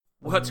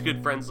What's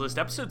good, friends list?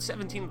 Episode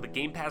 17 of the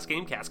Game Pass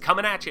Gamecast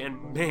coming at you,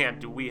 and man,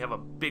 do we have a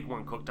big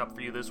one cooked up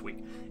for you this week.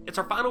 It's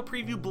our final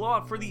preview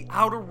blowout for The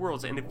Outer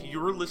Worlds, and if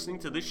you're listening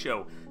to this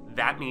show,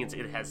 that means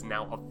it has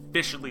now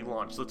officially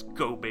launched. Let's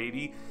go,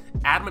 baby.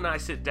 Adam and I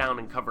sit down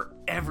and cover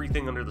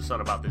everything under the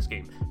sun about this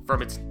game,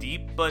 from its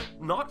deep but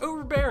not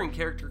overbearing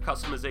character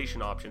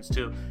customization options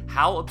to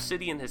how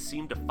Obsidian has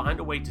seemed to find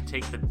a way to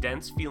take the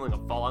dense feeling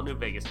of Fallout New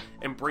Vegas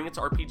and bring its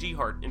RPG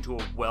heart into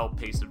a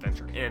well-paced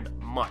adventure, and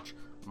much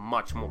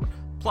more.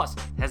 Plus,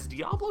 has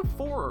Diablo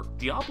 4,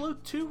 Diablo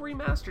 2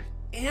 remastered,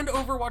 and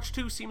Overwatch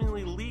 2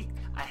 seemingly leaked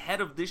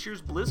ahead of this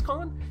year's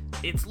BlizzCon?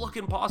 It's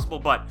looking possible,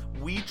 but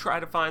we try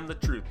to find the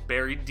truth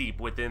buried deep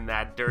within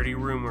that dirty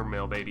rumor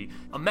mill, baby.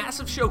 A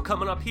massive show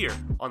coming up here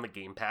on the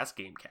Game Pass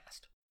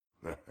Gamecast.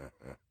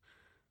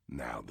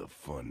 Now the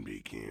fun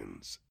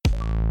begins.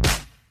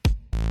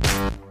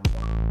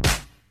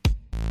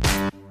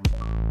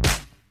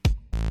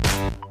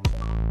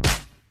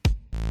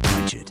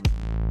 Rigid.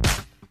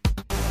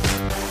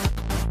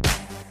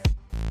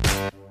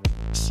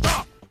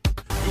 Stop!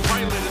 You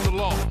violated the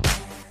law.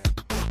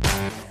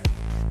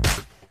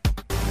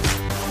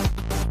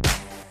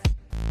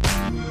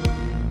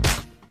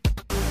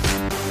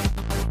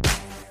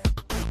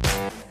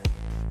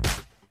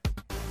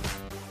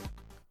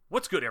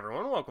 What's good,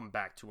 everyone? Welcome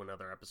back to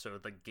another episode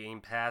of the Game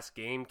Pass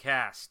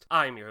Gamecast.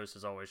 I'm your host,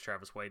 as always,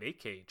 Travis White,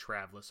 aka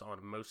Travlis,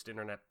 on most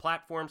internet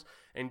platforms.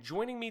 And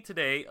joining me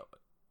today,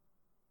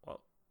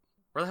 well,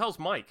 where the hell's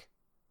Mike?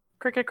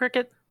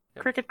 Cricket.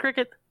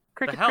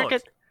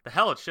 The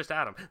hell, it's just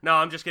Adam. No,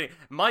 I'm just kidding.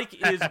 Mike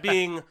is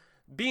being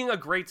a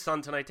great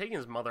son tonight, taking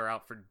his mother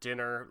out for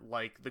dinner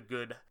like the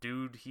good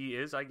dude he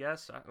is, I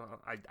guess.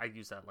 I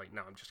use that like,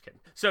 no, I'm just kidding.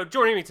 So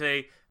joining me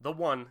today, the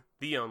one,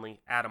 the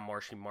only, Adam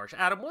Marsh.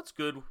 Adam, what's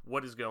good?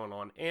 What is going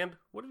on? And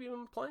what have you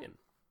been playing?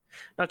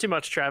 Not too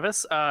much,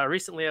 Travis.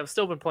 Recently, I've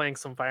still been playing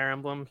some Fire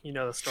Emblem. You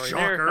know the story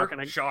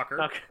there. Shocker.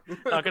 Not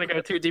going to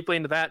go too deeply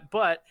into that,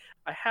 but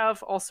I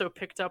have also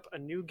picked up a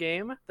new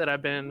game that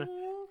I've been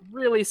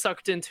really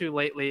sucked into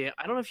lately.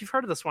 I don't know if you've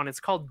heard of this one.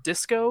 It's called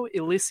Disco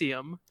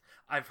Elysium.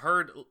 I've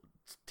heard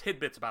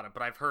tidbits about it,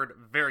 but I've heard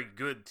very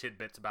good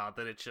tidbits about it,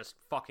 that it's just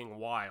fucking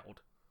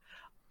wild.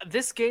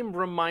 This game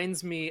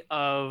reminds me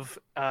of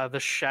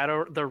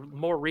the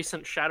more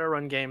recent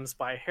Shadowrun games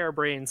by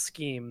Harebrained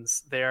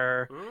Schemes.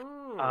 They're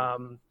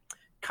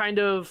kind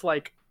of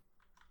like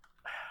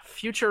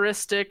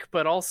futuristic,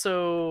 but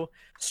also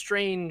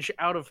strange,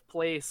 out of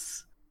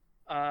place,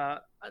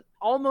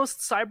 almost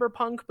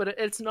cyberpunk, but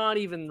it's not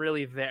even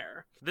really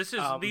there. These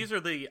are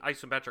the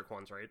isometric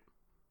ones, right?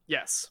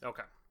 Yes.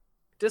 Okay.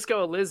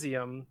 Disco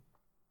Elysium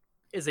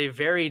is a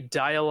very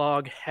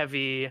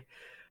dialogue-heavy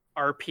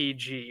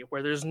RPG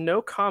where there's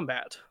no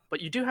combat, but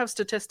you do have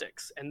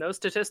statistics, and those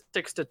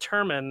statistics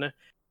determine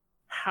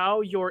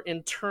how your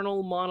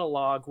internal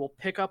monologue will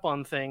pick up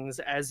on things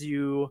as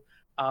you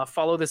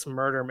follow this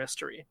murder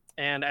mystery.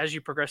 And as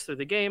you progress through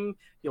the game,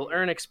 you'll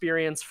earn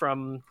experience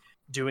from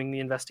doing the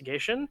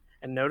investigation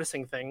and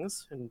noticing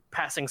things and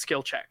passing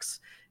skill checks,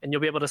 and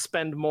you'll be able to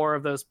spend more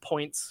of those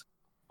points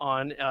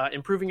on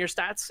improving your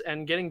stats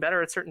and getting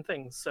better at certain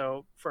things.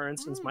 So, for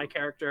instance, my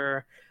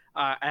character,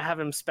 I have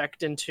him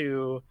spec'd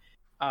into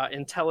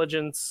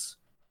intelligence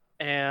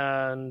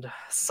and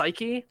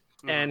psyche,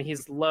 and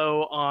he's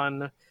low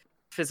on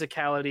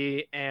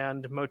physicality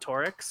and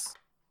motorics.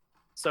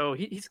 So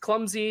he's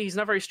clumsy, he's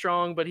not very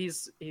strong, but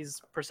he's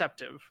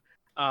perceptive.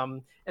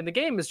 And the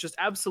game is just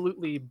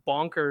absolutely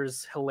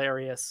bonkers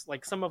hilarious.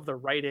 Like, some of the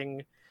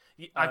writing...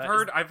 I've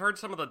heard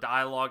some of the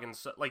dialogue and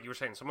like you were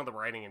saying, some of the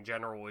writing in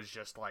general is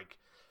just like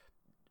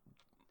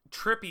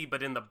trippy,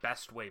 but in the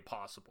best way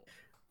possible.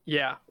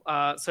 Yeah.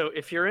 So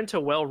if you're into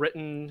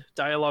well-written,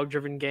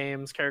 dialogue-driven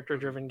games,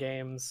 character-driven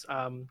games,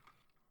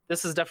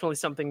 this is definitely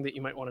something that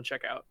you might want to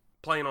check out.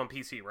 Playing on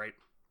PC, right?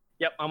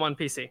 Yep, I'm on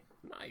PC.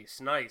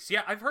 Nice.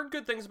 Yeah, I've heard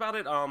good things about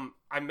it.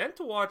 I meant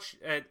to watch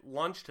at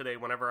lunch today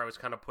whenever I was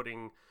kind of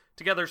putting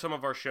together some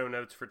of our show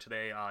notes for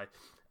today.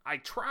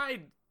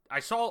 I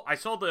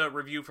saw the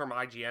review from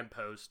IGN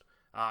post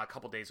a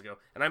couple days ago,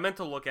 and I meant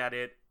to look at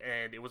it,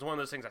 and it was one of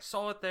those things, I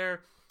saw it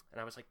there,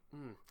 and I was like,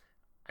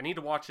 I need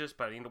to watch this,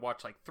 but I need to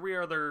watch like 3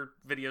 other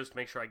videos to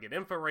make sure I get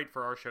info right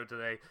for our show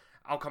today.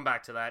 I'll come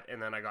back to that,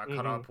 and then I got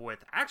caught up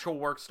with actual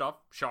work stuff,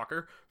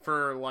 shocker,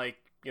 for like,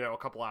 a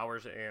couple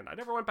hours, and I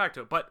never went back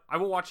to it, but I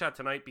will watch that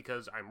tonight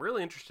because I'm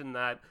really interested in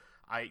that.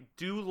 I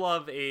do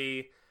love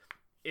it's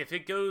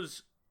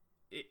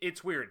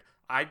weird.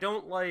 I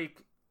don't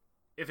like...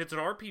 If it's an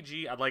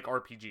RPG, I like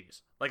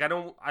RPGs. Like,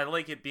 I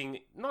like it being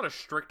not a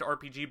strict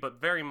RPG, but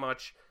very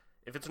much,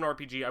 if it's an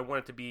RPG, I want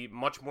it to be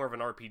much more of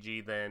an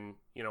RPG than,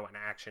 an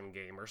action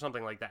game or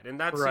something like that. And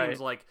that seems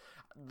like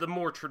the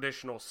more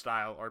traditional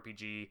style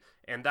RPG,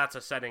 and that's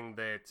a setting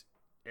that,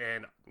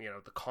 and,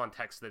 the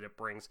context that it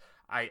brings,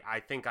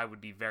 I think I would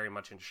be very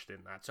much interested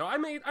in that. So I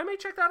may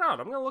check that out.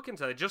 I'm going to look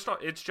into it.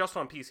 It's just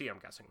on PC, I'm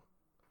guessing.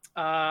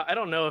 I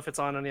don't know if it's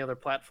on any other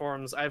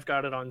platforms. I've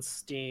got it on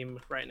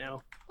Steam right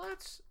now.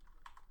 Let's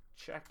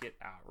check it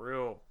out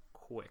real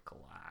quick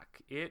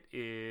lack. It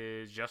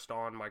is just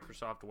on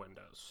Microsoft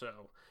Windows.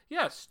 So,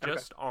 yes,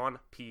 just on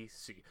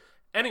PC.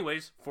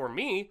 Anyways, for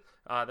me,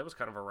 that was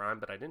kind of a rhyme,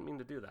 but I didn't mean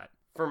to do that.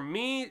 For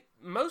me,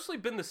 mostly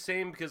been the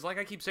same because, like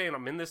I keep saying,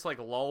 I'm in this like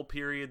lull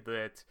period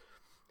that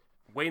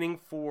waiting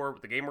for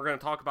the game we're going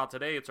to talk about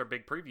today. It's our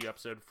big preview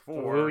episode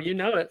for Oh, you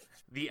know it.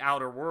 The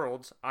Outer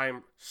Worlds.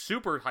 I'm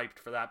super hyped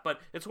for that, but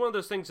it's one of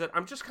those things that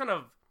I'm just kind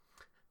of,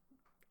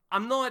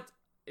 I'm not,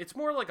 it's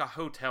more like a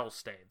hotel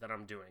stay that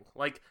I'm doing.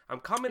 Like,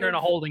 I'm coming You're in in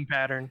a holding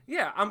pattern.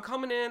 Yeah, I'm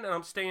coming in and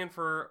I'm staying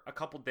for a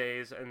couple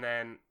days and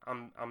then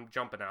I'm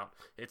jumping out.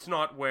 It's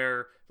not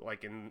where,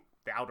 like in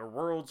The Outer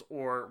Worlds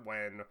or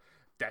when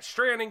Death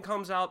Stranding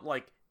comes out,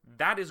 like,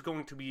 that is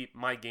going to be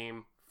my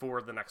game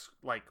for the next,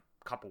 like,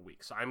 couple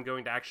weeks. I'm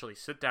going to actually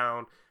sit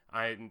down.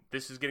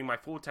 This is getting my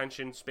full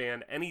attention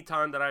span.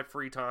 Anytime that I have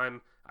free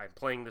time, I'm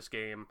playing this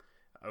game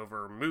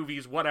over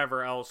movies,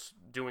 whatever else,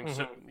 doing,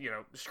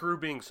 screw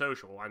being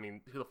social. I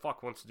mean, who the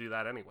fuck wants to do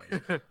that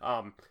anyways?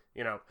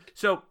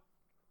 So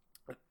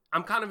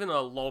I'm kind of in a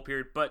lull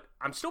period, but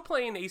I'm still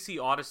playing AC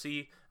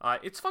Odyssey.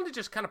 It's fun to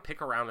just kind of pick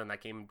around in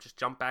that game, just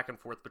jump back and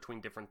forth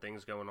between different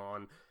things going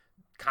on,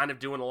 kind of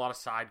doing a lot of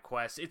side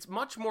quests. It's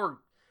much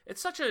more,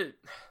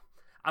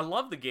 I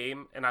love the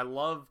game, and I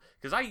love,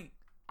 because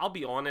I'll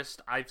be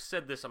honest, I've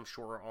said this, I'm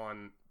sure,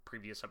 on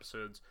previous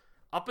episodes.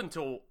 Up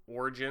until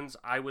Origins,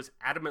 I was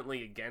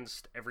adamantly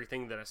against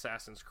everything that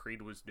Assassin's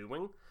Creed was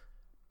doing.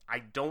 I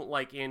don't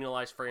like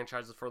annualized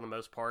franchises for the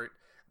most part.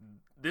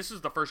 This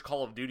is the first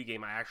Call of Duty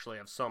game I actually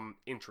have some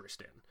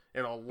interest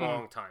in a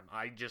long time.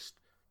 I just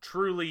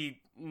truly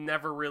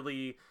never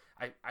really,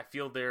 I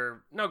feel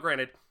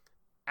granted,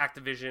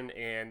 Activision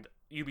and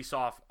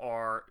Ubisoft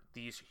are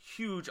these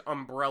huge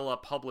umbrella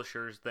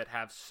publishers that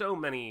have so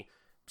many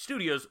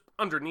studios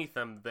underneath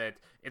them that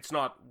it's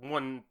not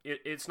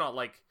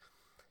like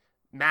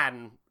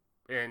Madden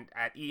and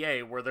at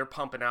EA where they're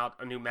pumping out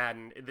a new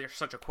Madden. There's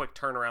such a quick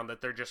turnaround that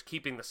they're just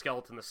keeping the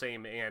skeleton the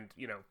same and,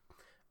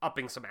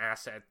 upping some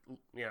asset,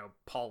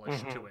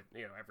 polish to it,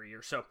 every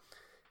year. So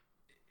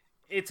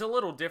it's a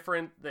little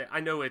different.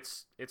 I know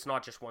it's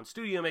not just one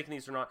studio making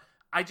these or not.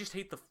 I just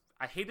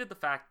I hated the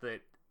fact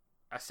that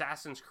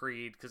Assassin's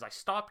Creed, because I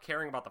stopped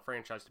caring about the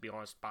franchise, to be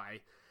honest,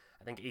 by,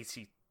 I think,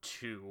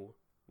 AC2,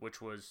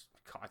 which was,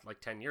 like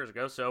 10 years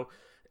ago. So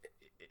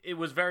it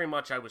was very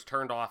much, I was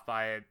turned off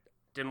by it,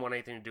 didn't want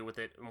anything to do with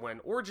it. And when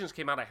Origins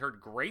came out, I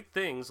heard great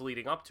things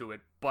leading up to it,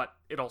 but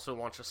it also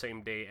launched the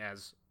same day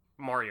as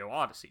Mario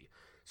Odyssey.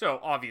 So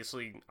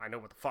obviously, I know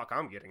what the fuck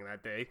I'm getting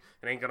that day.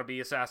 It ain't going to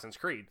be Assassin's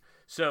Creed.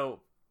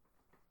 So,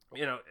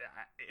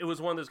 it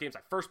was one of those games. I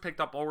first picked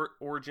up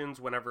Origins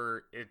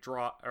whenever it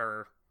dropped,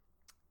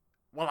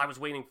 while I was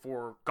waiting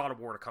for God of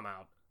War to come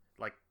out,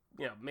 like,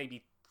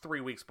 maybe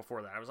 3 weeks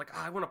before that. I was like,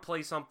 I want to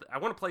play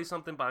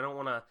something, but I don't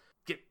want to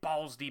get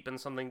balls deep in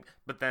something.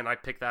 But then I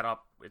pick that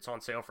up. It's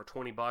on sale for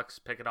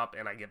 $20. Pick it up,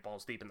 and I get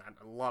balls deep in that.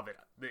 I love it.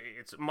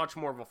 It's much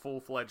more of a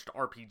full-fledged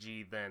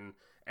RPG than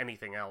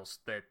anything else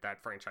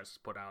that franchise has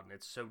put out, and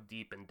it's so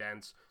deep and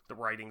dense. The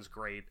writing's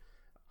great.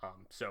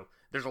 So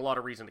there's a lot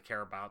of reason to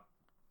care about,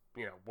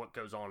 what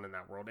goes on in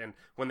that world. And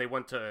when they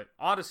went to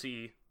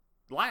Odyssey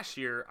last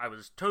year, I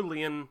was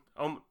totally in,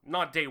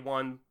 not day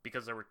one,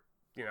 because there were,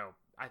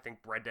 I think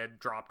Red Dead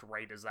dropped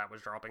right as that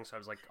was dropping, so I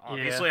was like,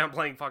 obviously I'm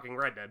playing fucking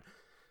Red Dead.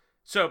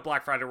 So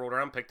Black Friday rolled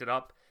around, picked it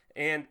up,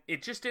 and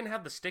it just didn't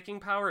have the sticking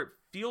power. It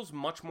feels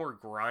much more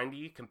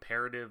grindy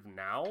comparative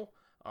now.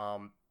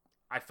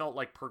 I felt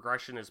like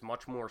progression is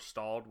much more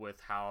stalled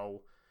with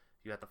how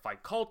you have to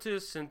fight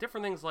cultists and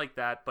different things like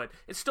that, but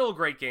it's still a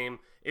great game.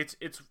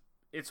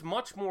 It's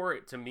much more,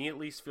 to me at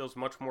least, feels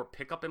much more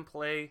pick up and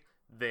play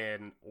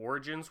than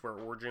Origins, where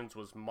Origins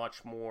was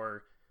much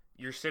more,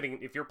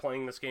 if you're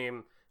playing this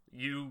game,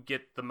 you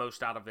get the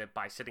most out of it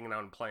by sitting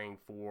down and playing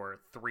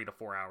for 3 to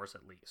 4 hours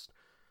at least.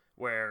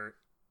 Where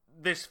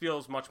this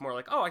feels much more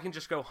like, I can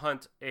just go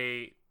hunt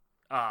a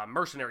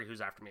mercenary who's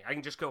after me. I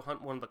can just go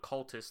hunt one of the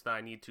cultists that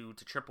I need to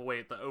chip away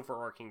at the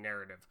overarching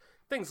narrative.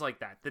 Things like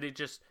that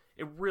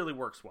it really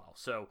works well.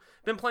 So,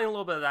 been playing a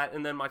little bit of that,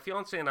 and then my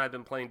fiance and I have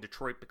been playing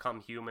Detroit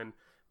Become Human.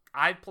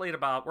 I've played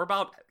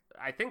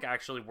I think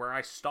actually where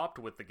I stopped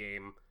with the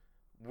game,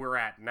 we're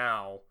at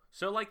now.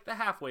 So, like the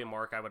halfway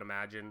mark, I would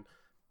imagine.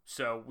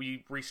 So,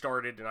 we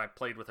restarted, and I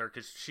played with her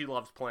because she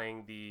loves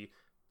playing the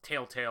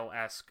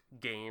Telltale-esque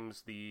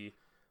games, the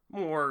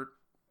more,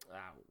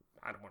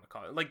 I don't want to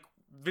call it, like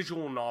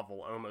visual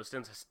novel almost,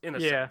 in a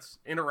sense.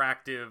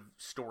 Interactive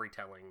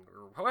storytelling,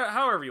 or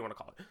however you want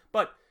to call it.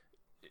 But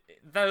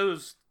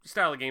those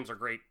style of games are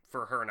great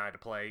for her and I to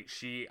play.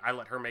 I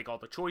let her make all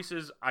the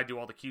choices. I do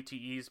all the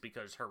QTEs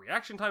because her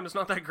reaction time is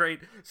not that great.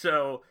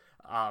 So,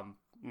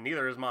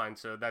 neither is mine.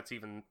 So that's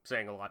even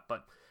saying a lot.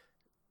 But,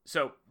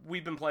 so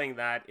we've been playing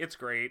that. It's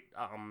great.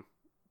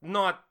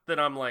 Not that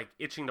I'm like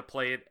itching to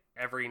play it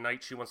every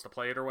night she wants to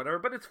play it or whatever,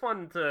 but it's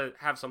fun to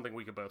have something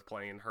we could both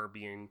play and her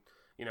being,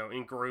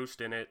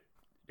 engrossed in it.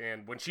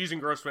 And when she's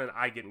engrossed in it,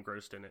 I get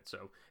engrossed in it.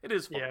 So it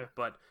is fun. Yeah.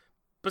 But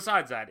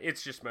besides that,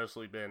 it's just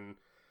mostly been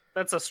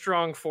That's a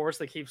strong force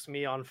that keeps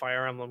me on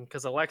Fire Emblem,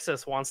 because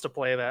Alexis wants to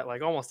play that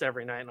like almost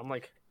every night, and I'm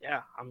like,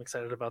 yeah, I'm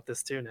excited about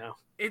this too now.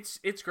 It's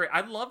great. I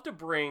would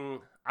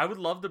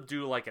love to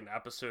do like an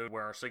episode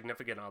where our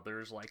significant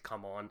others like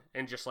come on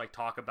and just like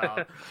talk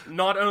about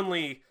not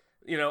only,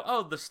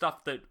 the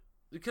stuff that,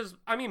 because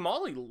I mean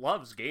Molly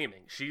loves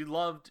gaming. She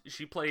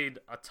played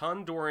a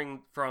ton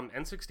from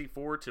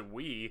N64 to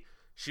Wii.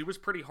 She was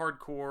pretty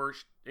hardcore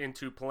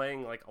into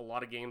playing like a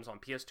lot of games on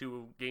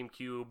PS2,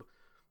 GameCube,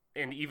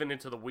 and even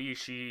into the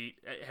Wii.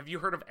 Have you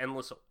heard of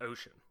Endless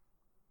Ocean?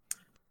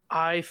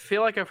 I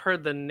feel like I've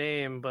heard the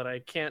name, but I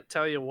can't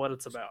tell you what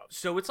it's about.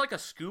 So it's like a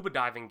scuba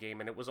diving game,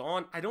 and it was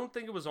on, I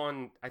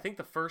think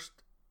the first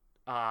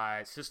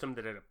system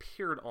that it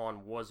appeared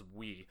on was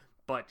Wii,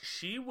 but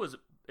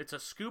it's a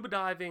scuba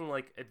diving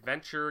like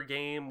adventure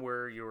game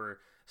where you're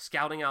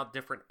scouting out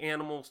different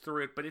animals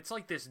through it, but it's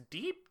like this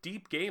deep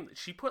game that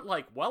she put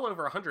like well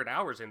over 100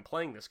 hours in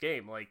playing this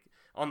game, like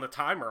on the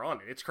timer on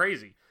it. It's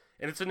crazy.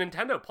 And it's a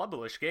Nintendo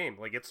published game.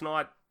 Like,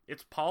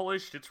 it's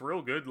polished, it's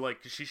real good. Like,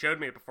 she showed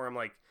me it before. I'm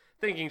like,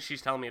 thinking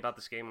she's telling me about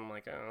this game. I'm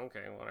like, oh,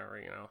 okay,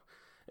 whatever,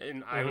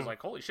 And I was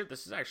like, holy shit,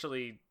 this is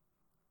actually,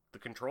 the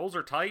controls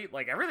are tight.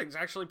 Like, everything's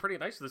actually pretty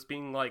nice. This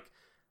being, like,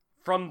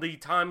 from the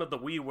time of the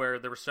Wii where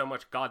there was so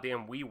much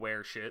goddamn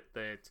WiiWare shit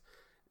that,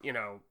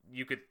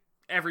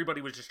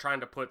 everybody was just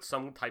trying to put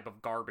some type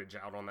of garbage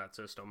out on that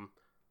system.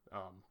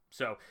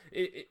 So,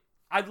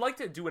 I'd like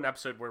to do an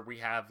episode where we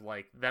have,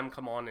 like, them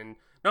come on and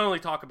not only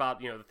talk about,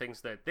 the things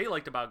that they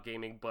liked about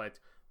gaming, but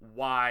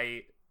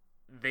why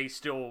they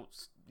still,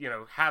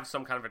 have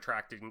some kind of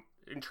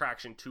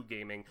attraction to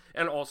gaming,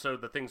 and also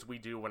the things we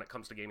do when it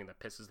comes to gaming that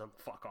pisses them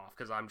the fuck off,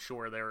 because I'm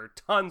sure there are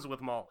tons with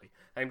Molly.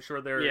 I'm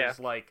sure there is,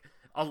 like,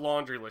 a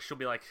laundry list. She'll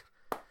be like,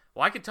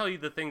 well, I could tell you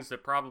the things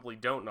that probably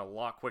don't in a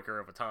lot quicker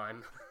of a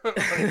time when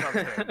it comes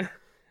to it.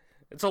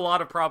 It's a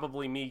lot of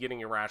probably me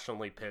getting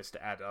irrationally pissed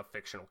at a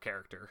fictional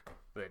character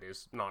that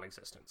is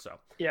non-existent. So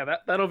yeah,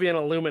 that'll be an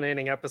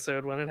illuminating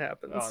episode when it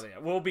happens. Oh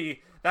yeah,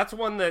 that's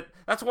one that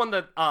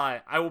I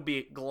will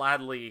be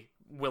gladly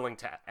willing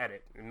to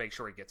edit and make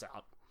sure it gets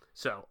out.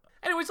 So,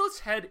 anyways, let's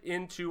head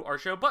into our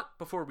show. But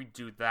before we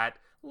do that,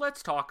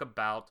 let's talk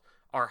about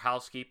our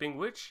housekeeping,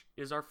 which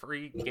is our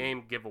free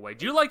game giveaway.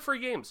 Do you like free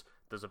games?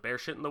 Does a bear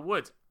shit in the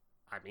woods?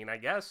 I mean, I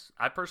guess.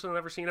 I've personally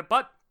never seen it,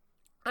 but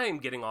I am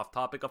getting off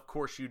topic. Of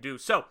course you do.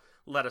 So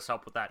let us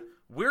help with that.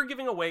 We're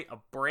giving away a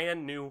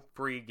brand new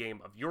free game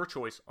of your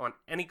choice on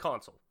any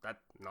console. That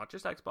not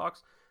just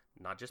Xbox,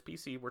 not just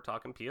PC. We're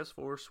talking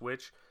PS4,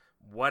 Switch,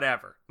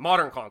 whatever.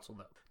 Modern console,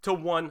 though. To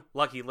one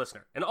lucky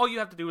listener. And all you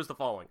have to do is the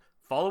following.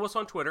 Follow us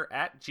on Twitter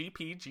at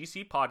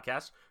GPGC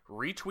Podcast,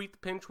 retweet the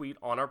pin tweet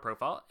on our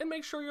profile, and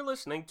make sure you're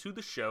listening to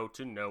the show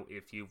to know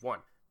if you've won.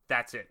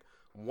 That's it.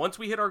 Once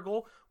we hit our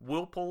goal,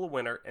 we'll pull a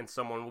winner and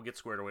someone will get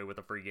squared away with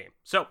a free game.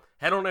 So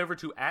head on over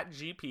to at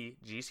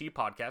GPGC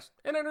Podcast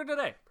and enter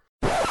today.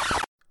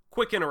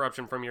 Quick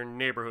interruption from your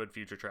neighborhood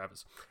future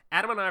Travis.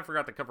 Adam and I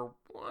forgot to cover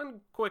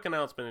one quick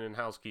announcement in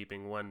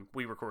housekeeping when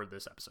we recorded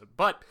this episode.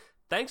 But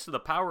thanks to the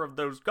power of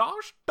those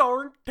gosh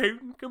darn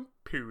tootin'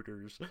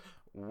 computers,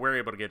 we're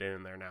able to get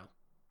in there now.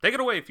 Take it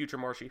away, future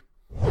Marshy.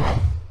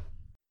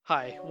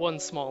 Hi, one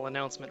small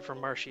announcement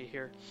from Marshy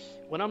here.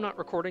 When I'm not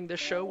recording this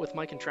show with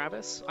Mike and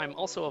Travis, I'm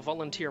also a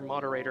volunteer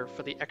moderator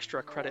for the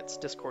Extra Credits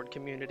Discord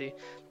community.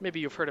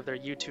 Maybe you've heard of their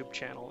YouTube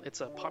channel.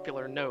 It's a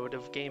popular node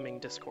of gaming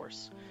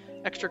discourse.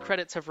 Extra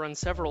Credits have run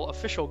several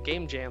official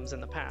game jams in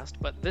the past,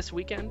 but this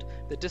weekend,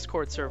 the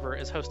Discord server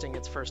is hosting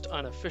its first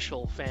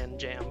unofficial fan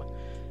jam.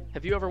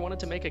 Have you ever wanted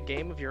to make a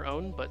game of your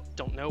own but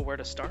don't know where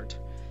to start?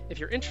 If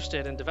you're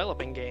interested in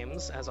developing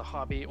games as a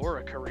hobby or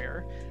a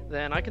career,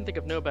 then I can think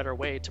of no better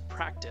way to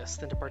practice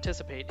than to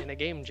participate in a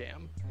game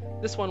jam.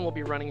 This one will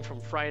be running from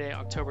Friday,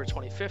 October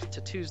 25th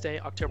to Tuesday,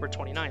 October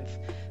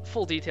 29th.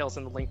 Full details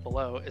in the link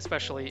below,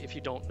 especially if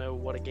you don't know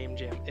what a game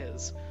jam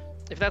is.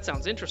 If that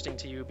sounds interesting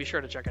to you, be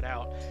sure to check it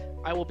out.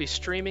 I will be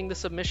streaming the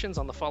submissions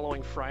on the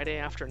following Friday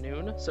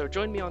afternoon, so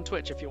join me on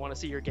Twitch if you want to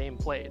see your game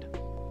played.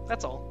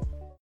 That's all.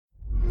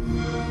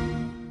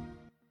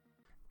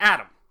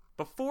 Adam,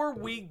 before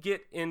we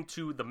get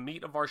into the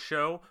meat of our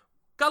show,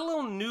 got a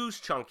little news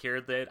chunk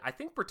here that I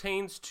think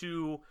pertains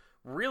to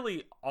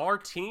really our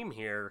team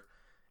here.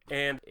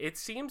 And it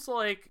seems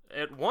like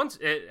at one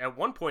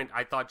point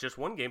I thought just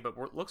one game, but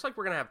it looks like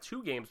we're going to have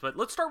two games. But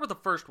let's start with the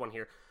first one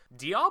here.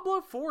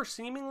 Diablo 4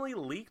 seemingly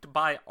leaked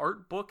by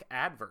Artbook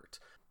Advert.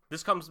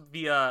 This comes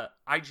via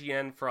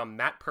IGN from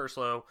Matt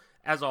Purslow.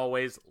 As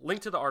always,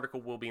 link to the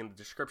article will be in the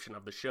description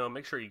of the show.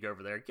 Make sure you go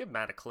over there, give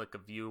Matt a click, a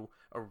view,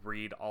 a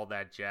read, all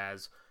that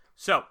jazz.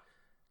 So,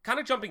 kind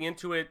of jumping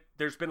into it,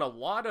 there's been a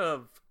lot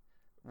of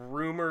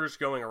rumors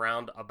going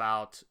around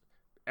about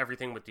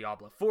everything with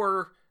Diablo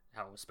 4,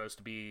 how it was supposed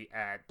to be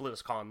at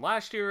BlizzCon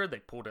last year. They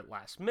pulled it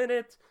last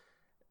minute.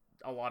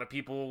 A lot of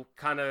people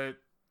kind of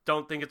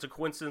don't think it's a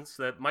coincidence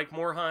that Mike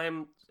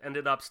Morhaime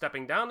ended up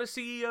stepping down as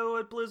CEO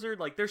at Blizzard.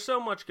 Like, there's so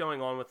much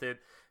going on with it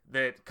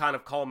that kind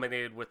of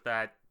culminated with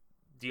that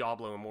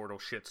Diablo Immortal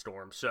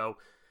shitstorm. So,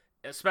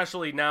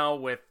 especially now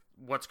with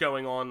what's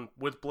going on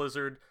with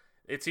Blizzard,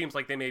 it seems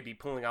like they may be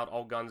pulling out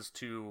all guns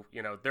to,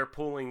 they're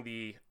pulling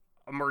the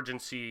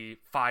emergency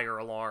fire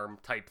alarm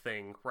type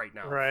thing right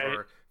now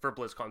for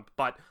BlizzCon.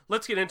 But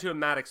let's get into it.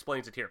 Matt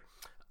explains it here.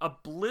 A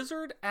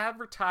Blizzard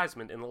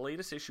advertisement in the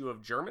latest issue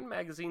of German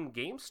magazine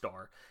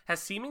GameStar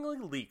has seemingly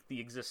leaked the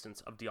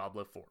existence of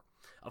Diablo 4.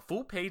 A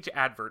full-page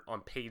advert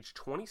on page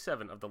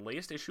 27 of the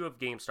latest issue of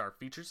GameStar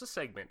features a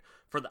segment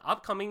for the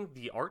upcoming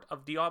The Art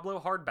of Diablo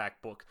hardback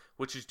book,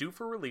 which is due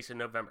for release in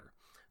November.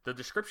 The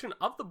description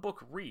of the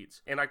book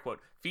reads, and I quote,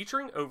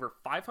 featuring over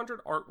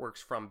 500 artworks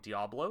from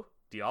Diablo,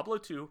 Diablo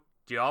 2,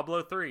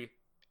 Diablo 3,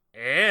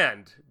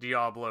 and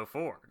Diablo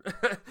 4.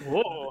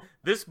 Whoa.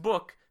 This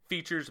book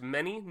features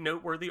many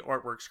noteworthy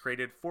artworks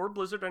created for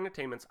Blizzard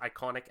Entertainment's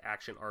iconic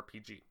action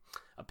RPG.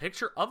 A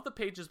picture of the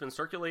page has been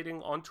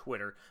circulating on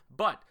Twitter,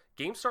 but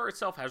GameStar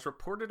itself has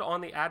reported on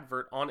the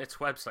advert on its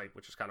website,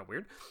 which is kind of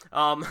weird.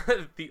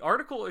 The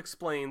article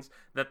explains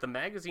that the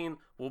magazine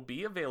will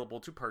be available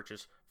to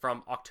purchase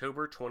from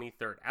October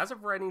 23rd. As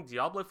of writing,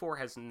 Diablo 4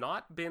 has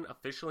not been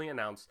officially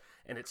announced,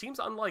 and it seems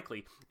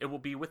unlikely it will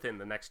be within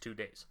the next 2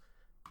 days.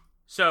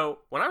 So,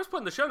 when I was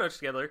putting the show notes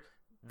together,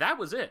 that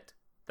was it.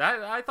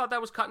 I thought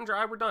that was cut and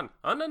dry, we're done.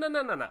 Oh,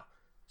 no.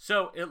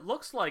 So, it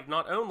looks like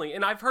not only,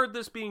 and I've heard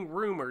this being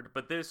rumored,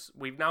 but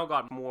we've now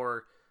got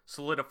more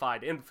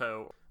solidified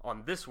info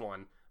on this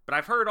one. But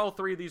I've heard all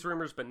 3 of these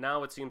rumors, but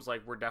now it seems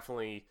like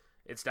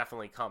it's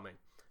definitely coming.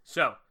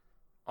 So,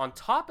 on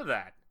top of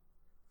that,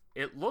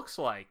 it looks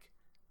like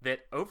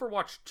that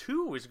Overwatch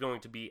 2 is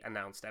going to be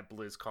announced at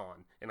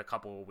BlizzCon in a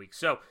couple of weeks.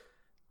 So,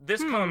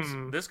 this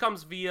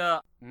comes via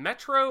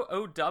Metro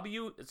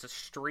OW. It's a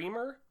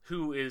streamer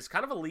who is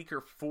kind of a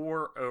leaker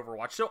for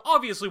Overwatch. So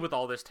obviously with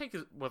all this, take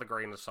it with a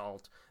grain of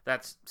salt.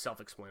 That's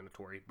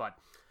self-explanatory. But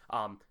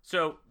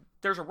so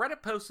there's a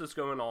Reddit post that's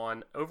going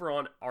on over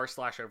on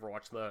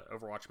r/Overwatch, the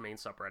Overwatch main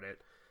subreddit.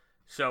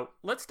 So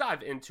let's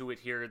dive into it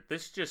here.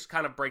 This just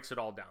kind of breaks it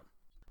all down.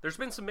 There's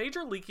been some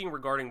major leaking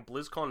regarding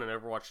BlizzCon and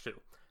Overwatch 2.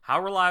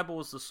 How reliable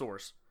is the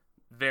source?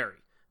 Very.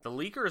 The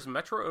leaker is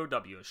Metro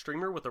OW, a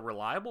streamer with a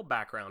reliable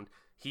background.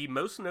 He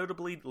most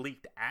notably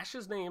leaked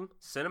Ashe's name,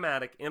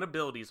 cinematic, and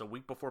abilities a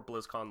week before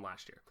BlizzCon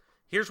last year.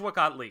 Here's what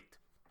got leaked.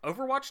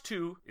 Overwatch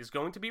 2 is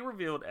going to be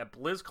revealed at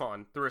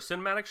BlizzCon through a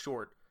cinematic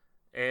short,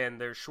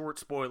 and there's short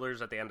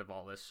spoilers at the end of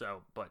all this,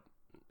 but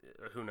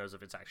who knows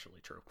if it's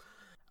actually true.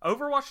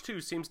 Overwatch 2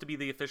 seems to be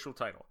the official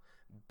title.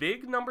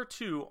 Big number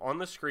 2 on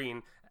the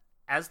screen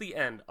as the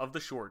end of the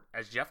short,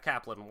 as Jeff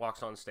Kaplan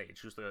walks on stage,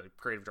 who's the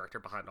creative director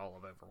behind all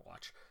of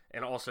Overwatch.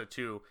 And also,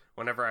 too,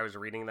 whenever I was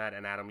reading that,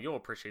 and Adam, you'll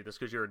appreciate this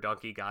because you're a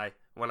Donkey guy,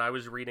 when I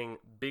was reading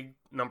Big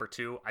number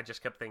 2, I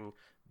just kept thinking,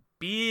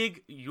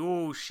 Big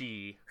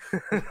Yoshi.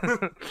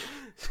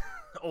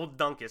 Old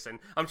Dunkus, and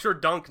I'm sure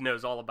Dunk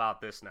knows all about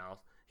this now.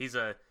 He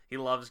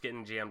loves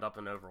getting jammed up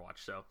in Overwatch,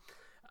 so.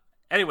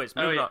 Anyways,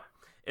 moving on.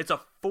 It's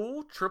a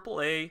full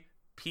AAA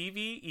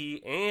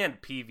PvE and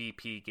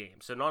PvP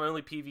game. So not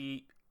only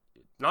PvP,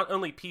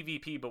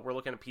 but we're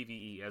looking at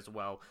PvE as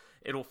well.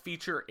 It'll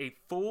feature a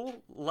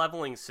full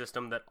leveling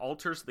system that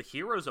alters the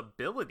hero's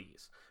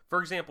abilities. For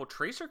example,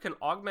 Tracer can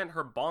augment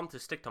her bomb to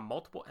stick to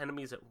multiple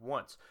enemies at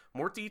once.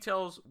 More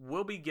details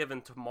will be given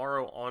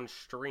tomorrow on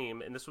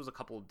stream, and this was a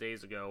couple of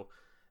days ago.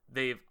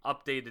 They've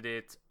updated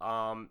it,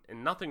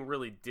 and nothing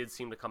really did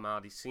seem to come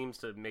out. He seems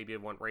to maybe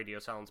have went radio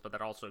silence, but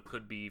that also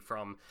could be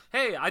from,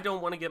 hey, I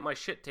don't want to get my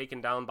shit taken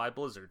down by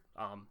Blizzard.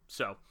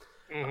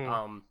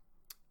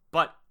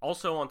 But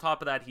also on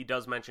top of that, he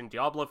does mention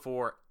Diablo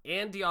 4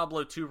 and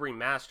Diablo 2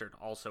 Remastered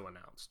also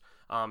announced.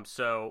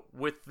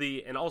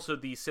 And also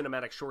the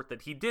cinematic short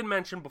that he did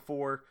mention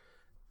before,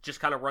 just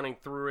kind of running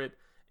through it,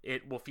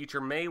 it will feature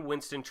Mei,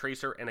 Winston,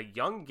 Tracer, and a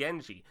young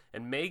Genji,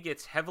 and Mei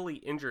gets heavily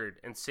injured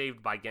and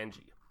saved by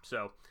Genji.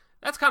 So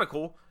that's kind of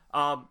cool.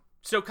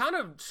 So kind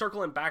of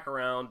circling back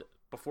around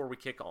before we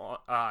kick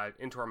on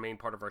into our main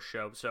part of our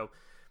show. So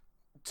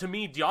to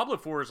me, Diablo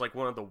 4 is like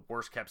one of the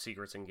worst kept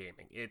secrets in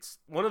gaming. It's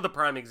one of the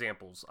prime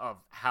examples of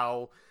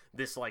how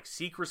this like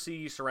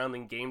secrecy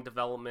surrounding game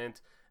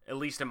development, at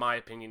least in my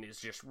opinion, is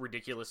just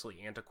ridiculously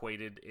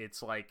antiquated.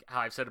 It's like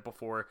how I've said it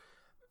before,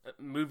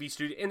 movie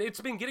studio, and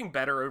it's been getting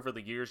better over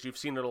the years. You've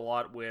seen it a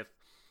lot with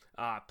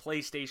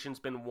PlayStation's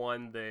been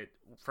one that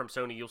from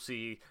Sony. You'll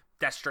see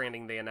Death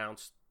Stranding they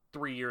announced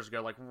 3 years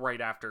ago, like right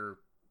after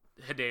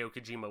Hideo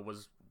Kojima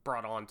was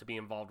brought on to be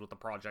involved with the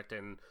project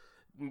and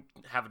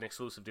have an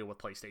exclusive deal with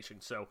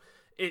PlayStation. So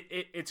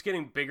it's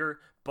getting bigger,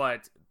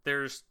 but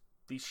there's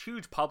these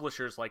huge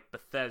publishers like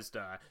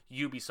Bethesda,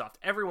 Ubisoft,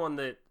 everyone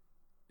that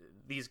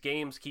these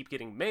games keep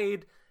getting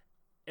made,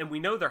 and we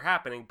know they're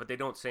happening, but they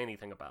don't say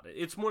anything about it.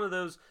 It's one of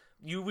those,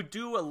 you would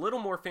do a little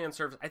more fan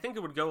service. I think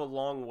it would go a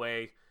long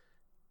way,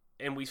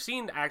 and we've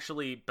seen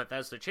actually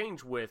Bethesda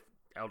change with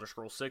Elder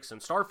Scrolls 6 and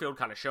Starfield,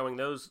 kind of showing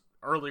those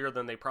earlier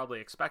than they probably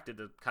expected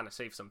to kind of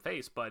save some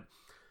face, but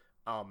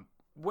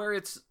where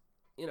it's,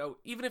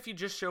 even if you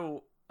just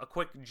show a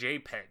quick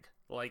JPEG,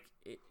 like,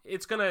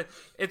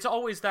 it's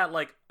always that,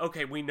 like,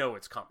 okay, we know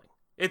it's coming.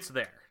 It's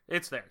there.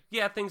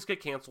 Yeah, things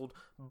get canceled,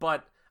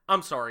 but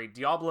I'm sorry,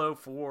 Diablo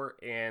 4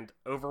 and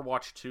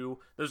Overwatch 2,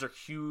 those are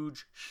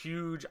huge,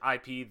 huge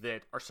IP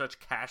that are such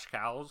cash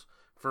cows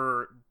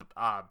for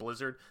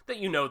Blizzard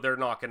that they're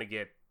not going to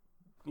get,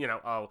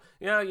 oh,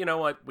 yeah, you know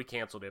what, we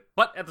canceled it.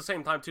 But at the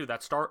same time, too, that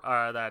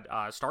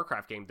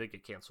StarCraft game did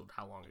get canceled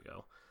how long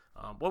ago?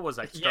 What was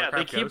that? Yeah,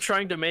 they keep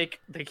trying to make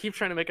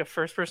a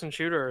first-person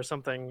shooter or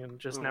something, and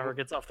just never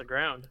gets off the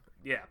ground.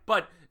 Yeah,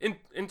 but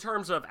in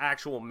terms of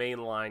actual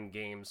mainline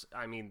games,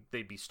 I mean,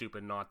 they'd be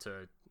stupid not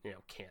to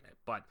can it.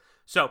 But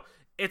so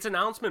its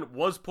announcement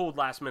was pulled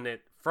last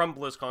minute from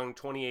BlizzCon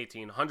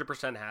 2018.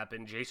 100%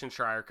 happened. Jason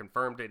Schreier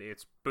confirmed it.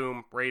 It's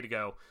boom, ready to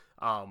go.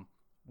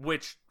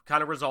 Which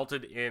kind of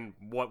resulted in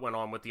what went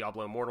on with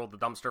Diablo Immortal, the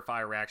dumpster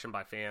fire reaction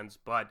by fans.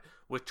 But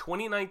with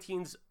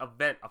 2019's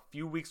event a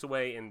few weeks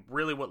away, and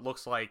really what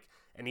looks like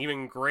an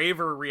even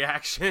graver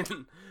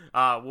reaction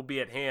will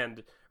be at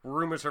hand,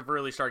 rumors have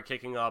really started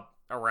kicking up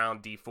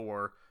around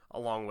D4,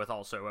 along with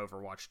also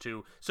Overwatch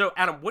 2. So,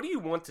 Adam, what do you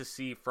want to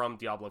see from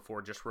Diablo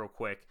 4, just real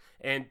quick?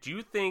 And do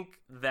you think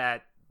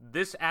that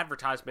this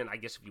advertisement, I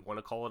guess if you want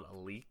to call it a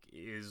leak,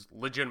 is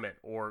legitimate?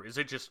 Or is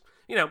it just,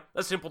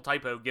 a simple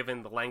typo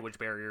given the language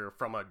barrier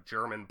from a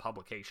German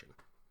publication?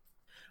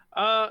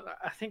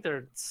 I think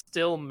there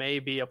still may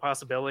be a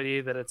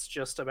possibility that it's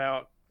just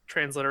about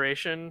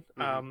transliteration.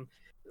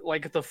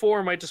 Like the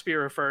 4 might just be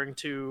referring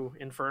to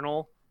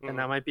Infernal, and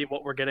that might be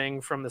what we're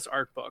getting from this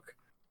art book.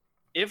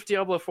 If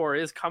Diablo 4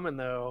 is coming,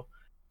 though,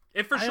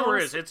 it for sure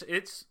is.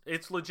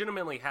 It's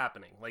legitimately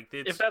happening. Like,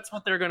 if that's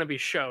what they're going to be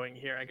showing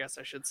here, I guess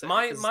I should say.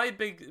 My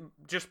big,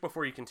 just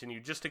before you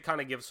continue, just to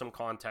kind of give some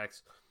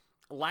context,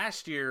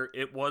 last year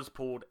it was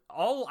pulled.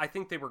 All I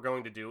think they were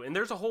going to do, and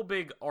there's a whole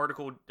big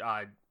article,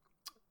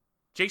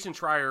 Jason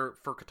Schreier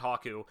for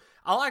Kotaku.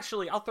 I'll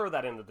throw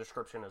that in the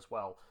description as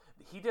well.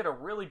 He did a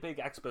really big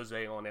expose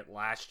on it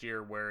last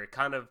year, where he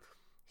kind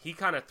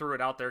of threw it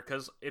out there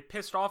because it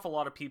pissed off a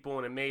lot of people,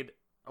 and it made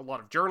a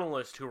lot of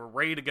journalists who were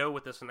ready to go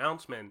with this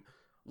announcement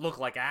look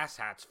like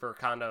asshats for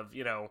kind of,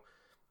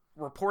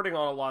 reporting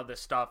on a lot of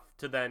this stuff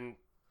to then,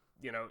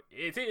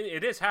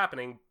 it is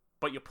happening,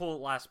 but you pull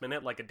it last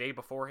minute, like a day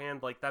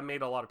beforehand. Like, that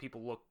made a lot of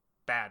people look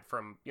bad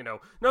from,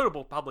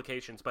 notable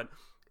publications. But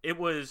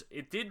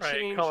it did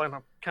change.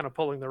 Kind of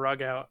pulling the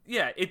rug out.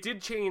 Yeah, it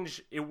did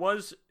change. They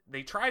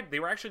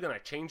were actually going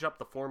to change up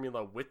the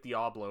formula with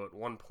Diablo at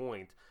one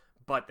point,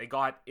 but they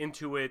got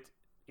into it,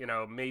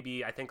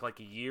 maybe I think like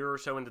a year or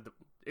so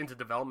into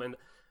development.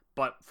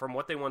 But from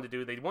what they wanted to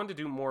do, they wanted to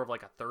do more of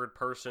like a third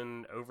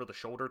person over the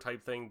shoulder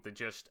type thing that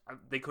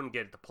they couldn't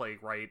get it to play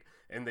right.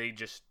 And they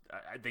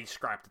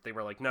scrapped it. They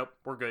were like, nope,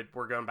 we're good.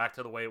 We're going back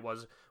to the way it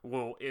was.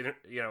 We'll,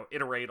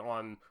 iterate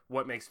on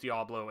what makes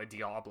Diablo a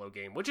Diablo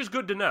game, which is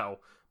good to know.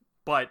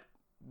 But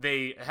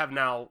they have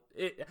now,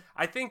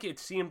 I think it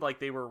seemed like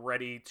they were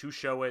ready to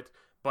show it,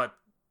 but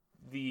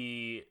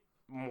the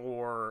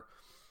more,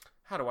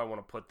 how do I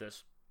want to put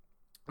this?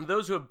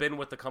 Those who have been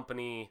with the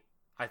company,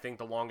 I think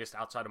the longest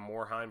outside of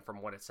Morheim,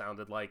 from what it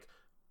sounded like,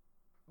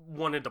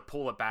 wanted to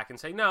pull it back and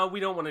say, no, we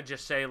don't want to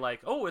just say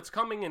like, oh, it's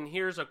coming and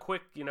here's a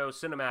quick,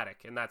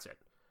 cinematic, and that's it.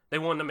 They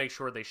wanted to make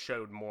sure they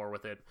showed more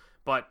with it,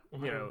 but,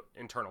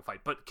 internal fight.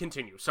 But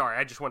continue. Sorry,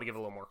 I just want to give a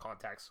little more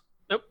context.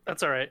 Nope,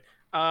 that's all right.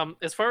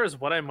 As far as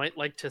what I might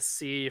like to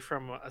see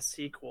from a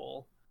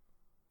sequel,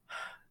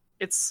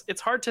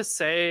 it's hard to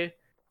say,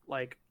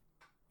 like,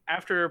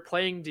 after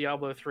playing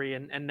Diablo 3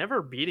 and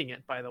never beating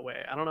it, by the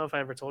way. I don't know if I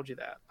ever told you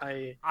that.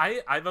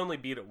 I've only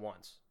beat it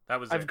once.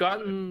 I've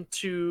gotten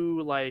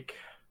to, like,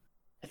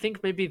 I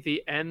think maybe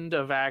the end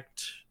of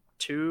Act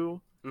 2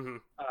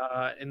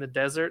 in the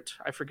desert.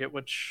 I forget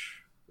which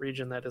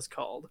region that is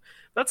called.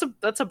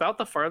 That's about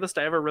the farthest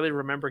I ever really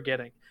remember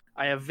getting.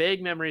 I have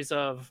vague memories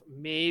of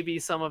maybe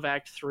some of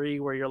Act 3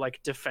 where you're,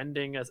 like,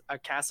 defending a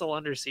castle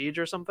under siege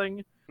or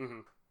something.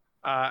 And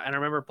I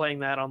remember playing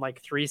that on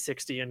like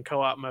 360 in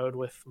co-op mode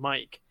with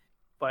Mike.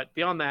 But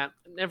beyond that,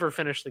 never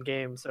finished the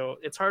game. So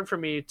it's hard for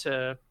me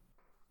to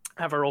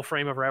have a real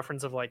frame of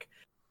reference of like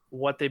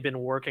what they've been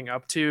working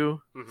up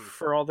to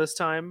for all this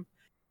time.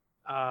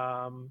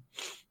 I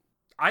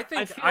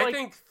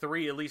think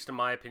 3, at least in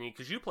my opinion,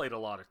 because you played a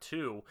lot of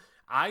 2,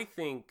 I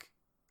think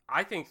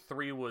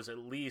 3 was at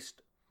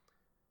least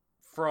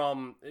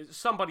from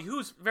somebody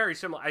who's very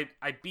similar.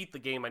 I beat the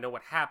game, I know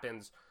what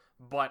happens,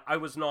 but I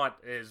was not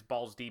as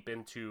balls deep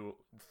into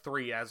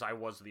 3 as I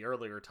was the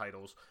earlier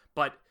titles.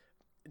 But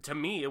to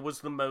me,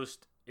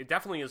 it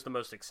definitely is the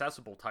most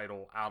accessible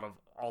title out of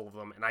all of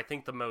them, and I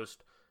think the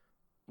most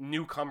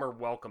newcomer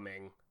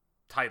welcoming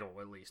title,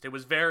 at least. It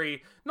was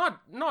very,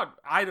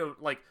 I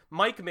don't, like,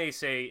 Mike may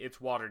say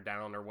it's watered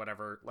down or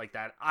whatever like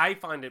that. I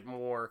find it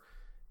more,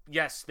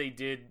 yes, they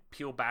did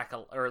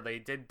they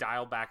did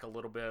dial back a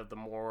little bit of the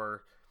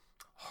more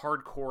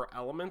hardcore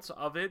elements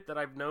of it that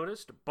I've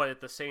noticed, but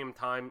at the same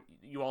time,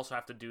 you also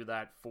have to do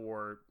that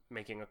for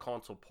making a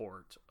console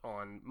port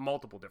on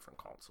multiple different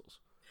consoles.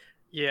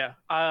 Yeah.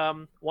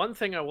 One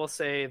thing I will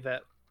say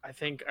that I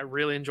think I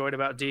really enjoyed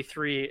about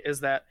D3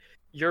 is that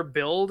your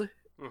build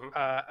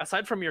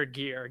aside from your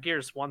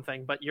gear's one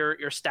thing, but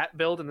your stat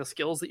build and the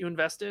skills that you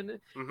invest in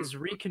is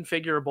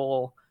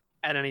reconfigurable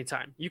at any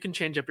time. You can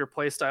change up your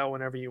playstyle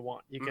whenever you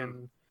want. You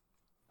can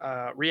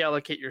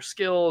reallocate your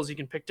skills. You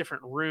can pick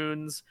different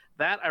runes.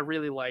 That I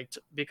really liked,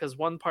 because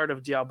one part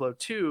of Diablo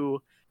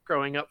 2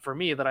 growing up for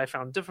me that I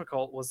found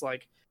difficult was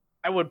like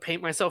I would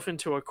paint myself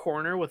into a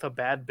corner with a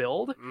bad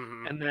build,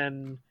 and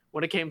then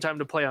when it came time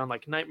to play on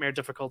like nightmare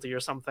difficulty or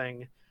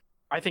something,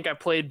 I think I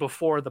played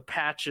before the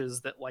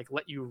patches that like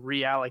let you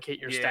reallocate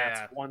your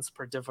stats once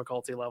per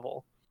difficulty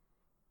level.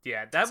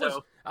 Yeah, that was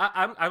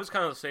I was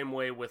kind of the same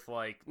way with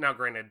like, now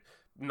granted,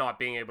 not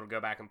being able to go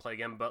back and play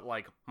again, but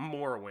like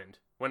Morrowind.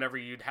 Whenever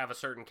you'd have a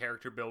certain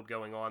character build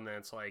going on, then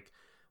it's like,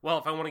 well,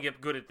 if I want to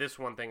get good at this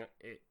one thing,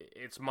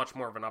 it's much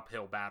more of an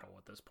uphill battle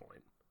at this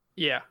point.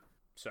 Yeah.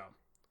 So,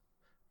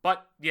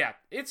 but yeah,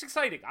 it's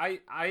exciting.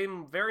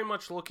 I'm very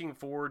much looking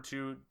forward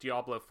to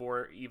Diablo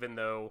 4, even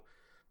though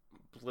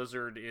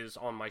Blizzard is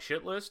on my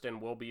shit list and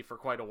will be for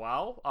quite a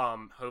while.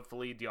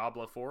 Hopefully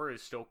Diablo 4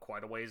 is still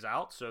quite a ways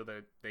out, so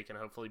that they can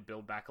hopefully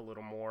build back a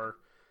little more,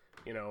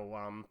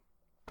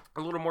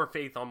 a little more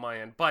faith on my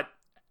end. But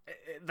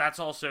that's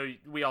also,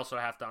 we also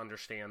have to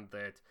understand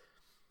that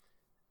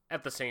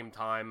at the same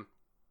time,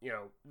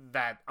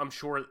 that I'm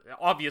sure,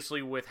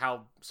 obviously with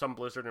how some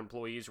Blizzard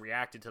employees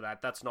reacted to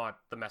that, that's not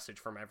the message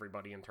from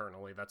everybody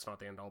internally. That's not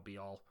the end all be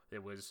all.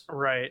 It was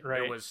right.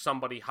 It was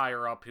somebody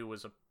higher up who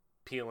was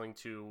appealing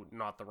to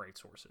not the right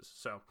sources.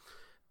 So,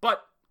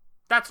 but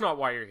that's not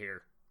why you're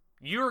here.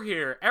 You're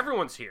here,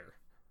 everyone's here,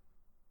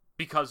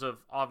 because of,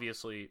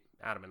 obviously,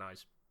 Adam and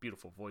I's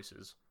beautiful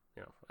voices.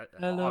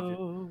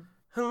 Hello.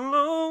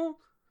 Hello,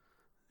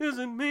 is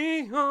it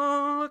me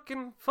you're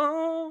looking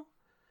for?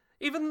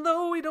 Even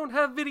though we don't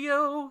have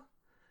video,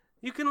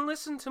 you can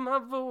listen to my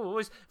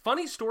voice.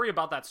 Funny story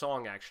about that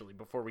song, actually,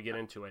 before we get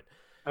into it.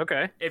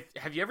 Okay.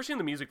 Have you ever seen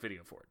the music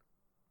video for it?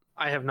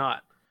 I have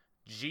not.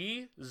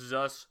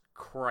 Jesus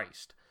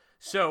Christ.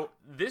 So,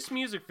 this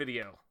music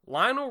video,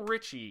 Lionel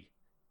Richie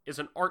is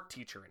an art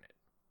teacher in it.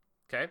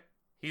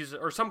 Okay?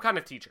 Or some kind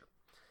of teacher.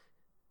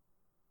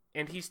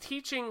 And he's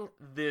teaching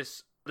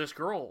this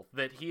girl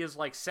that he is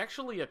like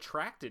sexually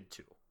attracted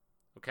to.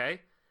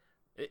 Okay?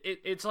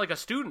 It's like a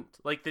student.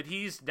 Like that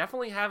he's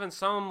definitely having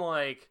some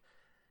like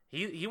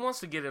he wants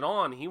to get it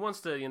on. He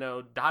wants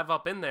to, dive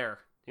up in there.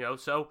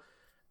 So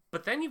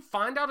but then you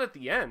find out at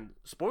the end,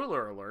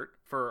 spoiler alert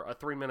for a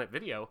 3-minute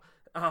video,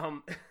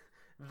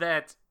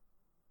 that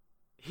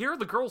here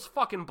the girl's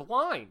fucking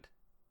blind.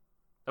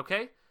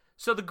 Okay?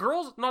 So the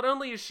girl's, not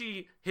only is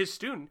she his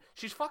student,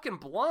 she's fucking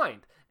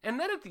blind. And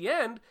then at the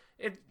end,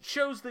 it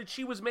shows that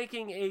she was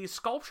making a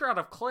sculpture out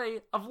of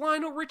clay of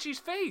Lionel Richie's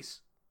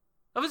face.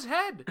 Of his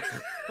head.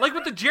 Like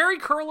with the Jerry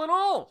curl and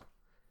all.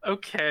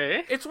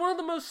 Okay. It's one of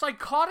the most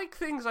psychotic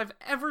things I've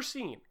ever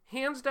seen.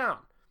 Hands down.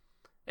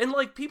 And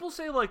like people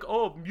say like,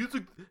 oh,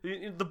 music,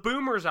 the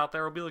boomers out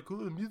there will be like,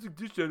 oh, music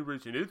this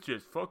generation, it's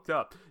just fucked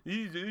up.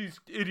 These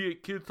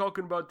idiot kids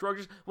talking about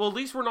drugs. Well, at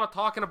least we're not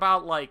talking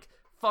about like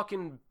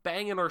fucking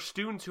banging our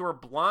students who are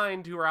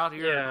blind, who are out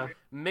here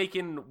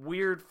making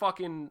weird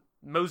fucking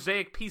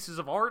mosaic pieces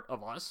of art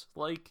of us.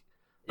 Like,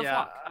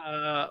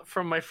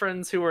 from my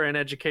friends who were in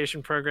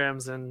education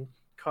programs in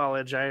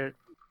college,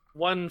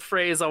 one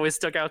phrase always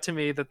stuck out to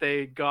me that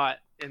they got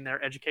in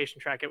their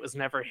education track. It was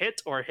never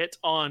hit or hit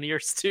on your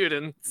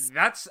students.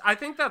 I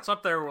think that's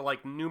up there with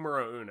like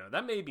numero uno.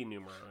 That may be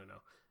numero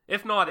uno.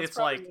 If not, it's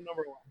like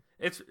number one.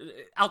 It's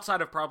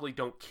outside of probably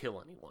don't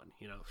kill anyone.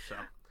 So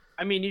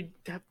I mean,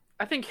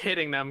 I think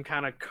hitting them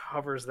kind of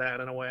covers that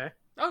in a way.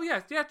 Oh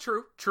yeah,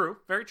 true,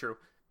 very true.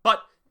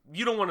 But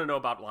you don't want to know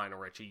about Lionel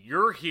Richie.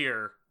 You're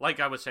here, like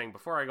I was saying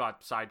before I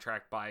got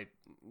sidetracked by,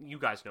 you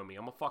guys know me,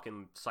 I'm a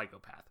fucking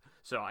psychopath.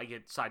 So I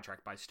get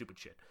sidetracked by stupid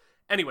shit.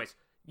 Anyways,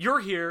 you're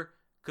here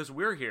because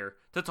we're here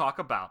to talk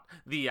about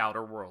The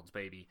Outer Worlds,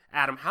 baby.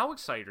 Adam, how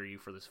excited are you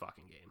for this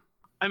fucking game?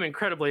 I'm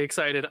incredibly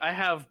excited. I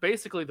have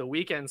basically the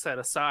weekend set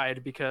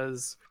aside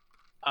because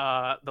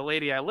the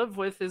lady I live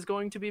with is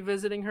going to be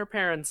visiting her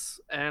parents,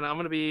 and I'm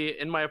going to be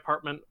in my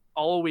apartment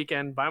all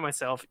weekend by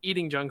myself,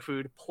 eating junk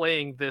food,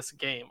 playing this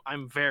game.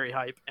 I'm very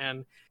hype,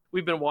 and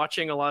we've been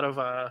watching a lot of,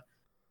 a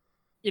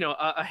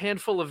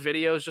handful of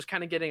videos, just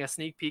kind of getting a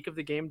sneak peek of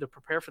the game to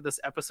prepare for this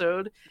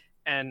episode.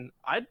 And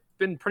I'd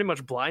been pretty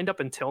much blind up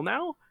until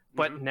now,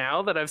 but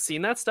now that I've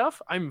seen that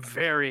stuff, I'm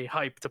very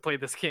hyped to play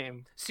this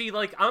game. See,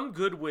 like, I'm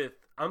good with,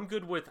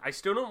 I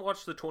still don't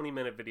watch the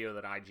 20-minute video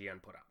that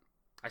IGN put out.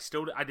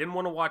 I didn't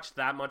want to watch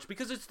that much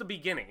because it's the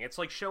beginning. It's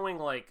like showing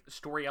like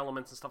story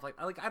elements and stuff like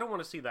I don't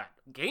want to see that.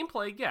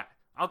 Gameplay, yeah.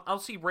 I'll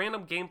see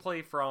random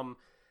gameplay from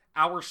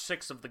hour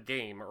 6 of the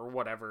game or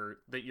whatever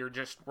that you're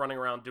just running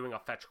around doing a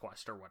fetch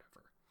quest or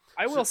whatever.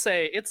 I will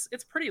say it's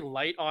pretty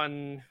light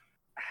on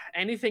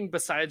anything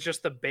besides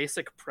just the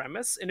basic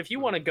premise. And if you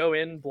want to go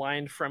in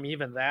blind from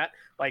even that,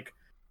 like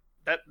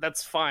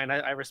that's fine.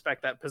 I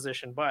respect that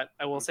position, but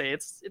I will say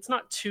it's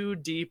not too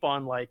deep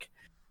on like.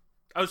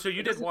 Oh, so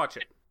you did watch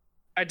it?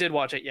 I did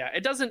watch it, yeah.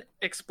 It doesn't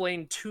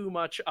explain too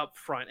much up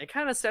front. It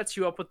kind of sets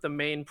you up with the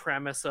main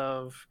premise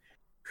of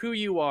who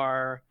you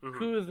are, Mhm.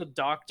 who the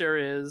Doctor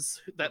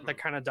is, that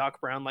kind of Doc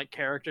Brown like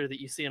character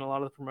that you see in a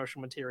lot of the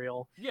promotional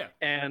material, Yeah.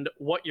 and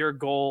what your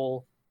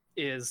goal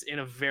is in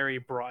a very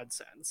broad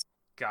sense.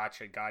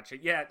 Gotcha.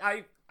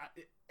 Yeah,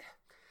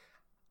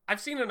 I've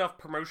seen enough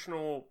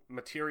promotional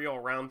material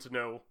around to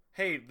know,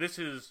 hey, this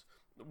is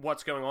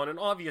what's going on. And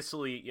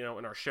obviously, you know,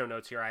 in our show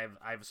notes here,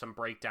 I have some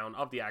breakdown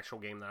of the actual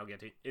game that I'll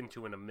get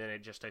into in a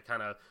minute, just to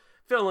kind of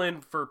fill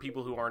in for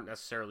people who aren't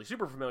necessarily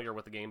super familiar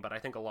with the game. But I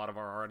think a lot of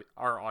our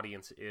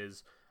audience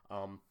is.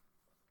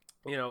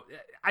 You know,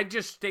 I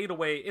just stayed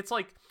away. It's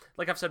like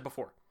I've said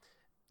before,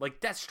 like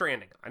Death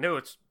Stranding. I know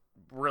it's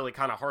really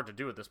kind of hard to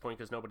do at this point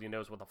because nobody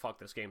knows what the fuck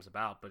this game's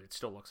about, but it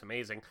still looks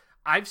amazing.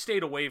 I've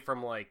stayed away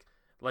from like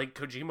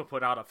Kojima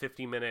put out a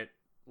 50-minute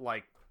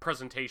like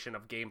presentation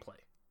of gameplay.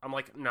 I'm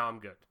like, no, I'm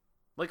good.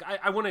 Like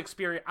I want to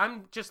experience.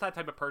 I'm just that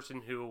type of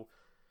person who,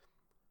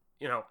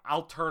 you know,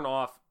 I'll turn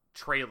off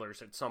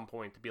trailers at some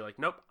point to be like,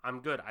 nope, I'm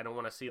good. I don't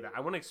want to see that.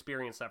 I want to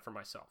experience that for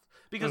myself,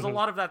 because a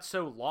lot of that's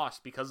so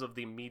lost because of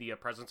the media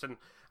presence. And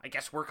I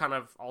guess we're kind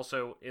of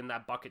also in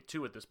that bucket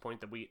too at this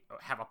point, that we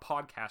have a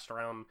podcast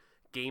around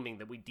gaming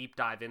that we deep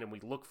dive in and we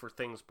look for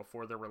things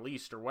before they're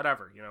released or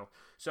whatever, you know.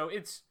 So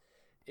it's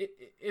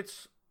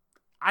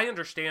I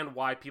understand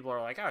why people are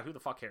like, who the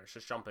fuck cares,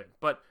 just jump in.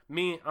 But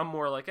me, I'm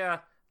more like,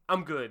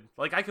 I'm good.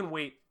 Like I can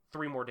wait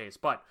 3 more days.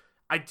 But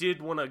I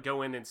did want to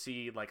go in and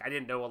see, like, I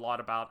didn't know a lot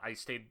about. I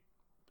stayed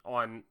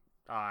on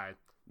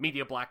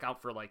media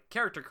blackout for like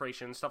character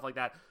creation and stuff like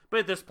that.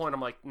 But at this point,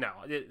 I'm like, no,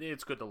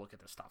 it's good to look at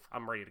this stuff.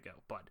 I'm ready to go.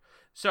 But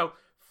so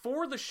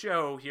for the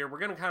show here, we're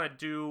going to kind of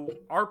do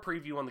our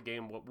preview on the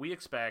game, what we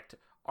expect,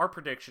 our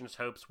predictions,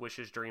 hopes,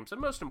 wishes, dreams, and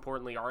most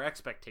importantly, our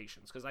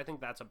expectations, because I think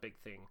that's a big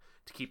thing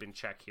to keep in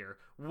check here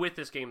with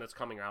this game that's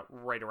coming out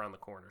right around the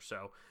corner.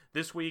 So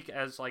this week,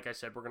 as like I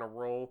said, we're going to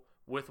roll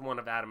with one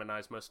of Adam and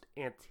I's most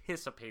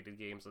anticipated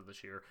games of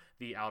this year,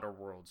 The Outer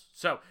Worlds.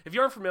 So if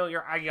you're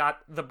unfamiliar, I got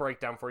the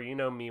breakdown for you. You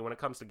know me, when it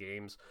comes to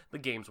games, the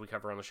games we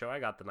cover on the show,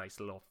 I got the nice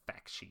little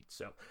fact sheet.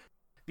 So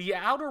The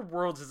Outer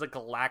Worlds is a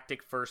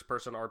galactic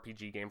first-person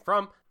RPG game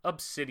from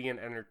Obsidian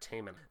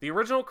Entertainment, the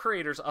original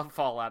creators of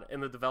Fallout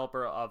and the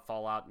developer of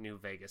Fallout New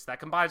Vegas, that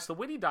combines the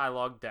witty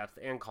dialogue, depth,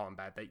 and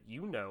combat that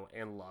you know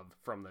and love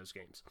from those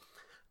games.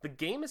 The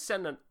game is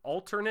set in an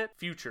alternate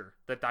future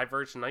that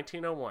diverged in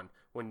 1901,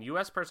 when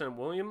U.S. President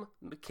William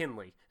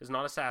McKinley is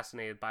not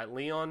assassinated by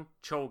Leon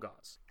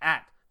Czolgosz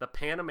at the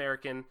Pan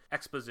American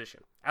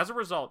Exposition. As a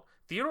result,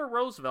 Theodore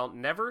Roosevelt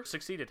never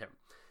succeeded him,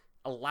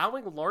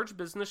 allowing large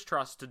business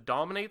trusts to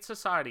dominate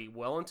society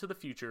well into the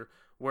future,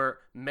 where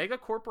mega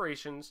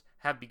corporations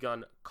have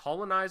begun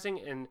colonizing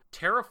and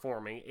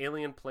terraforming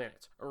alien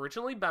planets.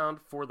 Originally bound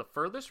for the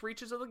furthest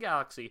reaches of the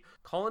galaxy,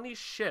 Colony's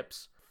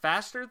ships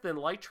faster than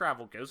light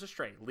travel goes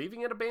astray,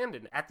 leaving it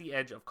abandoned at the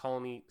edge of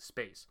Colony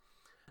space.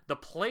 The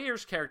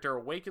player's character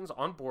awakens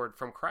on board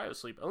from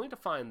cryosleep only to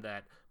find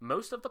that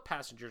most of the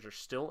passengers are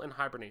still in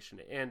hibernation,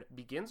 and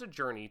begins a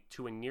journey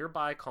to a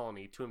nearby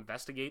colony to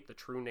investigate the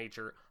true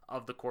nature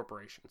of the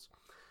corporations.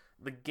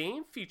 The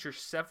game features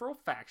several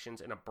factions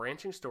and a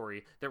branching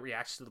story that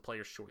reacts to the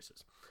player's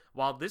choices.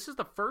 While this is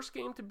the first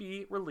game to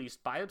be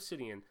released by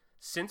Obsidian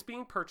since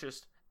being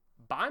purchased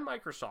by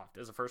Microsoft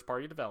as a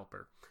first-party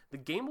developer, the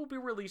game will be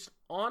released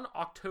on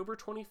October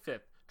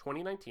 25th,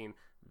 2019.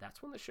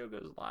 That's when the show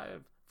goes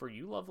live for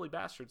you lovely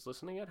bastards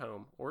listening at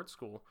home or at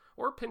school,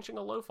 or pinching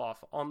a loaf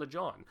off on the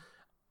John.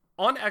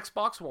 On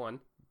Xbox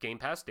One, Game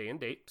Pass day and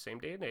date, same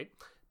day and date,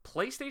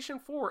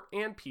 PlayStation 4,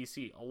 and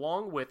PC,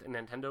 along with a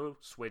Nintendo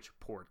Switch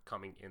port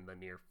coming in the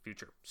near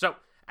future. So,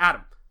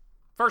 Adam,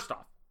 first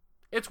off,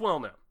 it's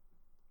well known.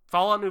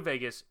 Fallout New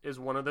Vegas is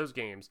one of those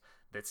games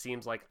that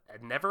seems like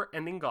a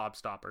never-ending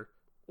gobstopper,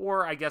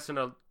 or I guess in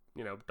a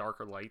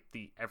darker light,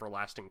 the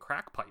everlasting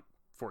crack pipe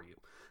for you.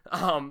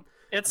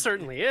 It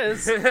certainly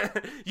is.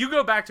 You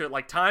go back to it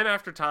like time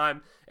after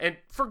time, and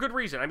for good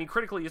reason. I mean,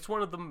 critically, it's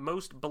one of the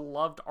most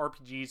beloved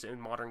RPGs in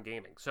modern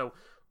gaming. So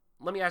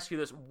let me ask you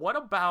this. What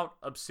about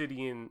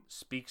Obsidian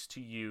speaks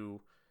to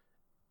you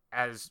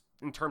as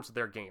in terms of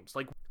their games?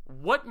 Like,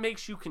 what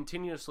makes you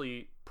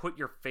continuously put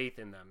your faith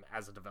in them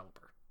as a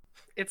developer?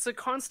 It's a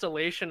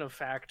constellation of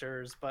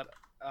factors, but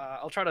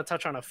I'll try to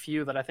touch on a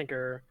few that I think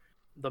are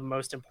the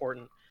most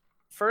important.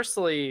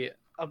 Firstly,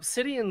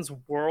 Obsidian's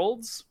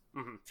worlds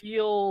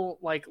feel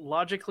like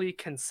logically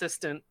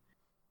consistent,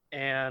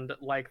 and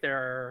like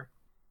there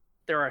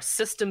are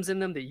systems in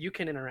them that you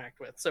can interact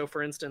with. So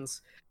for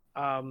instance,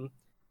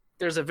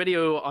 there's a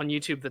video on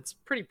YouTube that's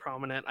pretty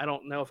prominent. I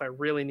don't know if I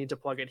really need to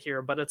plug it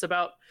here, but it's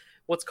about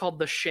what's called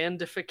the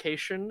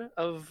Shandification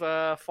of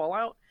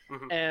Fallout.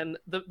 And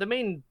the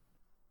main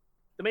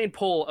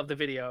pull of the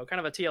video, kind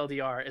of a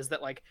TLDR, is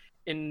that like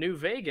in New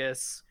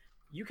Vegas,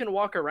 you can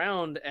walk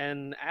around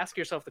and ask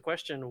yourself the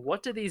question,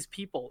 what do these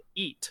people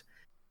eat?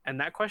 And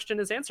that question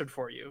is answered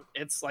for you.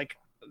 It's like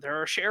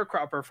there are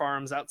sharecropper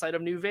farms outside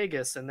of New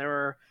Vegas, and there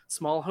are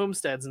small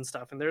homesteads and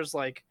stuff. And there's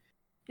like,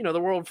 the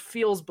world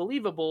feels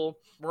believable,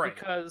 right?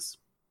 Because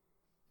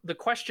the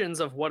questions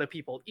of what do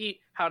people eat,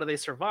 how do they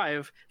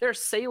survive, they're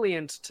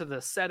salient to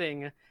the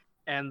setting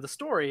and the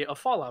story of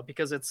Fallout,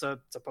 because it's a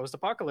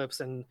post-apocalypse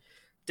and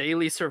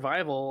daily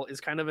survival is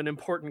kind of an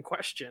important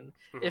question.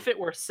 Mhm. If it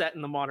were set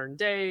in the modern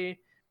day,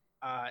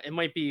 it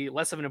might be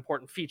less of an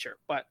important feature.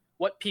 But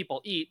what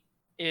people eat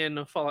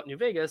in Fallout New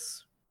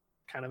Vegas,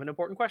 kind of an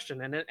important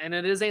question, and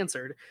it is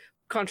answered.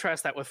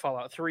 Contrast that with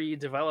Fallout 3,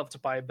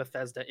 developed by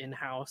Bethesda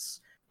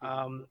in-house.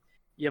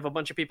 You have a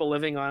bunch of people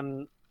living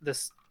on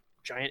this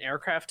giant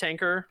aircraft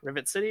tanker,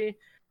 Rivet City.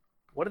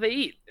 What do they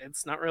eat?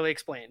 It's not really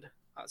explained.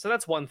 So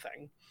that's one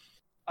thing.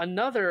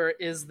 Another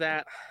is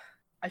that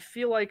I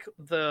feel like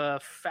the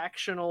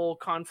factional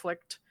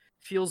conflict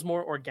feels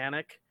more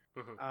organic.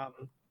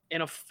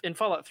 In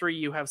Fallout 3,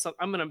 you have some.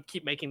 I'm going to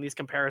keep making these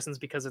comparisons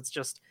because it's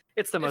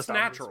the most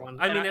natural.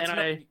 One. I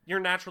mean, you're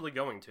naturally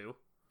going to.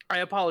 I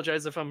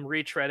apologize if I'm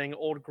retreading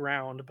old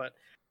ground, but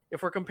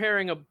if we're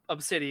comparing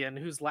Obsidian,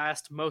 whose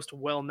last most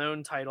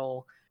well-known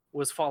title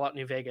was Fallout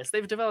New Vegas,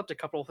 they've developed a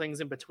couple of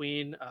things in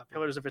between,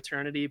 Pillars of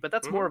Eternity, but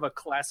that's more of a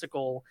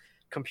classical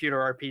computer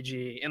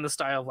RPG in the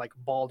style of like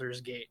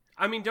Baldur's Gate.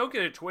 I mean, don't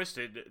get it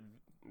twisted.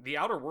 The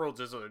Outer Worlds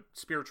is a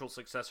spiritual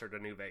successor to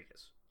New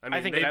Vegas. I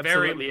mean, think it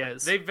absolutely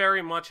is. They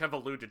very much have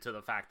alluded to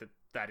the fact that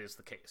that is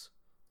the case.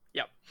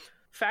 Yep.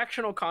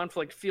 Factional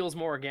conflict feels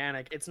more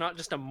organic. It's not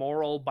just a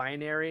moral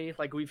binary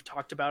like we've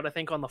talked about, I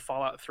think, on the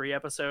Fallout 3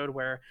 episode,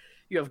 where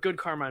you have good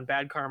karma and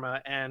bad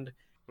karma, and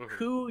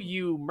who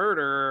you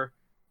murder,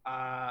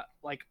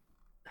 like,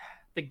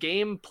 the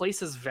game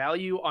places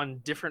value on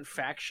different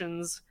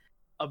factions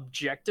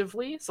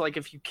objectively. So, like,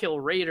 if you kill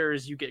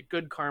raiders, you get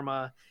good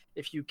karma.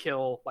 If you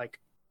kill, like,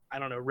 I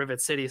don't know,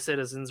 Rivet City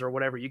citizens or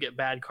whatever, you get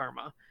bad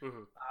karma.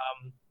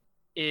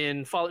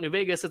 In Fallout New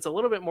Vegas, it's a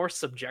little bit more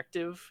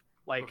subjective.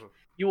 Like,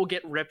 you will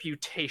get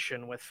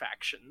reputation with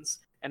factions,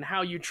 and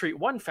how you treat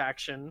one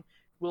faction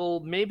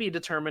will maybe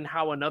determine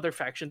how another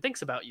faction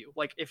thinks about you.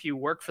 Like, if you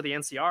work for the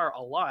NCR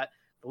a lot,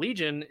 the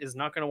Legion is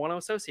not going to want to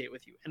associate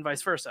with you, and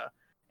vice versa.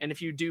 And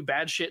if you do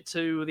bad shit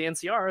to the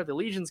NCR, the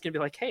Legion's going to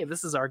be like, hey,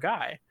 this is our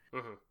guy.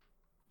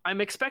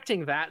 I'm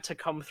expecting that to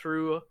come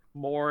through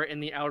more in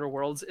the Outer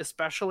Worlds,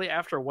 especially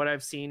after what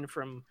I've seen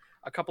from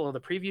a couple of the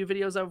preview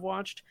videos I've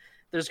watched.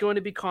 There's going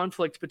to be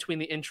conflict between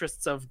the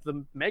interests of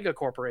the mega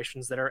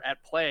corporations that are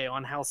at play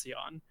on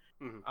Halcyon.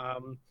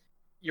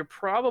 You're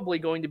probably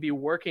going to be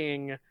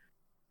working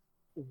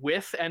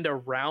with and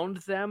around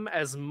them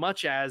as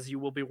much as you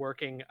will be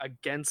working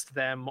against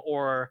them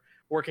or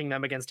working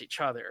them against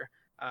each other.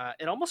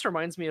 It almost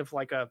reminds me of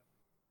like a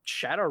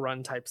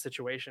Shadowrun type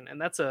situation, and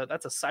that's a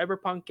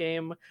cyberpunk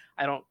game.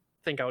 I don't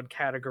think I would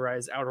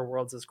categorize Outer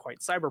Worlds as quite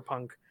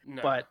cyberpunk,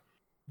 but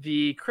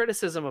the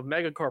criticism of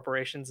mega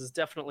corporations is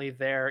definitely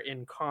there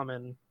in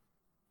common,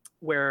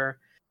 where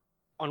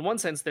on one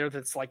sense they're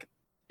this like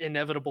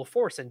inevitable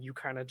force, and you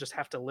kind of just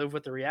have to live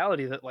with the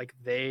reality that like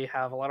they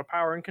have a lot of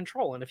power and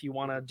control, and if you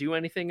want to do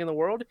anything in the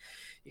world,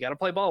 you got to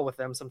play ball with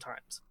them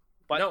sometimes.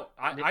 But no,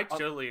 I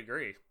totally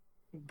agree.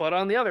 But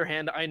on the other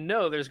hand, I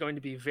know there's going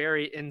to be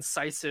very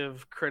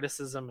incisive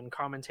criticism and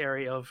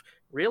commentary of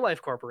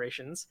real-life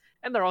corporations,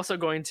 and they're also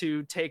going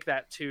to take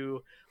that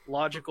to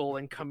logical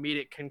and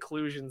comedic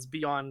conclusions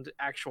beyond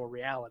actual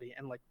reality,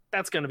 and like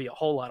that's going to be a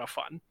whole lot of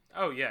fun.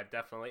 Oh yeah,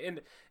 definitely.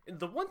 And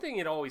the one thing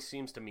it always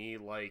seems to me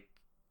like,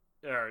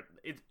 or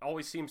it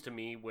always seems to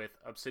me with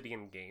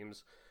Obsidian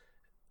games,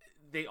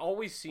 they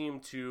always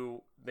seem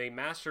to, they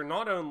master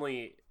not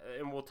only,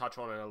 and we'll touch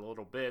on it a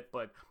little bit,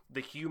 but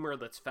the humor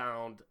that's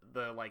found,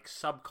 the like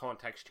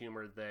subcontext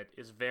humor that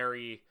is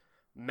very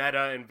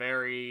meta and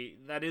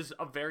that is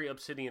a very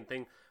Obsidian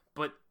thing,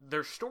 but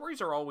their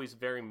stories are always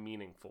very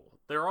meaningful.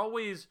 They're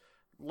always,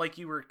 like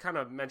you were kind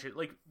of mentioning,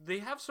 like they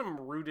have some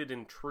rooted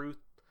in truth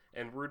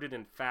and rooted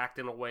in fact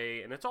in a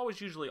way, and it's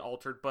always usually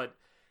altered, but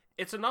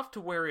it's enough to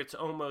where it's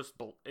almost,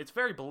 it's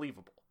very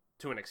believable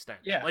to an extent.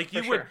 Yeah, like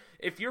you would,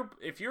 if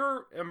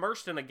you're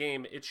immersed in a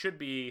game, it should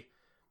be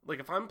like,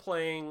 if I'm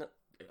playing,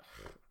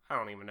 I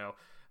don't even know,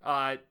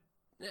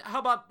 how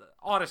about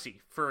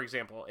Odyssey, for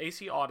example?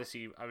 AC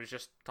Odyssey, I was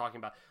just talking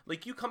about.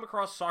 Like, you come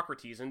across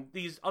Socrates and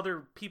these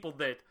other people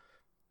that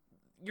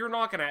you're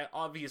not going to,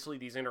 obviously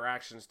these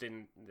interactions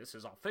this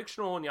is all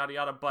fictional and yada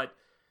yada, but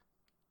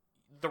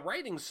the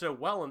writing's so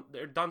well, and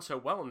they're done so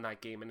well in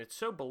that game, and it's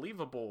so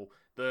believable,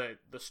 the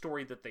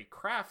story that they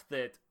craft,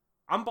 that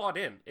I'm bought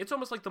in. It's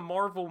almost like the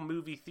Marvel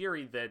movie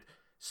theory that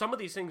some of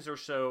these things are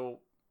so,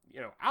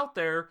 out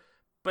there,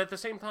 but at the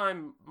same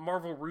time,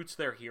 Marvel roots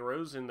their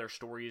heroes and their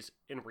stories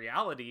in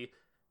reality,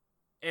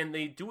 and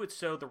they do it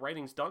so, the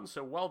writing's done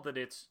so well that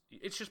it's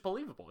just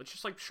believable. It's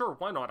just like, sure,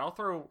 why not? I'll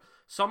throw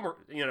some,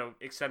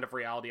 extent of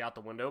reality out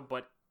the window,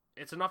 but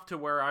it's enough to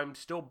where I'm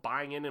still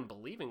buying in and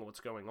believing what's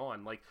going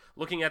on. Like,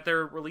 looking at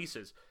their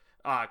releases,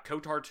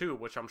 KOTOR 2,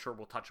 which I'm sure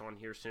we'll touch on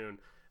here soon,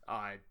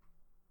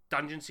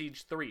 Dungeon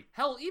Siege 3,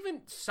 hell,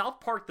 even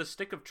South Park: The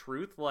Stick of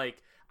Truth,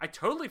 like, I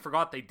totally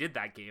forgot they did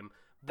that game.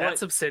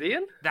 That's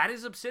Obsidian? That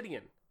is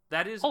Obsidian.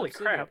 That is Holy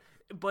Obsidian. crap.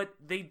 But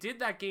they did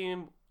that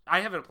game, I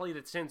haven't played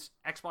it since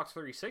Xbox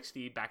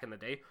 360 back in the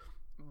day,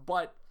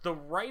 but the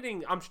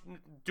writing, I'm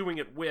doing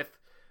it with,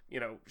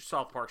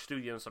 South Park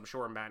Studios, I'm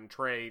sure, Matt and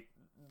Trey,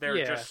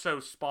 they're just so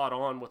spot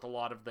on with a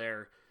lot of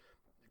their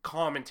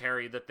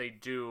commentary that they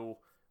do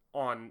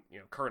on, you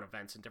know, current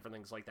events and different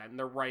things like that. And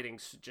their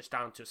writing's just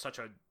down to such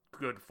a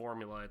good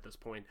formula at this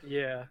point.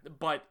 Yeah.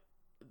 But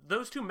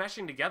those two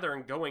meshing together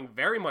and going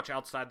very much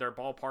outside their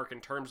ballpark in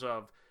terms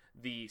of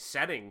the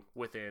setting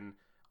within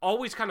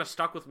always kind of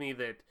stuck with me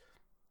that,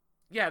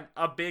 yeah,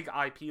 a big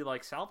IP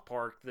like South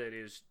Park that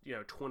is, you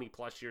know, 20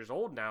 plus years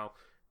old now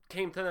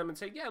came to them and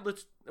said, yeah,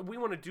 we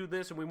want to do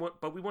this, and we want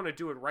to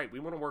do it right. We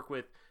want to work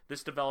with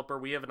this developer.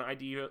 We have an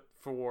idea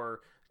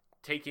for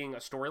taking a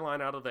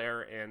storyline out of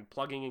there and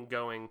plugging and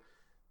going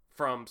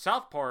from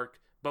South Park,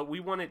 but we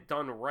want it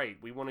done right.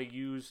 We want to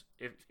use,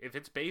 if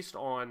it's based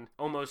on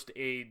almost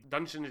a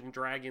Dungeons and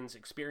Dragons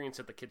experience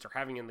that the kids are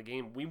having in the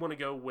game, we want to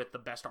go with the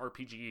best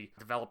RPG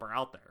developer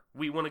out there.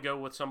 We want to go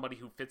with somebody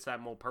who fits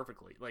that mold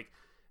perfectly. Like,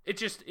 it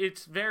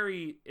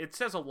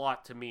says a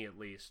lot to me, at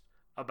least,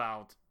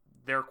 about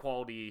their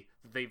quality.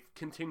 They've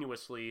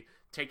continuously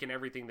taken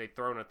everything they've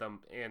thrown at them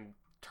and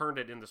turned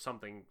it into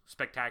something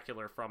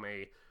spectacular from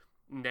a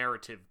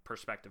narrative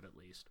perspective, at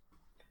least.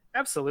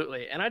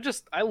 Absolutely. And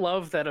I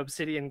love that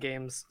Obsidian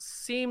games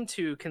seem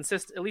to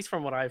consist, at least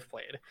from what I've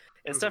played.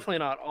 It's definitely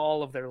not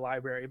all of their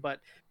library, but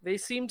they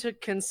seem to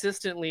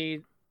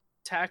consistently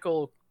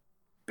tackle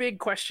big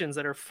questions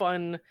that are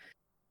fun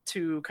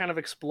to kind of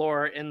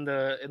explore in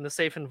the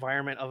safe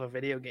environment of a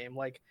video game,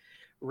 like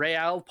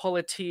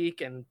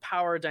realpolitik and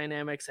power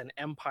dynamics and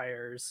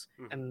empires,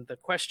 and the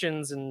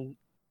questions and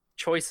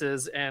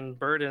choices and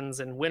burdens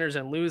and winners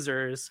and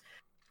losers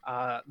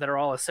that are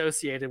all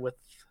associated with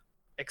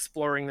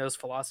exploring those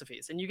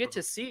philosophies. And you get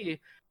to see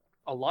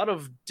a lot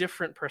of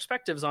different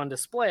perspectives on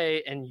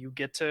display, and you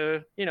get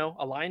to, you know,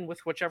 align with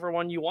whichever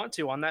one you want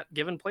to on that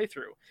given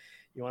playthrough.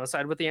 You want to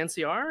side with the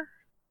NCR?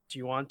 Do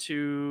you want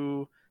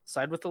to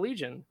side with the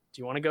Legion?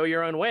 Do you want to go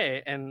your own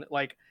way? And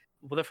like,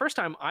 well, the first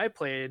time I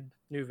played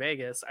New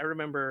Vegas, I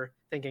remember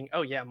thinking,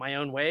 oh yeah, my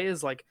own way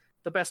is like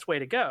the best way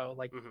to go.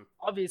 Like,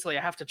 obviously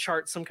I have to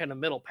chart some kind of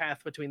middle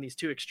path between these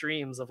two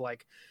extremes of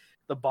like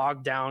the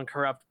bogged down,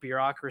 corrupt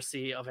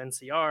bureaucracy of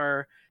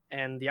NCR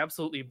and the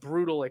absolutely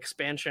brutal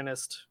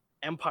expansionist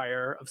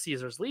empire of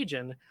Caesar's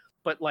Legion.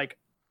 But like,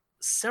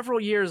 several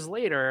years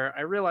later,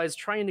 I realized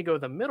trying to go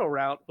the middle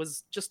route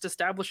was just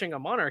establishing a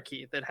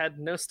monarchy that had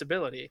no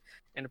stability,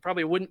 and it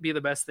probably wouldn't be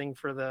the best thing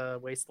for the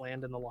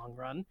wasteland in the long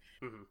run.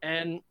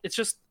 And it's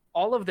just,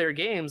 all of their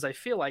games, I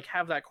feel like,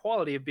 have that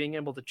quality of being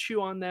able to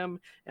chew on them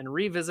and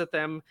revisit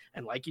them.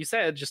 And like you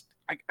said, just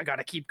I got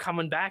to keep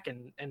coming back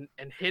and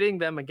hitting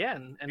them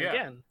again and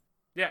again.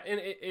 Yeah, and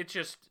it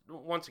just,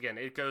 once again,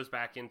 it goes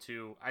back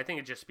into, I think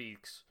it just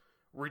speaks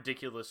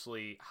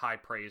ridiculously high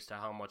praise to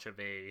how much of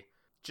a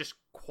just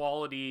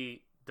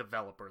quality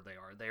developer they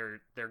are.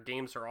 Their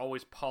games are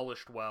always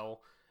polished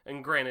well,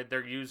 and granted,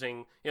 they're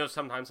using, you know,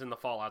 sometimes in the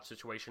Fallout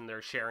situation,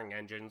 they're sharing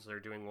engines, they're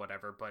doing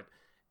whatever, but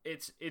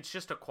it's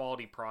just a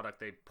quality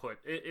product they put.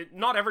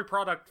 Not every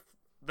product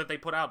that they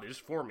put out is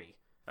for me.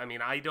 I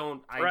mean, I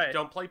don't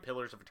play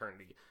Pillars of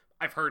Eternity.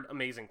 I've heard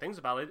amazing things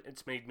about it.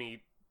 It's made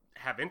me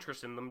have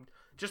interest in them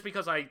just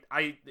because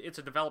it's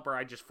a developer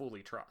I just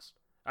fully trust.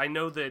 I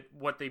know that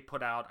what they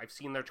put out, I've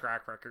seen their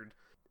track record.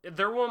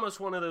 They're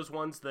almost one of those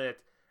ones that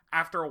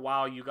after a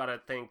while you gotta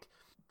think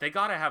they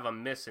gotta have a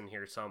miss in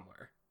here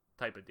somewhere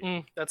type of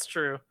deal. That's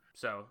true.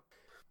 So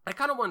I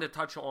kind of wanted to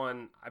touch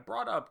on, I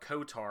brought up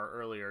KOTOR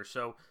earlier,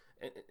 so,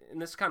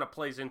 and this kind of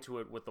plays into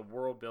it with the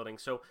world building.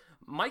 So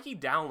Mikey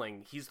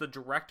Dowling, he's the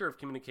director of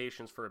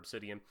communications for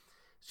Obsidian.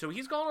 So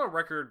he's gone on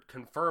record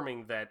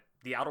confirming that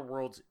The Outer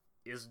Worlds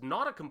is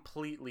not a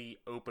completely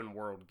open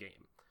world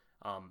game.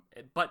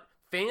 But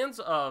fans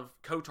of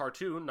KOTOR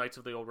 2, Knights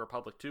of the Old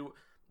Republic 2,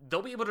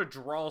 they'll be able to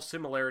draw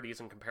similarities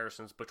and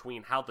comparisons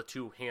between how the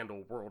two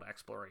handle world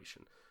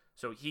exploration.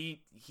 So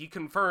he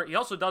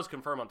also does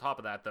confirm on top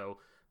of that, though,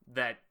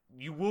 that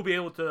you will be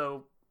able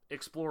to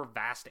explore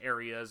vast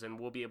areas and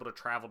will be able to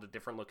travel to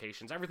different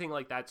locations, everything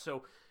like that.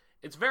 So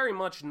it's very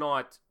much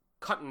not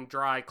cut and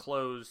dry,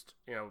 closed,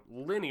 you know,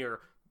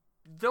 linear.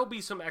 There'll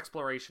be some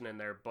exploration in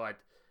there, but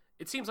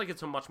it seems like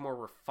it's a much more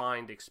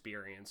refined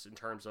experience in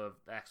terms of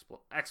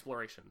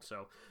exploration.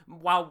 So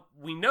while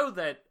we know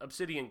that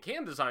Obsidian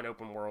can design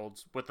open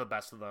worlds with the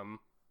best of them,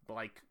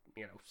 like,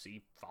 you know,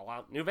 see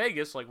Fallout New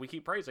Vegas, like we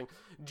keep praising,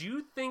 do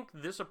you think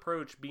this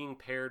approach being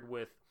paired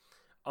with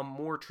a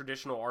more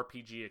traditional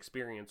RPG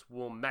experience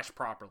will mesh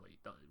properly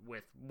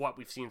with what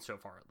we've seen so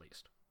far, at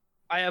least?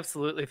 I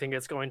absolutely think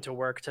it's going to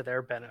work to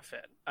their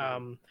benefit.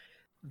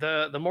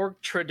 The more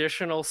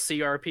traditional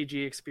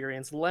CRPG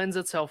experience lends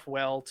itself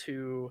well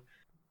to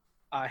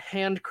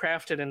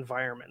handcrafted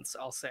environments,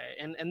 I'll say,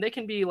 and they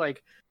can be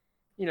like,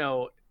 you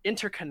know,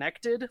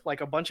 interconnected,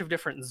 like a bunch of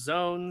different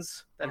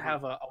zones that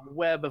have a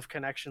web of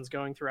connections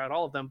going throughout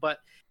all of them. But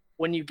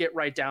when you get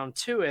right down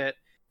to it,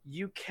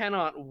 you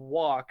cannot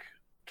walk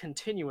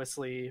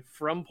continuously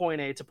from point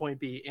A to point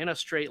B in a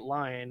straight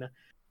line.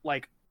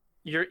 Like,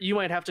 you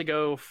might have to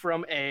go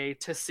from A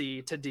to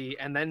C to D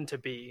and then to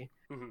B.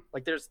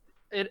 Like,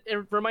 it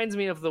reminds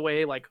me of the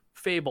way like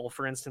Fable,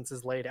 for instance,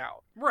 is laid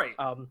out. Right.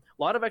 A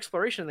lot of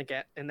exploration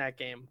in that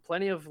game,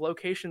 plenty of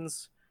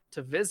locations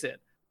to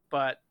visit,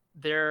 but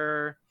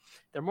they're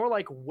more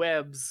like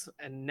webs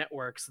and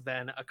networks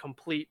than a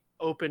complete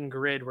open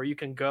grid where you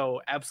can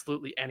go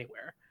absolutely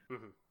anywhere.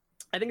 Mm-hmm.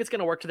 I think it's going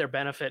to work to their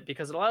benefit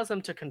because it allows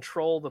them to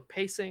control the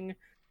pacing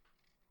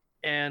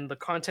and the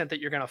content that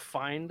you're going to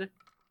find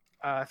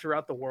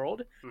throughout the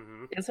world.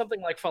 Mm-hmm. In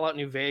something like Fallout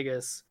New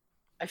Vegas,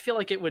 I feel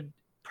like it would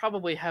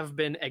probably have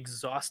been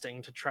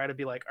exhausting to try to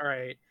be like, all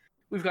right,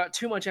 we've got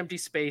too much empty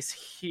space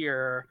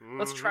here.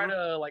 Let's try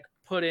to like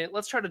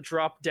let's try to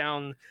drop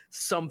down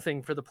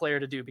something for the player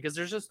to do, because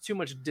there's just too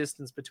much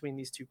distance between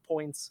these 2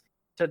 points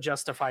to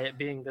justify it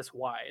being this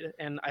wide.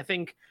 And I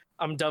think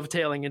I'm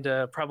dovetailing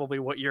into probably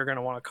what you're going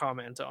to want to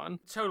comment on.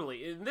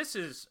 Totally. And this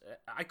is,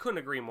 I couldn't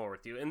agree more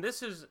with you. And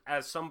this is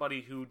as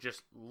somebody who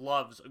just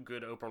loves a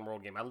good open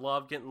world game. I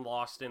love getting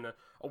lost in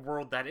a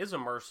world that is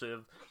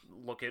immersive.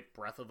 Look at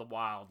Breath of the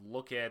Wild.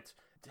 Look at,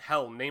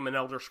 hell, name an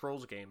Elder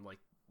Scrolls game. Like,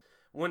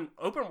 when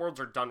open worlds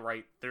are done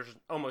right, there's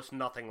almost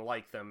nothing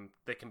like them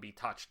that can be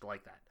touched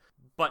like that.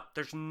 But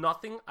there's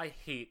nothing I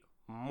hate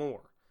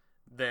more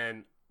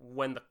than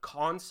when the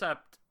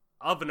concept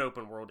of an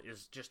open world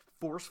is just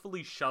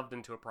forcefully shoved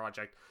into a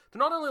project to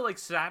not only like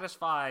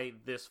satisfy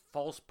this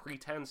false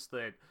pretense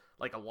that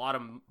like a lot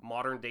of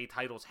modern day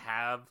titles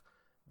have,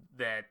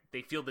 that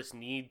they feel this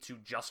need to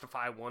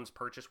justify one's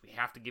purchase. We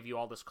have to give you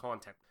all this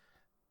content.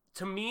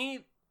 To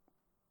me,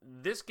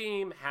 this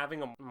game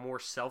having a more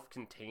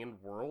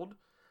self-contained world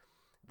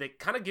that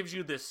kind of gives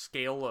you this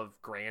scale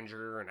of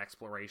grandeur and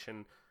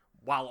exploration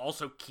while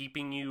also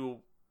keeping you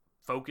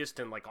focused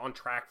and like on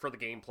track for the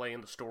gameplay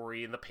and the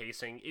story and the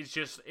pacing it's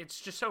just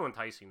so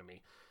enticing to me.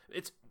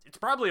 It's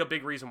probably a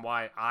big reason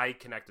why I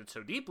connected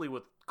so deeply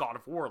with God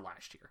of War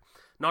last year.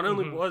 Not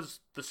only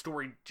was the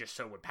story just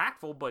so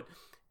impactful,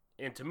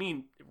 and to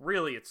me,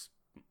 really, it's,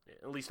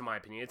 at least in my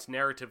opinion, it's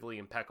narratively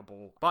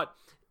impeccable, but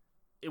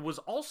it was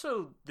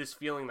also this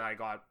feeling that I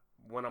got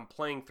when I'm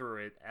playing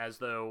through it as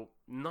though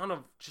none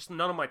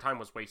of my time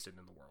was wasted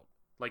in the world.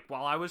 Like,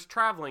 while I was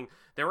traveling,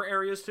 there were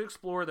areas to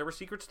explore, there were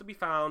secrets to be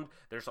found,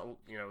 there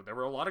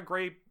were a lot of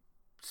great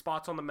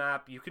spots on the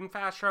map. You can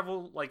fast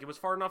travel, like, it was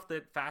far enough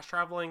that fast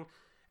traveling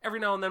every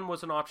now and then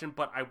was an option,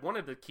 but I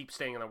wanted to keep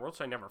staying in the world,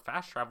 so I never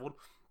fast traveled.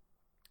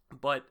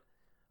 But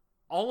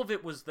all of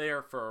it was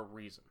there for a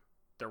reason.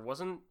 There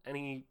wasn't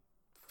any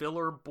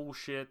filler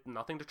bullshit,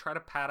 nothing to try to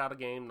pad out a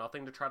game,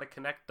 nothing to try to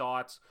connect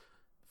dots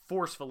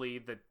forcefully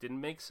that didn't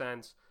make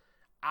sense.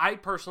 I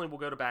personally will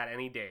go to bat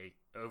any day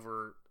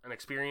over an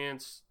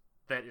experience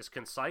that is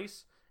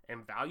concise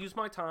and values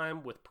my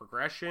time with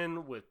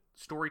progression, with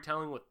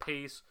storytelling, with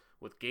pace,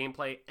 with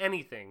gameplay,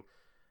 anything,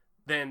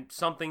 than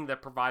something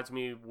that provides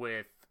me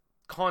with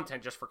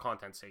content just for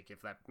content's sake,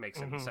 if that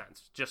makes any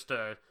sense. Just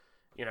to,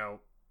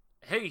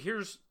 hey,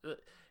 here's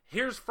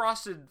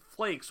Frosted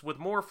Flakes with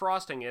more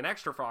frosting and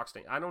extra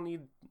frosting. I don't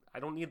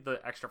need the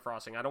extra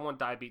frosting. I don't want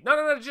diabetes.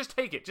 No, just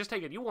take it. Just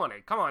take it. You want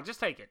it. Come on, just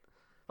take it.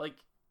 Like,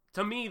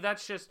 to me,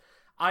 that's just,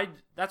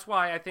 that's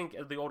why I think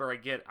the older I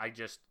get, I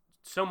just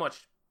so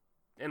much,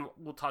 and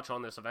we'll touch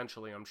on this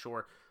eventually, I'm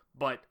sure,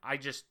 but I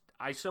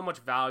so much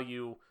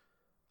value,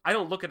 I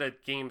don't look at a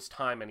game's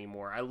time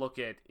anymore. I look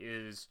at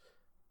is,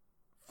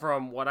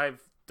 from what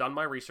I've done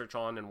my research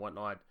on and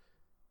whatnot,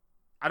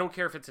 I don't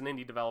care if it's an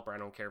indie developer, I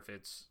don't care if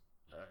it's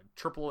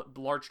a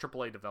large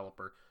AAA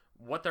developer,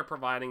 what they're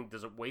providing,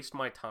 does it waste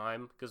my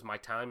time? Because my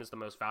time is the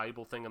most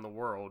valuable thing in the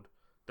world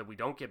that we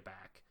don't get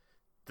back.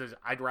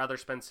 I'd rather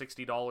spend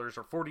 $60 or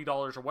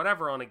 $40 or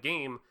whatever on a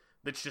game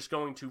that's just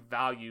going to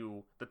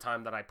value the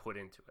time that I put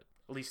into it.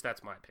 At least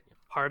that's my opinion.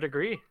 Hard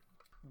agree.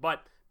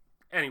 But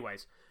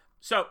anyways,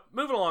 so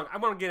moving along, I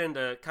want to get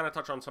into, kind of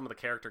touch on some of the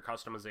character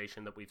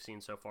customization that we've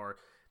seen so far.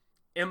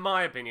 In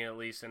my opinion, at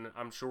least, and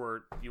I'm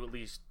sure you at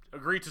least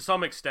agree to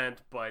some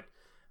extent, but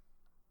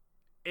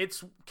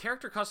it's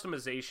character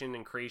customization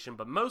and creation,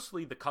 but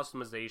mostly the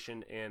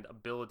customization and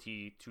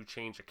ability to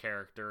change a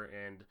character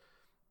and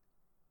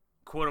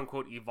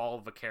quote-unquote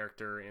evolve a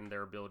character and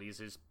their abilities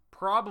is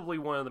probably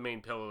one of the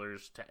main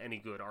pillars to any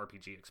good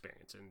RPG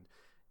experience, and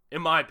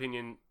in my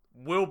opinion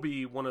will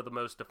be one of the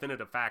most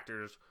definitive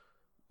factors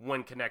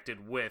when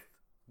connected with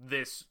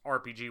this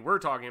RPG we're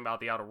talking about,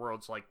 the Outer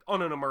Worlds, like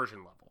on an immersion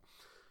level.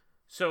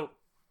 So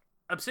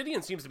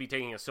Obsidian seems to be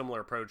taking a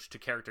similar approach to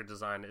character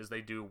design as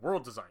they do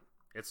world design.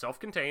 It's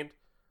self-contained,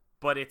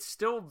 but it's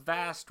still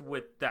vast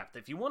with depth.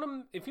 If you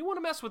want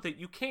to mess with it,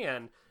 you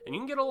can, and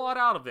you can get a lot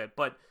out of it,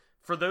 but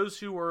for those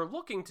who are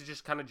looking to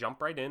just kind of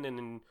jump right in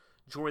and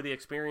enjoy the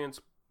experience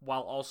while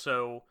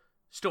also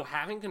still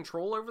having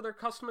control over their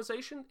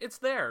customization, it's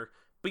there.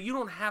 But you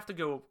don't have to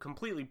go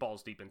completely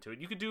balls deep into it.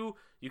 You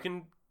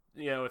can,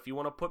 if you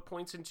want to put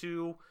points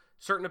into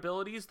certain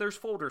abilities, there's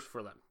folders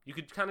for them. You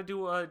could kind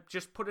of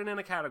just put it in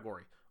a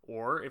category.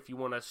 Or if you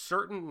want a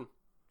certain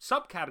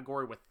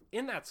subcategory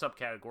within that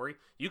subcategory,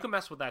 you can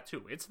mess with that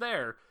too. It's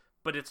there,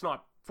 but it's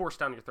not forced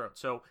down your throat.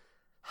 So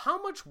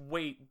how much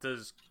weight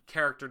does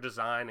character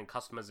design and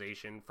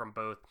customization from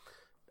both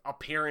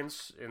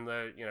appearance in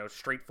the,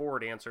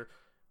 straightforward answer,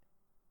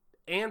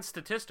 and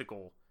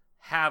statistical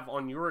have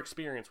on your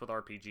experience with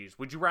RPGs?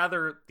 Would you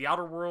rather the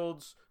Outer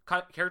Worlds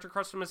character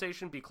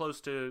customization be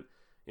close to,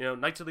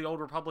 Knights of the Old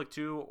Republic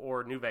 2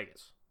 or New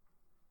Vegas?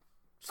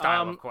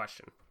 Style of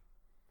question.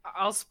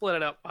 I'll split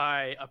it up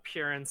by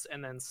appearance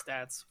and then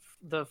stats.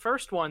 The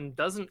first one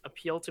doesn't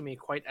appeal to me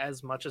quite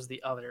as much as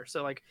the other.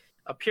 So, like,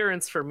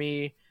 appearance for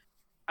me,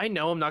 I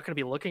know I'm not going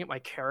to be looking at my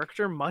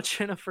character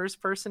much in a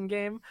first-person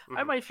game. Mm-hmm.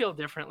 I might feel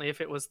differently if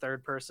it was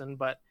third-person,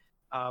 but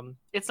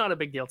it's not a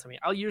big deal to me.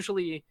 I'll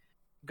usually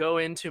go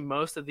into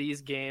most of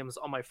these games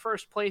on my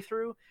first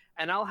playthrough,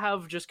 and I'll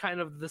have just kind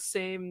of the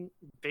same,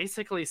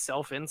 basically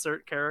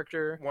self-insert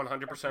character.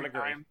 100%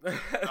 agree.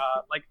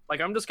 Like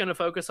I'm just going to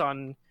focus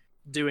on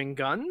doing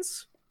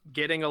guns,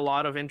 getting a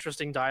lot of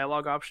interesting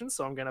dialogue options,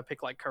 so I'm going to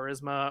pick like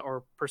charisma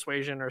or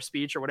persuasion or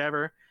speech or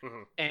whatever,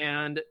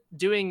 and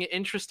doing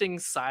interesting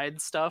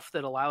side stuff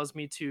that allows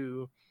me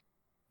to,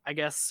 I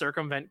guess,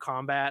 circumvent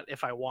combat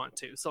if I want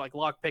to. So like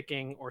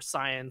lockpicking or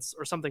science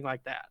or something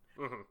like that.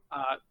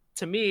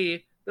 To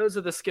me, those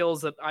are the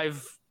skills that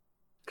I've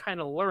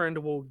kind of learned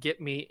will get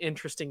me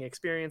interesting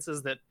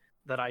experiences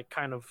that I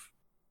kind of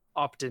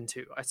opt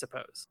into, I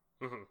suppose.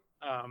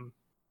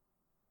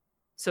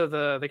 So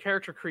the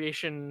character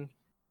creation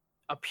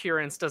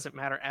appearance doesn't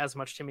matter as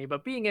much to me,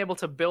 but being able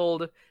to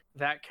build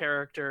that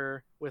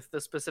character with the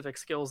specific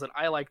skills that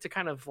I like to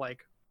kind of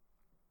like,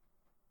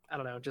 I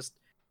don't know, just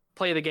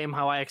play the game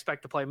how I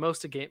expect to play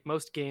most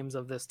games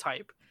of this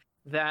type,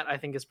 that I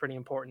think is pretty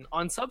important.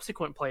 On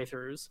subsequent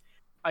playthroughs,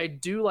 I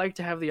do like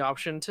to have the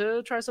option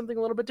to try something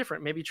a little bit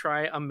different. Maybe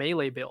try a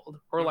melee build,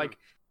 or like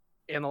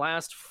in the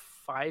last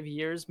 5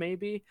 years,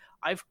 maybe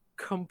I've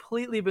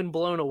completely been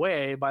blown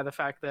away by the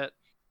fact that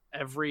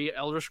every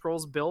Elder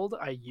Scrolls build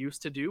I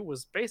used to do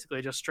was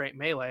basically just straight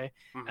melee,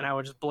 and I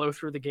would just blow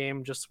through the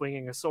game just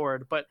swinging a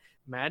sword. But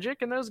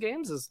magic in those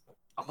games is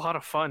a lot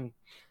of fun.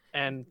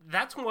 And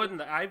that's one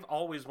that I've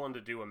always wanted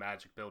to do, a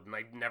magic build, and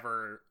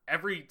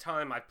every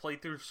time I've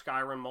played through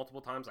Skyrim multiple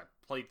times, I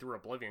played through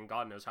Oblivion,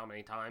 God knows how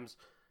many times,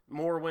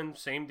 Morrowind,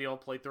 same deal,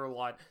 played through a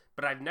lot,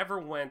 but I've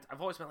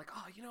always been like,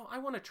 I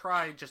want to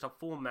try just a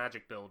full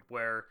magic build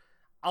where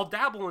I'll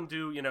dabble and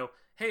do,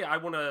 hey, I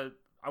want to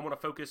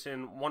focus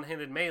in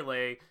one-handed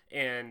melee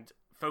and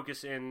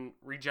focus in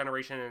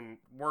regeneration and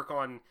work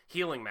on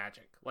healing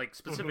magic, like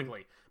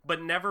specifically,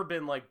 but never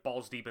been like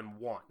balls deep in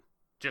one.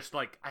 Just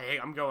like, hey,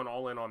 I'm going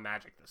all in on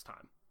magic this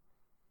time.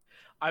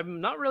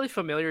 I'm not really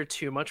familiar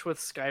too much with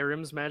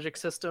Skyrim's magic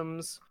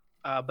systems,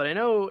 but I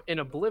know in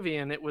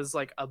Oblivion it was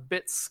like a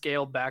bit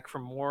scaled back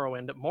from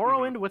Morrowind.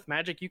 Morrowind with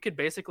magic, you could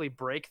basically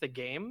break the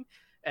game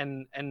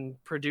and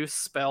produce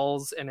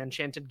spells and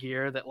enchanted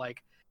gear that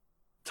like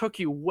took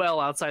you well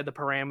outside the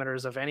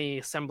parameters of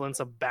any semblance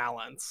of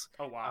balance.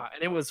 Oh, wow.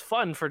 And it was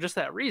fun for just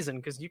that reason,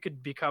 because you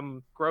could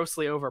become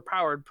grossly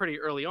overpowered pretty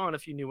early on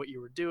if you knew what you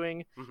were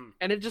doing.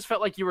 And it just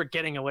felt like you were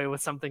getting away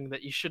with something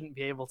that you shouldn't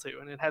be able to,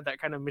 and it had that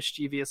kind of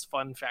mischievous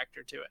fun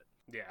factor to it.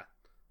 Yeah.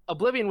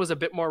 Oblivion was a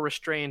bit more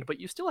restrained, but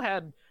you still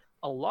had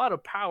a lot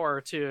of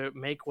power to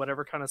make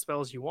whatever kind of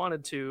spells you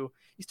wanted to.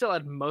 You still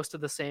had most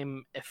of the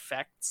same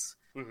effects,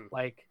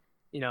 like,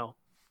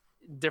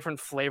 different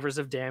flavors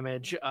of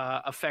damage,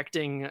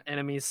 affecting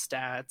enemies'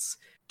 stats,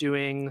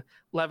 doing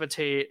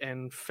levitate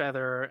and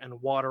feather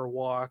and water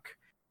walk,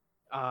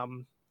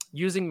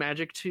 using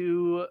magic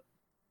to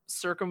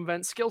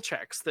circumvent skill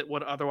checks that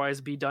would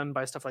otherwise be done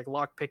by stuff like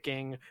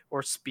lockpicking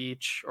or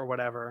speech or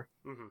whatever.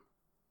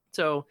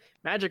 So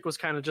magic was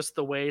kind of just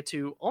the way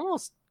to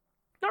almost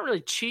not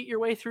really cheat your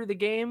way through the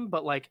game,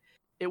 but like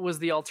it was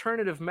the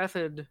alternative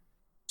method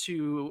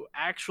to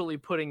actually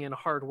putting in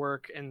hard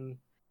work and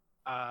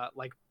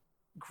like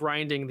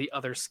grinding the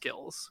other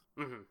skills.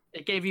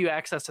 It gave you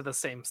access to the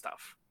same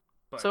stuff.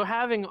 So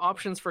having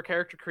options for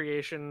character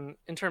creation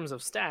in terms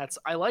of stats,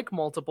 I like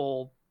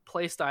multiple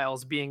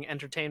playstyles being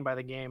entertained by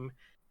the game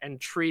and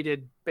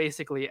treated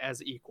basically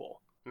as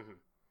equal.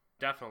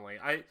 Definitely.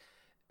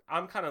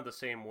 I'm kind of the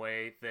same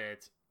way,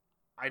 that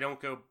I don't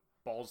go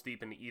balls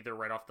deep in either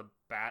right off the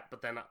bat,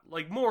 but then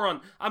like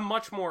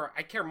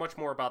I care much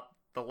more about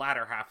the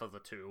latter half of the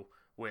two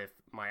with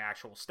my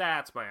actual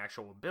stats, my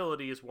actual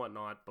abilities,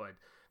 whatnot. But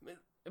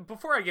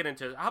before I get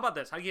into it, how about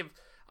this?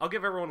 I'll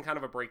give everyone kind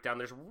of a breakdown.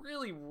 There's a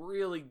really,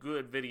 really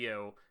good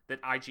video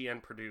that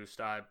IGN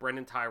produced.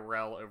 Brendan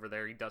Tyrell over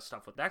there, he does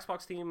stuff with the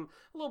Xbox team,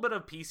 a little bit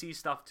of PC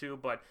stuff too,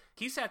 but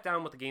he sat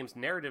down with the game's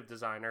narrative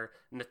designer,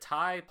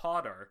 Natai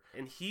Poddar,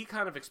 and he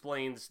kind of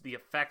explains the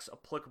effects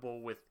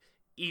applicable with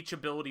each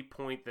ability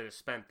point that is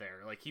spent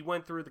there. Like, he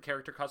went through the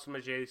character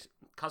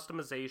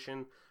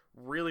customization,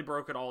 really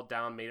broke it all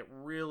down, made it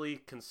really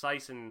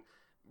concise and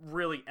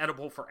really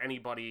edible for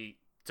anybody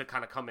to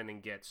kind of come in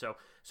and get. So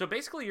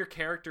basically your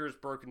character is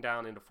broken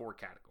down into 4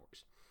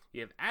 categories.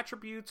 You have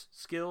attributes,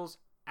 skills,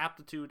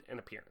 aptitude, and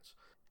appearance.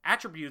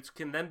 Attributes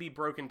can then be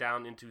broken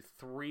down into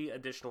 3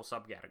 additional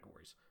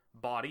subcategories.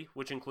 Body,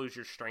 which includes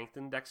your strength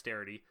and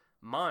dexterity.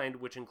 Mind,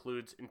 which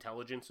includes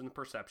intelligence and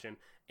perception.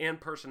 And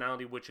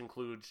personality, which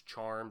includes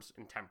charms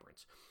and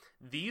temperance.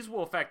 these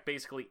will affect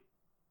basically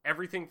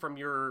everything from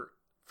your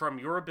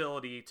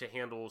ability to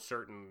handle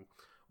certain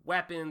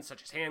weapons,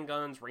 such as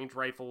handguns, ranged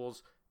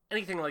rifles,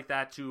 anything like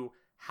that, to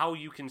how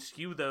you can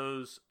skew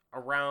those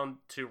around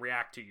to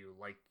react to you,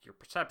 like your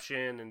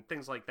perception and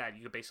things like that.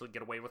 You could basically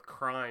get away with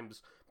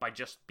crimes by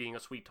just being a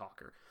sweet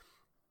talker.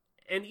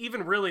 And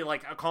even really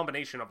like a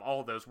combination of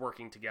all of those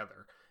working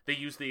together. They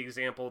use the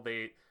example,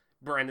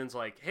 Brandon's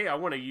like, hey, I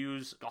want to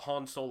use a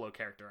Han Solo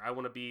character. I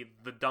want to be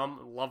the dumb,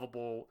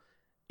 lovable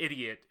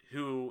idiot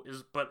who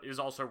is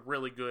also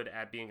really good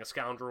at being a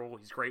scoundrel.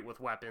 He's great with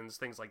weapons,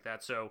 things like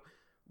that. So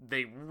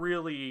they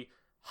really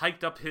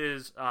hiked up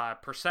his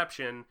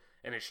perception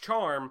and his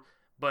charm,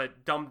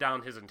 but dumbed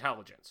down his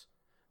intelligence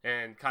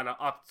and kind of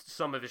upped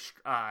some of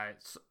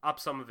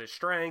his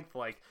strength.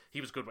 Like, he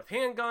was good with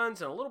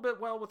handguns and a little bit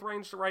well with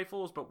ranged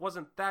rifles, but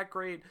wasn't that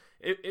great.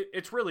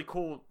 It's really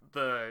cool,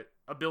 the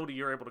ability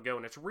you're able to go,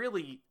 and it's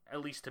really,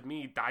 at least to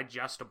me,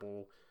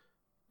 digestible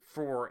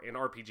for an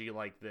RPG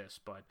like this.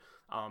 But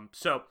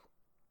so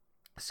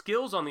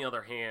skills, on the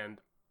other hand,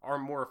 are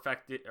more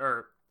effective,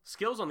 or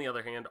skills, on the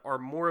other hand, are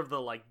more of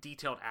the like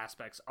detailed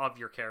aspects of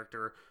your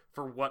character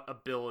for what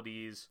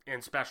abilities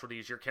and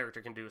specialties your character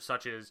can do,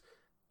 such as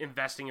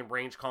investing in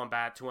range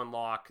combat to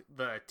unlock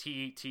the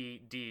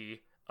TTD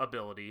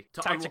ability.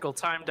 Tactical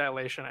time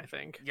dilation, I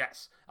think.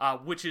 Yes,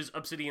 which is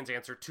Obsidian's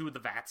answer to the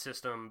VAT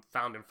system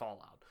found in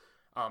Fallout.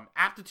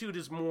 Aptitude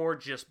is more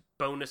just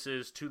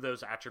bonuses to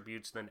those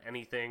attributes than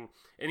anything.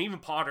 And even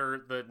Potter,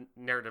 the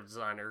narrative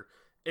designer,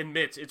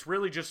 admits it's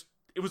really just,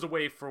 it was a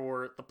way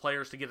for the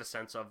players to get a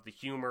sense of the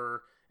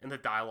humor and the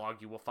dialogue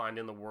you will find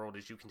in the world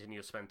as you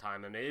continue to spend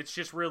time in it. It's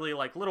just really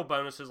like little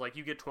bonuses, like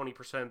you get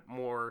 20%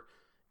 more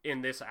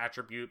in this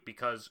attribute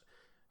because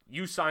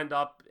you signed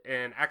up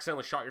and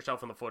accidentally shot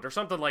yourself in the foot or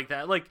something like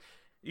that. Like,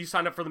 you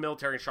signed up for the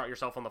military and shot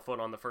yourself on the foot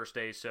on the first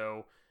day,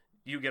 so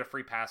you get a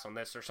free pass on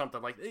this or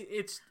something. Like,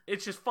 it's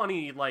just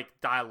funny, like,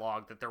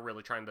 dialogue that they're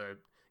really trying to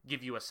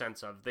give you a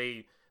sense of.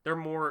 They're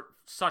more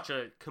such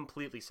a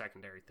completely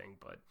secondary thing,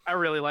 but I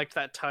really liked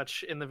that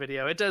touch in the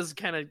video. It does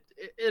it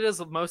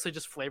is mostly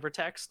just flavor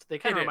text. They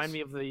kind of remind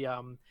me of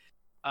the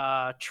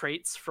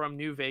traits from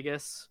New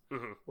Vegas,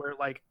 where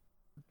like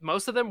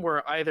most of them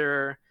were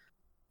either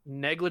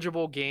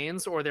negligible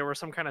gains or there were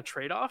some kind of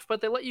trade-off,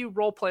 but they let you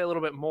role play a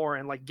little bit more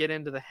and like get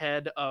into the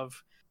head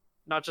of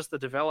not just the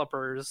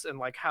developers and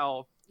like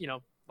how, you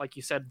know, like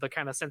you said, the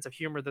kind of sense of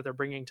humor that they're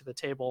bringing to the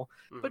table,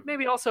 but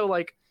maybe also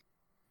like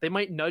they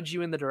might nudge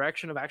you in the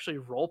direction of actually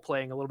role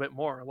playing a little bit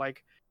more.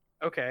 Like,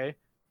 okay,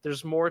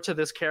 there's more to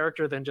this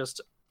character than just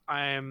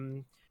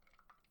I'm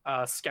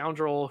a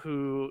scoundrel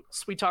who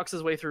sweet talks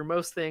his way through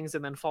most things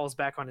and then falls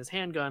back on his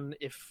handgun.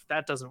 If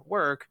that doesn't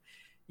work,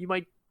 you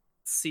might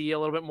see a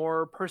little bit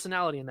more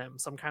personality in them,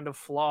 some kind of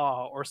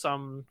flaw or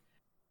some,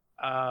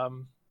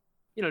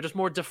 just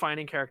more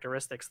defining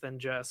characteristics than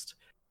just,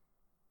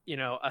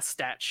 a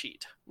stat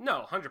sheet.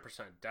 No, 100%,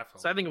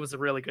 definitely. So I think it was a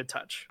really good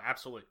touch.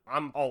 Absolutely.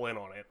 I'm all in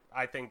on it.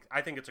 I think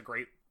it's a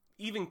great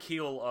even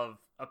keel of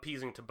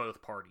appeasing to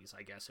both parties,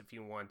 I guess, if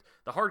you want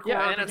the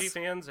hardcore RPG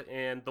fans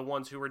and the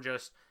ones who are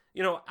just,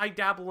 I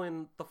dabble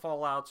in the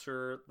Fallouts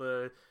or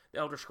the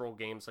Elder Scroll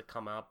games that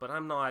come out, but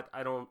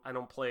I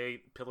don't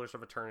play Pillars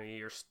of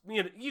Eternity, or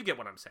you get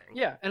what I'm saying.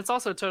 Yeah, and it's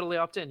also totally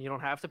opt-in. You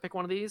don't have to pick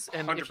one of these,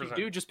 and 100%. If you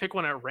do just pick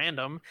one at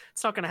random,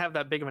 it's not going to have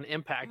that big of an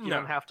impact. You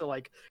don't have to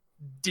like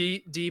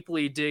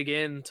deeply dig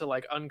in to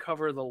like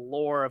uncover the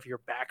lore of your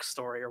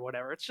backstory or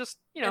whatever. It's just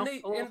and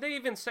they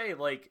even say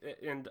like,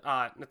 and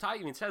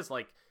Natalia even says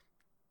like,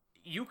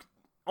 you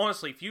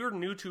honestly, if you're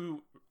new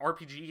to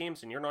RPG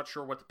games and you're not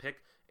sure what to pick,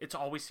 it's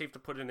always safe to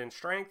put it in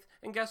strength.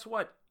 And guess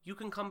what? You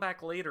can come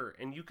back later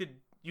and you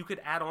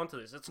could add on to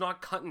this. It's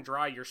not cut and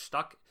dry. You're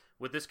stuck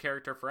with this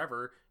character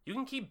forever. You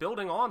can keep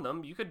building on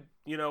them. You could,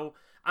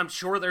 I'm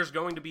sure there's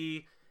going to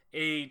be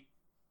a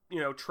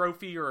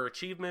trophy or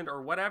achievement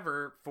or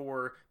whatever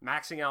for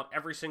maxing out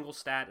every single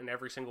stat and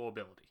every single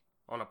ability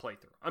on a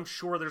playthrough. I'm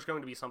sure there's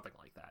going to be something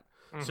like that.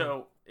 Mm-hmm.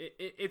 So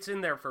it's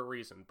in there for a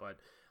reason. But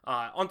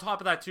on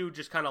top of that too,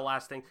 just kind of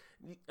last thing,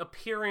 the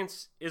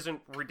appearance isn't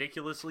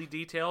ridiculously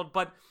detailed,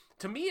 but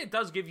to me it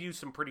does give you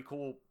some pretty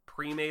cool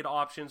pre-made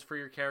options for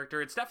your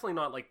character. It's definitely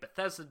not like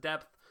Bethesda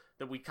depth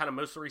that we kind of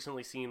most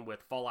recently seen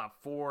with Fallout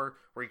 4,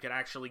 where you could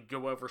actually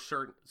go over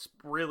certain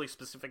really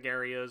specific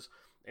areas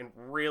and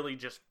really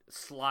just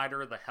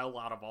slider the hell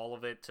out of all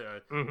of it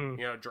to,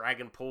 drag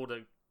and pull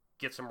to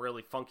get some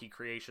really funky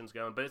creations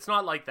going. But it's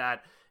not like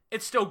that.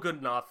 It's still good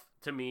enough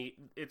to me.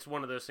 It's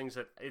one of those things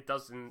that it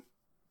doesn't...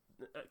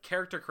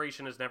 Character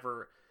creation has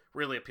never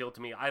really appealed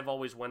to me. I've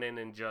always went in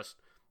and just,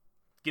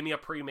 give me a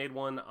pre-made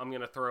one. I'm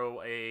going to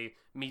throw a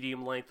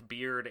medium-length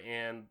beard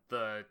and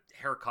the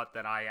haircut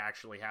that I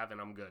actually have, and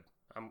I'm good.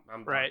 I'm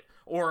right.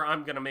 Done. Or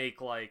I'm going to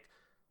make, like,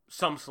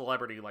 some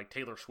celebrity like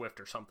Taylor Swift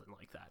or something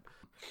like that.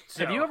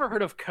 So, have you ever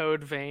heard of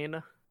Code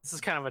Vein? This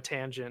is kind of a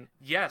tangent.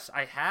 Yes,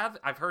 I have.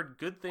 I've heard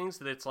good things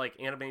that it's like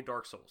anime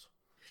Dark Souls.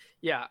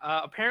 Yeah,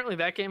 apparently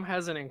that game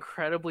has an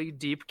incredibly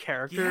deep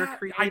character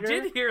creator. I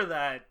did hear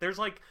that. There's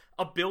like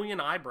a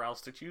billion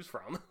eyebrows to choose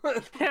from.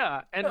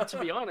 Yeah, and to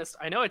be honest,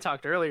 I know I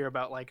talked earlier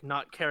about like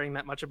not caring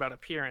that much about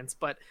appearance,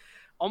 but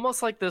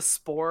almost like the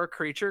Spore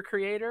creature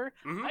creator,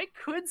 I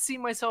could see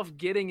myself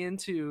getting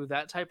into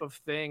that type of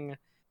thing,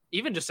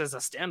 even just as a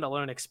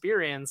standalone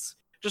experience,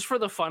 just for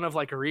the fun of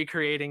like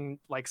recreating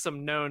like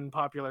some known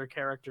popular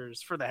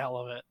characters for the hell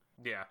of it.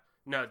 Yeah.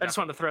 No, I just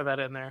wanted to throw that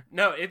in there.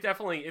 No, it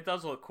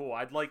does look cool.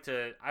 I'd like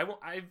to.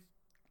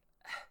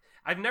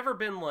 I've never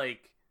been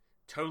like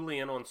totally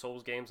in on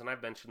Souls games, and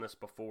I've mentioned this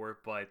before,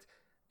 but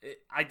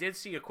I did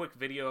see a quick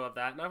video of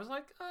that, and I was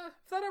like,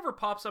 if that ever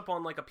pops up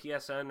on like a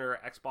PSN or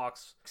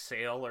Xbox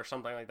sale or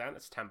something like that, and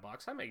it's $10,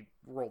 I may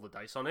roll the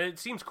dice on it. It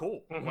seems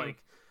cool.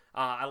 Like,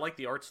 I like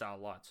the art style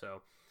a lot.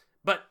 So,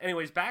 but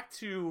anyways, back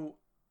to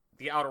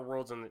the Outer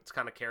Worlds and its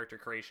kind of character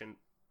creation.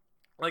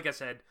 Like I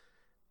said,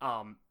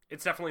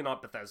 it's definitely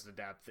not Bethesda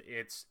depth.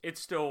 It's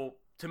still,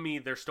 to me,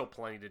 there's still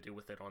plenty to do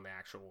with it on the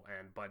actual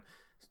end. But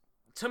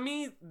to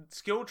me,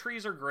 skill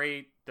trees are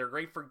great. They're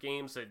great for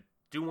games that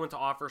do want to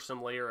offer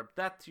some layer of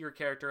depth to your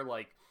character,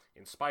 like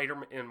in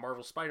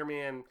Marvel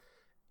Spider-Man,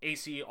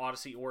 AC,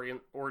 Odyssey,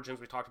 Origins,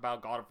 we talked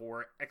about, God of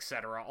War,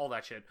 etc., all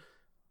that shit.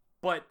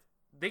 But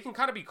they can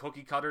kind of be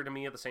cookie cutter to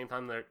me at the same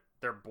time.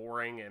 They're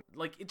boring, and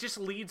like it just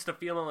leads to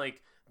feeling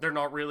like they're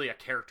not really a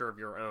character of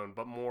your own,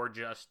 but more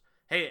just,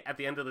 hey, at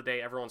the end of the day,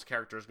 everyone's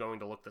character is going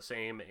to look the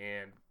same,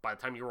 and by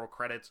the time you roll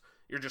credits,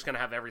 you're just going to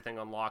have everything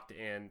unlocked,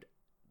 and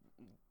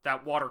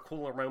that water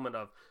cooler moment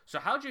of, so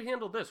how'd you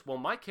handle this? Well,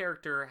 my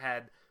character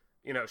had,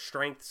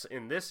 strengths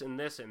in this and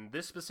this and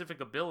this specific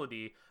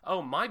ability.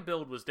 Oh, my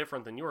build was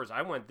different than yours.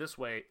 I went this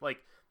way. Like,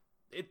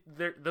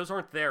 those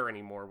aren't there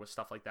anymore with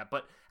stuff like that.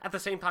 But at the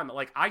same time,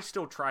 like, I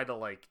still try to,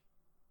 like,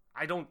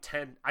 I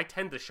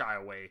tend to shy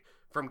away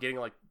from getting,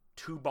 like,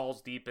 too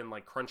balls deep in,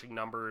 like, crunching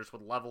numbers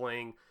with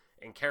leveling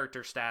and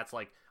character stats.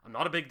 Like, I'm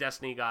not a big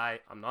Destiny guy.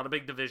 I'm not a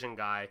big Division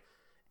guy.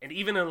 And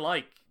even in,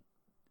 like,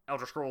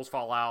 Elder Scrolls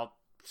Fallout,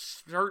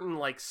 certain,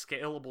 like,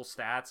 scalable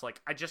stats,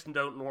 like, I just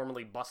don't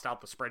normally bust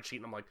out the spreadsheet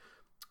and I'm like,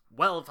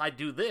 well, if I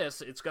do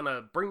this, it's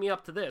gonna bring me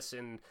up to this,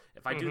 and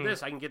if I do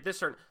this, I can get this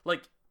certain,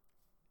 like,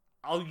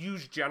 I'll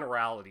use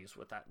generalities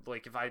with that.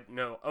 Like, if I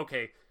know,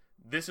 okay,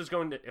 this is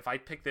going to, if I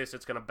pick this,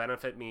 it's going to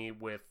benefit me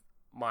with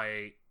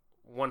my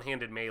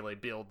one-handed melee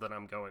build that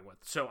I'm going with.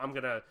 So I'm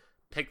going to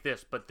pick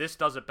this, but this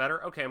does it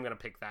better. Okay, I'm going to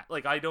pick that.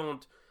 Like, I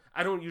don't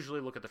usually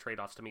look at the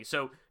trade-offs to me.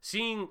 So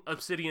seeing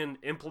Obsidian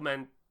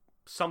implement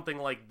something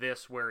like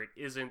this where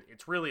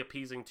it's really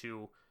appeasing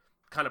to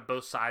kind of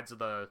both sides of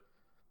the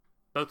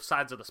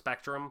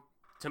spectrum,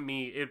 to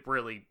me, it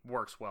really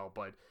works well.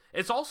 But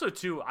it's also,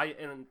 too, I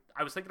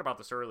was thinking about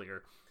this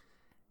earlier,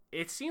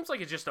 it seems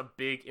like it's just a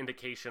big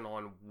indication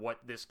on what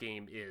this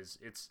game is.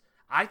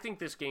 I think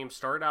this game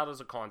started out as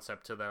a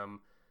concept to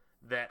them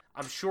that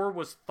I'm sure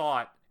was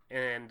thought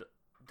and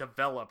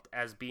developed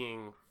as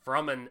being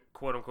from an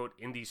quote-unquote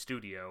indie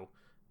studio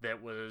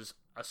that was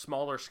a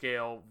smaller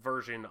scale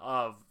version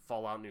of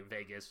Fallout New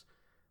Vegas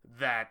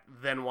that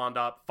then wound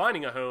up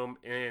finding a home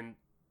in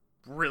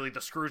really the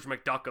Scrooge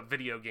McDuck of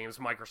video games,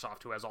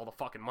 Microsoft, who has all the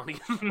fucking money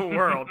in the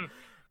world.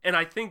 And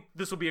I think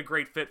this will be a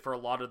great fit for a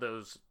lot of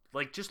those,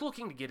 like, just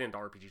looking to get into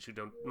RPGs who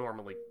don't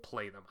normally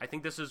play them. I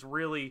think this is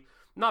really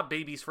not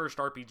baby's first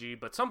RPG,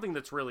 but something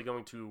that's really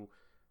going to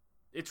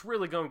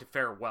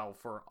fare well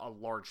for a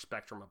large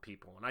spectrum of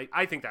people. And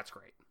I think that's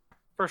great.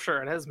 For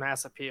sure, it has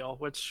mass appeal,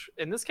 which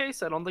in this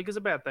case I don't think is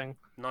a bad thing.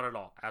 Not at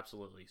all,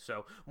 absolutely.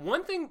 So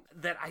one thing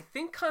that I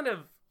think kind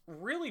of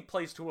really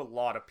plays to a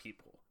lot of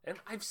people, and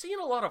I've seen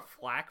a lot of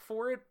flack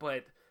for it,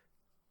 but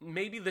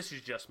maybe this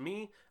is just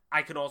me.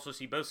 I can also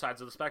see both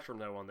sides of the spectrum,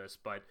 though, on this.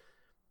 But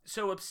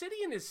so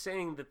Obsidian is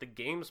saying that the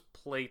game's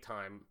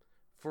playtime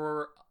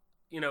for,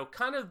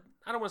 kind of,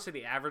 I don't want to say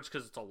the average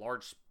because it's a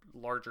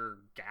larger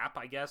gap,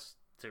 I guess,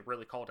 to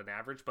really call it an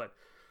average. But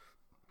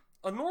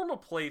a normal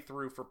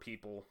playthrough for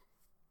people,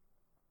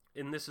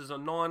 and this is a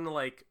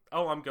like,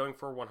 oh, I'm going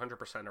for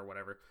 100% or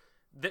whatever.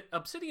 The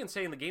Obsidian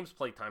saying the game's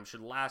playtime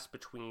should last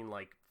between,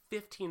 like,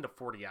 15 to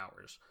 40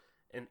 hours.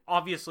 And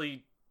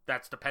obviously,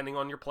 that's depending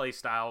on your play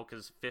style,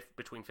 because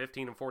between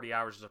 15 and 40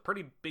 hours is a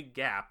pretty big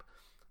gap,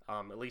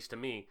 at least to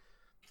me.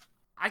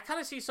 I kind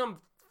of see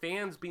some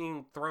fans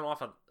being thrown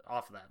off of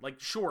that. Like,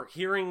 sure,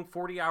 hearing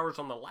 40 hours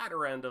on the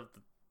latter end of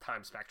the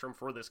time spectrum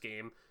for this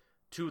game,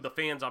 to the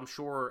fans I'm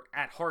sure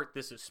at heart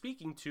this is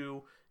speaking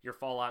to, your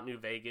Fallout New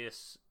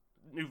Vegas,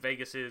 New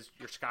Vegases,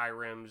 your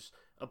Skyrims,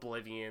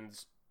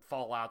 Oblivions,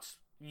 Fallouts,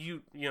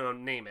 you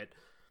name it.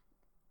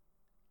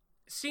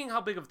 Seeing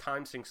how big of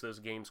time sinks those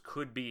games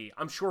could be,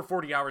 I'm sure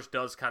 40 hours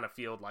does kind of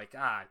feel like,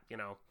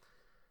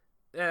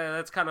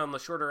 that's kind of on the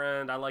shorter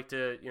end. I like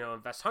to,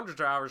 invest hundreds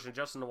of hours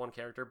just into one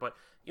character, but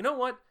you know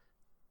what?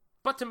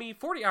 But to me,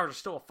 40 hours is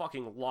still a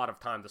fucking lot of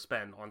time to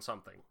spend on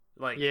something.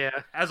 Like, yeah.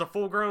 As a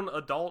full-grown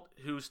adult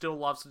who still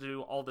loves to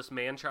do all this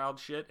man-child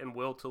shit and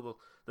will till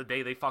the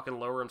day they fucking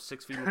lower him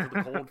 6 feet into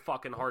the cold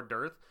fucking hard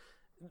dirt,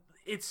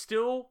 it's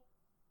still,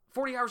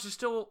 40 hours is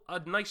still a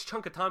nice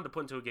chunk of time to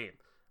put into a game.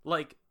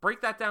 Like,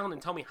 break that down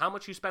and tell me how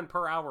much you spend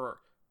per hour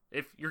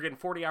if you're getting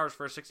 40 hours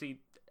for a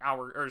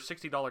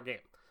 $60 game.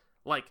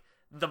 Like,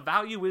 the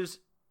value is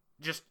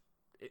just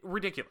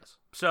ridiculous.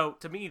 So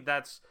to me,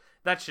 that's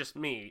just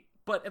me.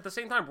 But at the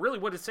same time, really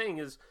what it's saying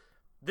is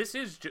this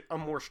is a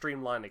more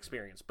streamlined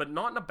experience, but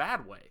not in a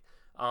bad way.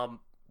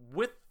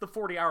 With the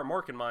 40-hour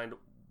mark in mind,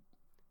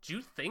 do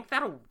you think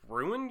that'll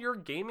ruin your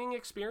gaming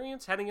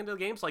experience heading into the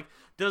games? Like,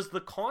 does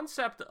the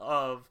concept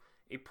of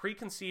a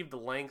preconceived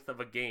length of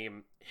a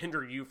game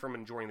hinder you from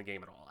enjoying the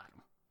game at all,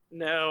 Adam?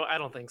 No, I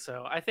don't think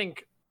so. I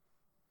think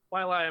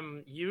while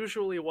I'm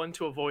usually one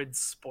to avoid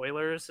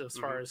spoilers as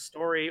far as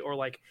story or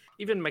like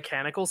even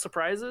mechanical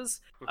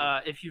surprises,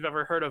 if you've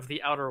ever heard of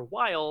The Outer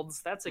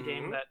Wilds, that's a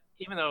game that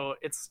even though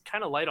it's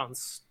kind of light on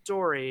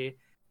story,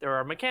 there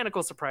are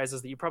mechanical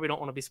surprises that you probably don't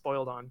want to be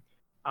spoiled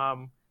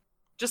on.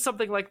 Just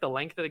something like the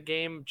length of the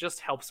game just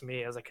helps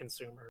me as a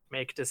consumer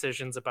make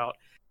decisions about,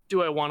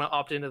 do I want to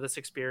opt into this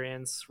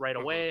experience right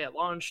away at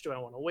launch? Do I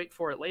want to wait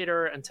for it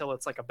later until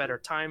it's like a better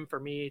time for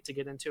me to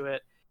get into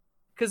it?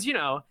 Because, you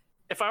know,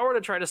 if I were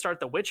to try to start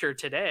The Witcher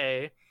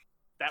today,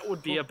 that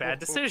would be a bad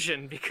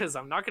decision because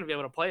I'm not going to be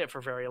able to play it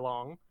for very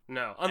long.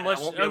 No,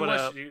 unless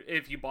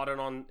if you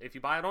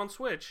buy it on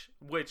Switch,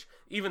 which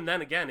even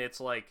then again,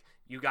 it's like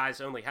you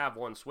guys only have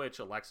one Switch.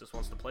 Alexis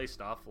wants to play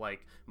stuff.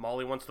 Like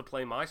Molly wants to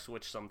play my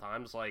Switch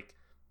sometimes. Like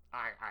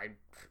I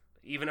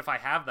even if I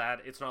have that,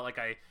 it's not like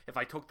if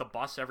I took the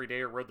bus every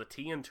day or rode the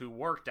T into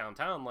work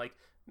downtown, like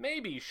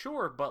maybe,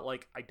 sure, but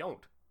like I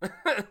don't.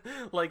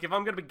 Like if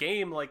I'm gonna be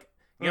game, like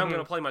I'm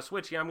gonna play my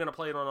Switch, I'm gonna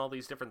play it on all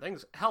these different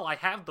things. Hell, I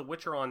have The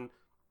Witcher on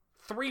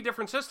 3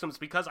 different systems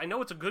because I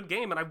know it's a good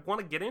game and I want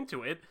to get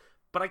into it,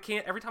 but I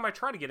can't. Every time I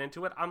try to get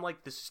into it, I'm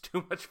like, this is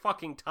too much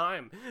fucking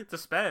time to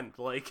spend.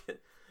 Like,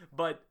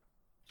 but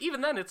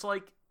even then, it's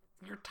like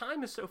your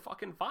time is so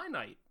fucking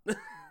finite.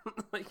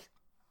 Like,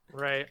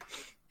 right.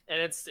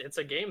 And it's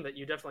a game that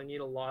you definitely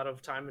need a lot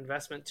of time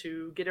investment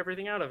to get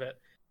everything out of it.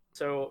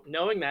 So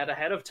knowing that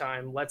ahead of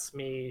time lets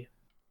me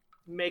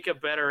make a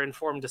better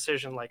informed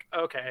decision. Like,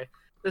 okay,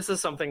 this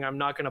is something I'm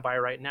not going to buy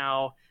right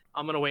now.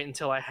 I'm going to wait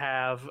until I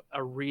have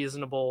a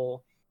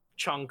reasonable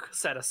chunk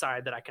set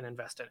aside that I can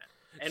invest in it.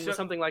 And with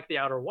something like The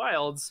Outer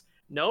Wilds,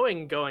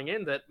 knowing going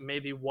in that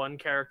maybe one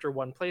character,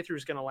 one playthrough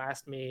is going to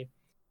last me,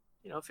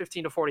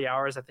 15 to 40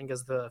 hours, I think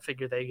is the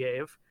figure they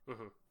gave.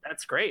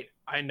 That's great.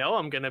 I know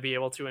I'm going to be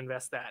able to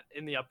invest that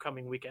in the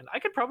upcoming weekend. I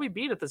could probably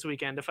beat it this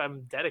weekend if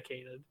I'm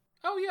dedicated.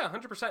 Oh, yeah,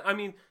 100%. I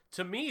mean,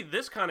 to me,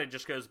 this kind of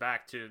just goes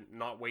back to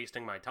not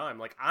wasting my time.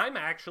 Like, I'm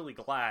actually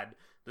glad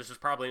this is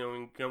probably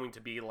going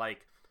to be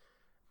like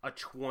a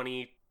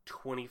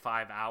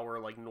 25 hour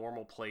like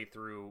normal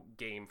playthrough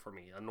game for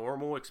me. A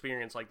normal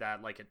experience like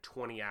that, like at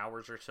 20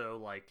 hours or so,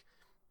 like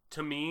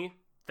to me,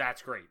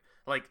 that's great.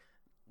 Like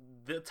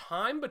the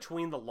time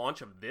between the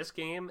launch of this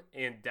game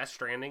and Death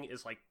Stranding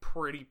is like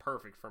pretty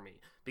perfect for me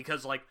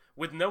because like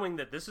with knowing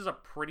that this is a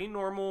pretty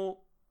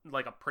normal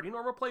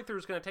playthrough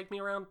is going to take me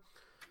around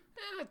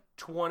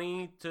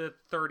 20 to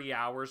 30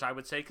 hours, I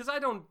would say, because I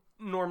don't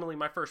normally,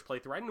 my first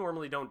playthrough, I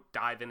normally don't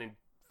dive in and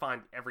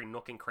find every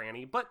nook and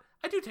cranny, but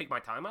I do take my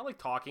time. I like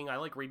talking. I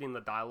like reading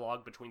the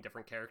dialogue between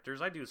different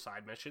characters. I do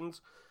side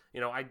missions.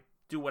 I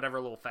do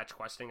whatever little fetch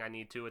questing I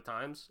need to at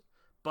times.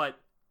 But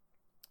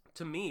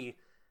to me,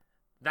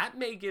 that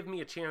may give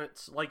me a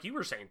chance, like you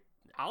were saying,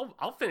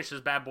 I'll finish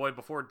this bad boy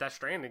before Death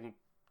Stranding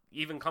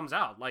even comes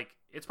out. Like,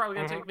 it's probably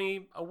going to take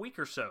me a week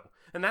or so.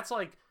 And that's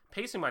like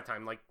pacing my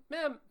time. Like,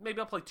 man, maybe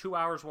I'll play 2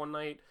 hours one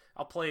night.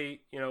 I'll play,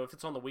 if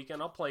it's on the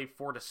weekend, I'll play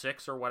 4 to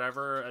 6 or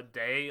whatever a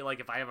day.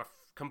 Like, if I have a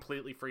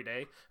completely free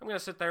day, I'm going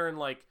to sit there and,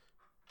 like,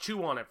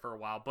 chew on it for a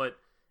while. But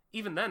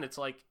even then, it's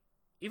like,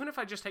 even if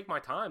I just take my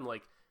time,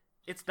 like,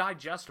 it's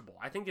digestible.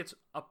 I think it's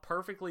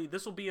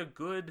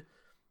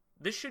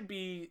this should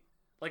be,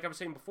 like I was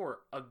saying before,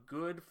 a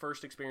good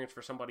first experience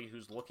for somebody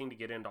who's looking to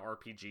get into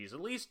RPGs,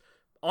 at least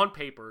on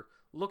paper,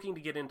 looking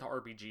to get into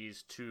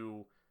RPGs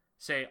to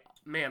say,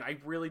 man, I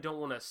really don't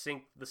want to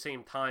sink the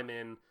same time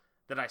in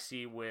that I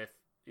see with,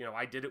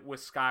 I did it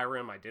with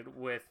Skyrim, I did it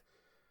with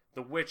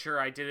The Witcher,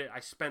 I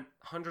spent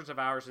hundreds of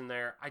hours in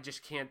there. I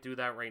just can't do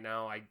that right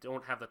now. I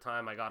don't have the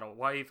time. I got a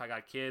wife, I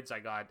got kids, I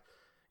got,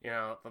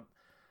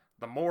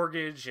 the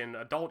mortgage and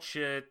adult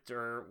shit,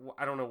 or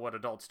I don't know what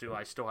adults do.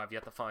 I still have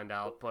yet to find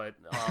out, but,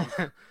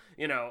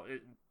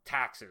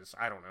 taxes.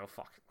 I don't know.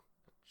 Fuck.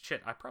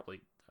 Shit, I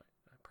probably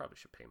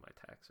should pay my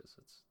taxes.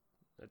 It's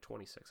at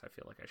 26. I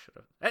feel like I should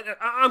have.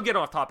 I'm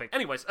getting off topic.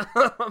 Anyways,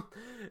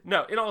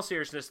 no, in all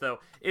seriousness, though,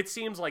 it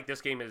seems like this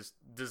game is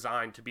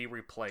designed to be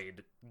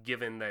replayed,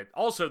 given that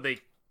also they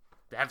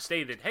have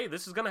stated, hey,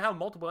 this is going to have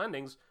multiple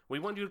endings. We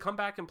want you to come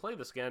back and play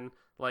this again.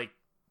 Like,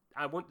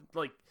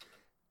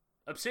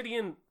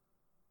 Obsidian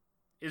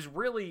is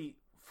really,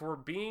 for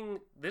being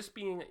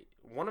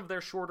one of their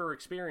shorter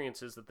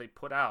experiences that they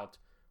put out,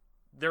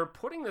 they're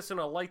putting this in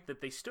a light that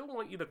they still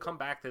want you to come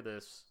back to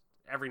this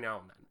every now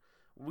and then.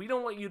 We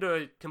don't want you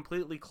to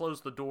completely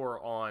close the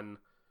door on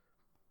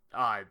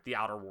the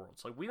Outer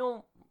Worlds. Like,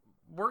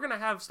 we're going to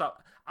have stuff.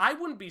 I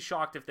wouldn't be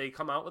shocked if they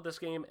come out with this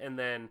game and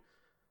then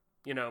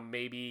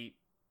maybe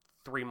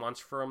 3 months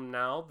from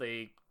now,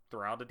 they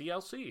throw out a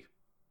DLC.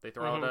 They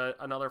throw out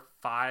another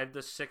 5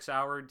 to 6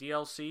 hour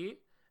DLC,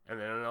 and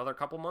then another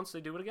couple months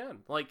they do it again.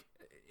 Like,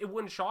 it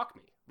wouldn't shock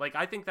me. Like,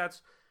 I think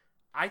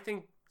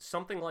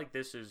something like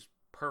this is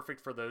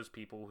perfect for those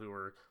people who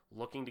are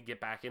looking to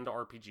get back into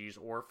RPGs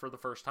or for the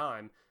first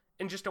time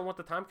and just don't want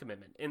the time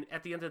commitment. And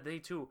at the end of the day,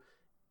 too,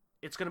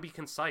 it's going to be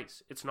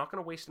concise. It's not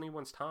going to waste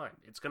anyone's time.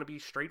 It's going to be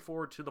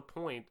straightforward to the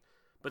point,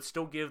 but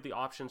still give the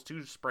options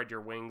to spread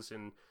your wings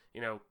and,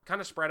 kind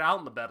of spread out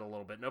in the bed a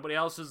little bit. Nobody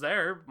else is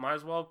there. Might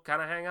as well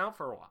kind of hang out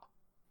for a while.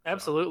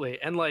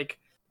 Absolutely. And, like,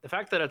 the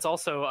fact that it's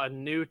also a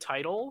new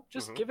title,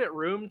 just give it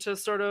room to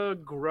sort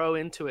of grow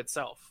into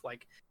itself.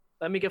 Like,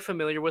 let me get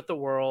familiar with the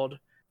world.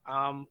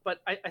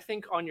 But I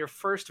think on your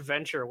first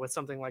venture with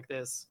something like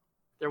this,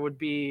 there would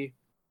be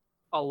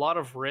a lot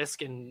of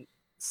risk in,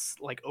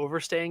 like,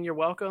 overstaying your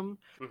welcome.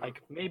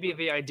 Like, maybe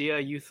the idea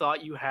you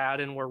thought you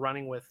had and were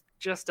running with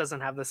just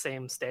doesn't have the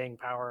same staying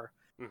power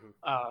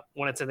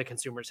when it's in the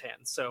consumer's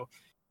hands. So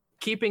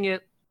keeping a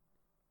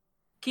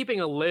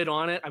lid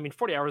on it, I mean,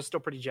 40 hours is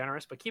still pretty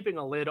generous, but keeping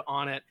a lid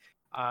on it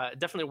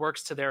definitely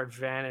works to their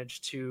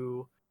advantage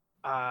to,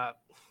 I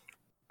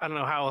don't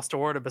know how else to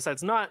word it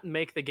besides not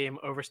make the game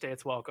overstay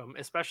its welcome,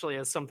 especially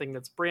as something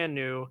that's brand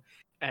new,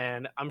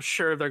 and I'm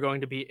sure they're going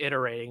to be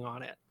iterating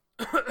on it.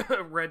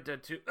 Red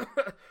Dead 2.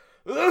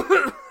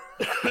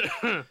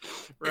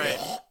 Right.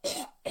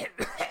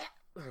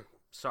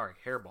 Sorry,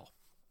 hairball.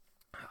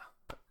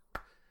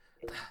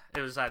 It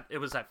was that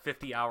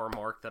 50-hour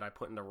mark that I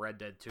put into Red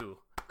Dead 2.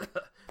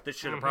 That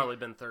should have probably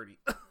been 30.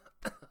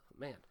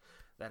 Man,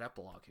 that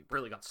epilogue, it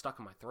really got stuck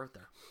in my throat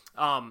there.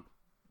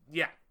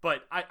 Yeah,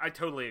 but I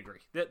totally agree.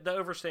 The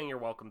overstaying your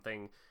welcome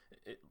thing,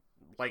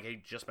 like I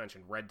just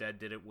mentioned, Red Dead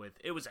did it with.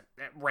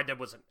 Red Dead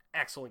was an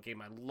excellent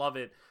game. I love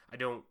it. I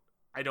don't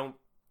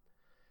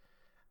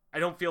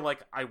feel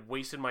like I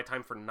wasted my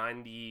time for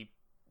 90%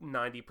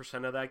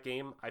 of that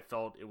game. I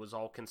felt it was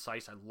all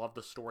concise. I love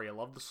the story. I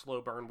love the slow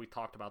burn. We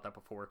talked about that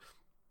before.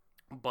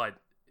 But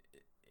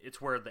it's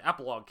where the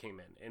epilogue came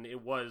in, and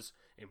it was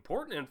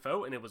important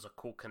info, and it was a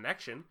cool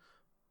connection,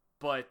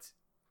 but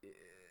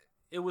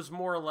it was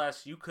more or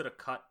less, you could have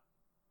cut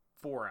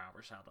 4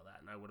 hours out of that,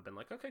 and I would have been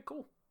like, okay,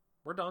 cool,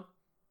 we're done.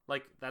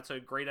 Like, that's a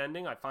great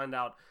ending. I find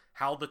out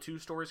how the two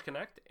stories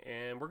connect,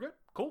 and we're good.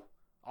 Cool.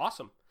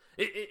 Awesome.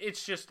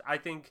 It's just, I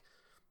think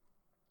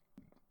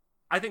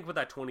with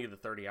that 20 to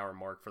 30 hour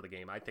mark for the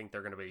game, I think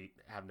they're going to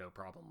have no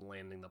problem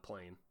landing the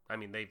plane. I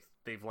mean,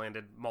 they've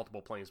landed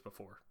multiple planes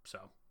before, so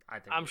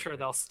I'm sure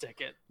they'll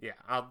stick it. Yeah,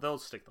 they'll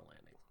stick the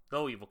landing.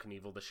 They'll Evel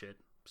Knievel the shit.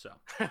 So,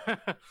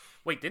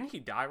 wait, didn't he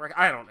die? Right?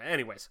 I don't know.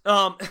 Anyways,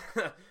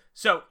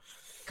 so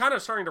kind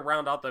of starting to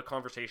round out the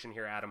conversation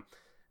here, Adam.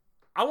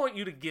 I want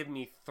you to give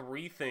me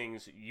 3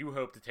 things you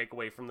hope to take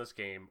away from this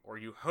game, or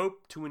you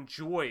hope to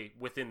enjoy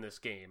within this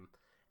game.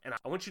 And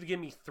I want you to give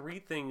me 3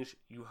 things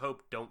you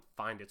hope don't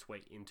find its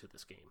way into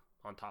this game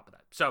on top of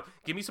that. So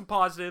give me some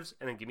positives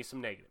and then give me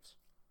some negatives.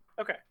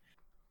 Okay.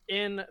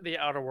 In the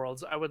Outer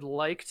Worlds, I would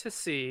like to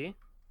see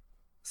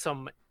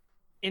some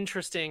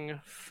interesting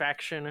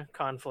faction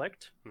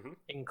conflict,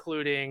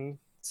 including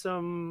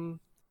some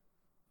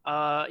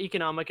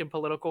economic and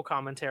political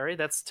commentary.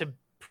 That's to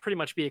pretty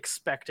much be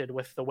expected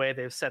with the way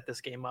they've set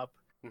this game up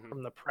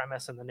from the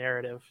premise and the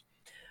narrative.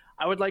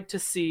 I would like to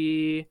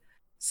see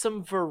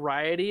some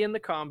variety in the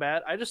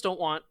combat. I just don't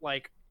want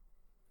like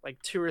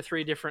 2 or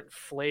 3 different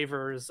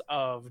flavors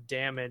of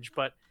damage,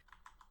 but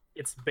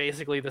it's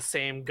basically the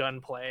same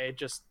gunplay.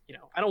 Just,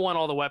 I don't want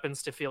all the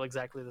weapons to feel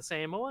exactly the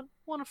same. I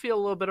want to feel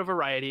a little bit of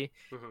variety.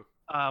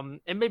 And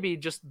maybe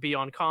just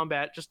beyond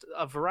combat, just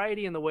a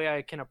variety in the way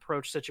I can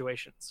approach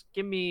situations.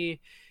 Give me,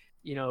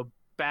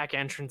 back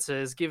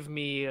entrances. Give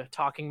me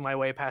talking my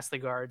way past the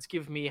guards.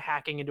 Give me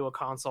hacking into a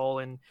console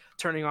and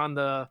turning on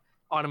the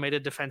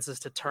automated defenses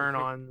to turn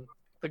on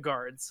the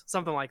guards,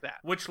 something like that.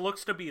 Which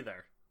looks to be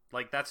there.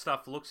 Like, that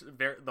stuff looks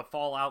the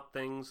Fallout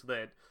things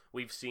that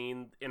we've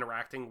seen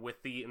interacting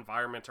with the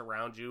environment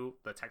around you,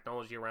 the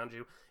technology around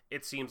you,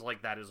 it seems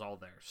like that is all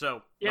there.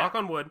 So, knock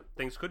on wood,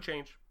 things could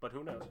change, but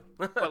who knows?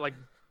 But, like,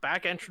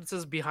 back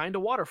entrances behind a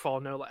waterfall,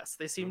 no less.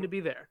 They seem to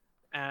be there.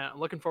 I'm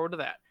looking forward to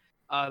that.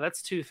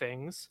 That's 2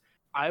 things.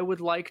 I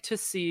would like to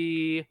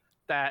see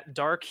that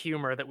dark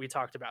humor that we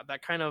talked about,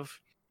 that kind of...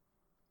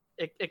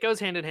 It goes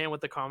hand in hand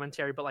with the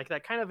commentary, but like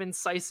that kind of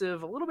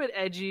incisive, a little bit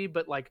edgy,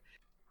 but like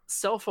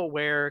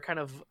self-aware, kind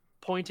of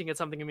pointing at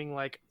something and being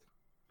like,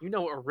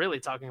 what we're really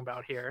talking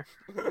about here.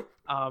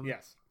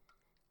 Yes.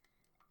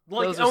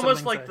 Like,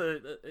 almost like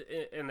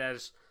and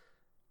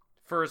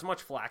for as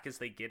much flack as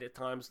they get at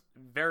times,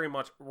 very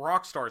much,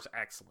 Rockstar's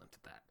excellent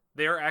at that.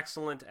 They're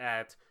excellent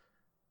at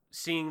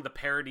seeing the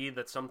parody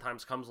that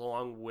sometimes comes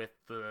along with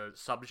the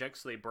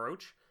subjects they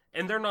broach.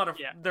 And they're not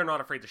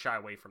afraid to shy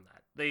away from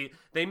that.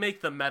 They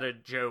make the meta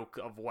joke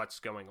of what's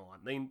going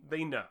on.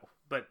 They know,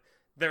 but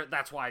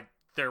that's why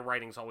their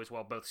writing's always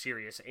both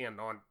serious and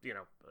on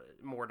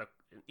more to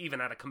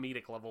even at a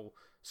comedic level,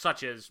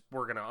 such as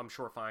we're gonna I'm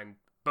sure find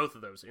both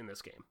of those in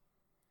this game.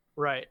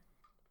 Right.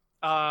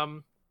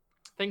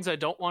 Things I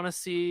don't want to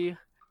see.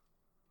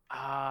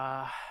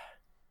 I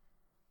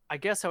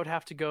guess I would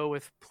have to go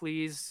with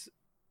please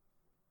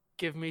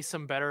give me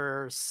some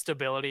better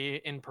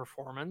stability in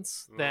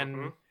performance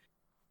than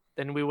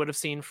we would have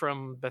seen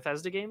from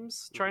Bethesda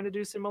games trying to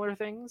do similar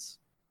things.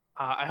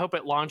 I hope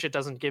at launch it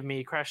doesn't give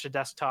me crash to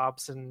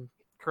desktops and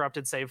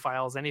corrupted save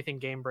files, anything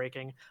game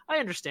breaking. I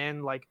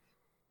understand like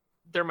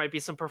there might be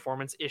some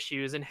performance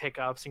issues and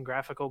hiccups and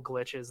graphical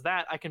glitches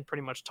that I can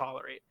pretty much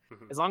tolerate.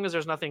 As long as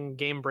there's nothing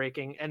game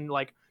breaking, and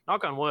like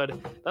knock on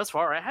wood, thus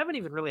far I haven't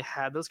even really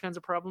had those kinds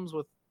of problems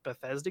with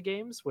Bethesda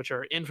games, which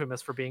are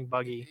infamous for being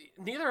buggy.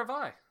 Neither have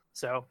I.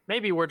 So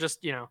maybe we're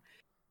just,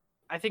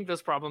 I think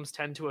those problems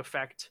tend to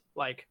affect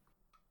like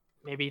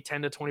maybe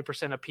 10 to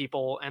 20% of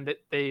people, and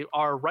that they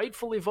are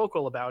rightfully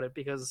vocal about it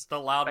because the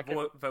loud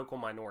vocal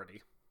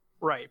minority.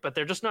 Right, but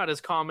they're just not as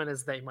common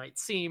as they might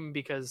seem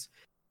because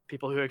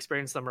people who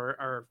experience them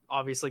are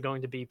obviously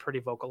going to be pretty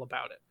vocal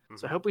about it.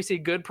 So I hope we see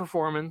good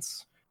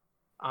performance.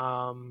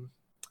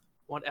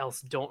 What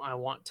else don't I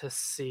want to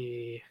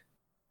see?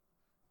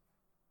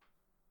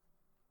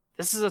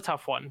 This is a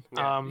tough one.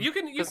 Yeah. You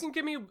can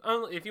give me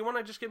if you want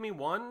to just give me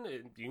one.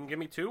 You can give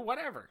me two,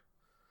 whatever.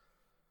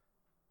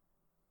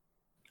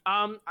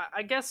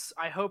 I guess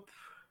I hope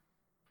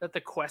that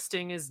the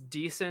questing is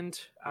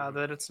decent.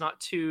 That it's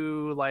not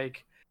too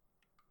like.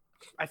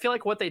 I feel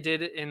like what they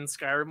did in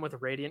Skyrim with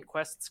Radiant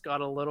quests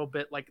got a little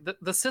bit like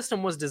the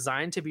system was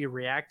designed to be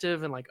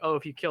reactive and like, oh,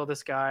 if you kill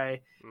this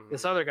guy,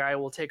 this other guy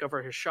will take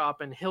over his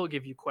shop and he'll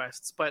give you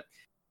quests. But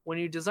when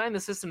you design the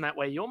system that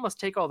way, you almost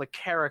take all the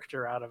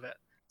character out of it.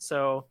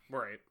 So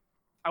right.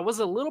 I was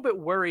a little bit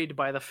worried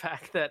by the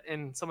fact that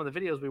in some of the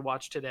videos we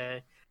watched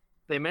today,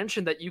 they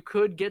mentioned that you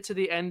could get to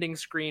the ending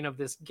screen of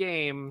this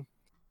game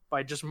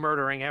by just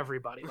murdering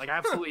everybody, like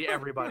absolutely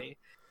everybody.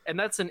 And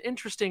that's an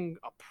interesting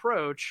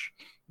approach.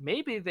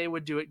 Maybe they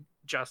would do it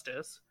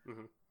justice,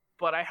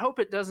 but I hope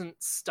it doesn't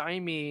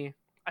stymie.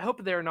 I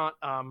hope they're not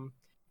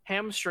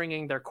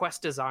hamstringing their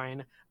quest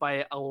design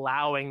by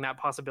allowing that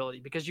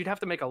possibility, because you'd have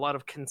to make a lot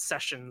of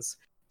concessions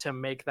to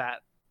make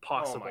that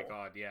possible. Oh my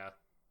god, yeah.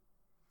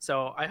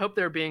 So I hope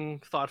they're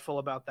being thoughtful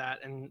about that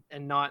and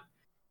not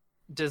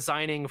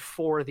designing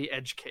for the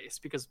edge case,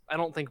 because I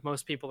don't think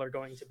most people are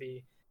going to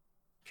be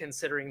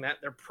considering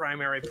that their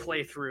primary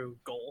playthrough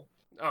goal.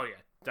 Oh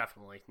yeah,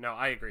 definitely. No,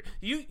 I agree.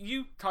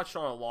 You touched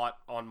on a lot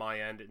on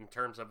my end in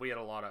terms of we had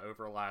a lot of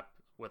overlap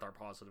with our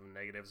positive and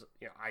negatives.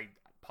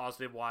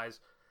 Positive wise,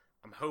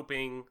 I'm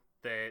hoping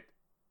that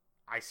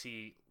I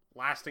see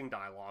lasting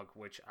dialogue,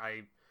 which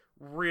I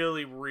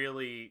really,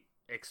 really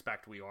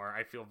expect we are.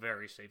 I feel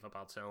very safe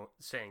about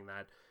saying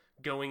that.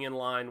 Going in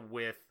line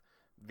with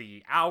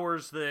the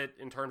hours that,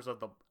 in terms of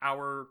the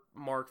hour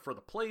mark for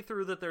the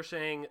playthrough that they're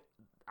saying,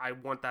 I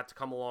want that to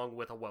come along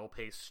with a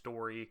well-paced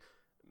story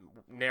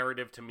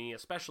narrative to me,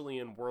 especially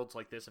in worlds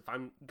like this. If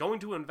I'm going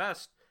to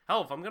invest,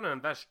 if I'm going to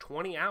invest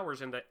 20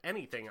 hours into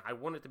anything, I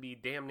want it to be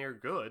damn near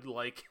good.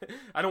 Like,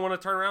 I don't want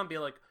to turn around and be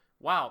like,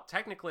 wow,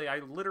 technically I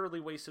literally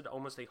wasted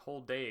almost a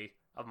whole day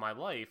of my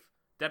life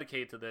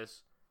dedicated to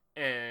this,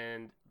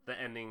 and the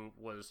ending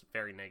was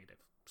very negative.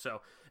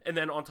 So, and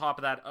then on top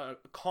of that,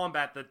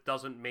 combat that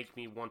doesn't make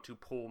me want to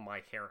pull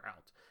my hair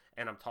out.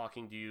 And I'm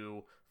talking to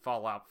you,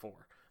 Fallout 4,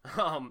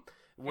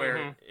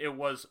 where it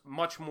was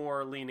much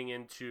more leaning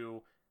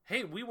into,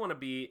 hey, we want to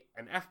be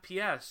an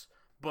FPS,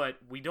 but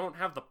we don't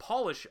have the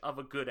polish of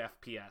a good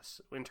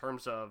FPS in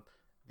terms of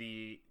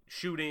the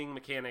shooting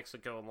mechanics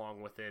that go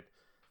along with it.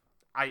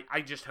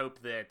 I just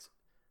hope that,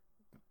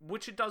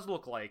 which it does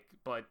look like,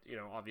 but,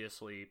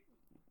 obviously,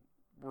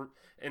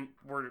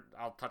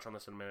 I'll touch on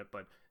this in a minute,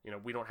 but,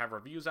 we don't have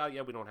reviews out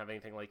yet, we don't have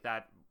anything like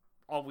that.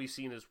 All we've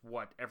seen is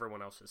what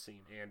everyone else has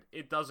seen, and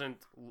it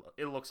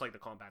looks like the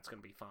combat's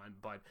going to be fine,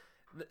 but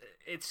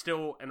it's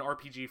still an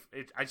RPG.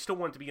 I still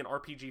want it to be an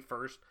RPG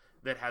first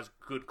that has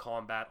good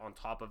combat on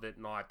top of it,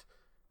 not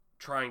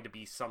trying to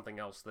be something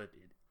else that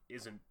it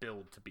isn't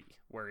billed to be,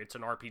 where it's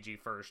an RPG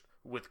first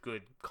with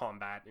good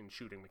combat and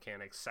shooting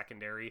mechanics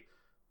secondary,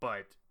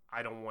 but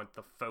I don't want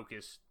the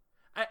focus.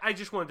 I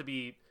just want it to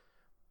be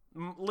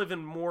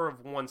living more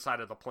of one side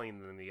of the plane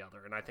than the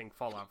other, and I think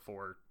Fallout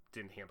 4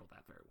 didn't handle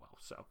that very well.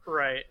 So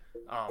right.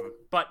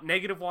 But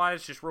negative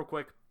wise, just real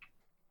quick,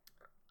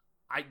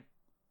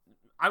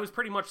 I was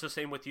pretty much the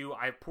same with you.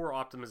 I have poor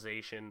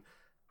optimization.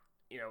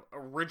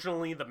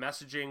 Originally the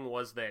messaging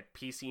was that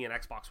PC and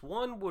Xbox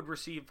One would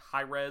receive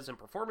high-res and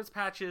performance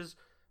patches.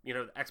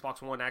 The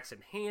Xbox One X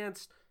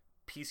enhanced,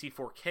 PC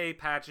 4K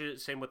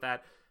patches, same with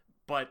that.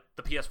 But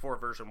the PS4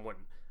 version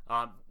wouldn't.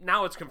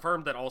 Now it's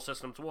confirmed that all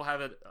systems will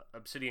have it.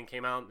 Obsidian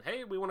came out and,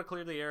 hey, we want to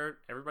clear the air.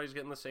 Everybody's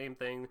getting the same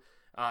thing.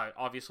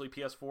 Obviously,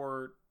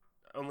 PS4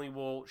 only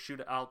will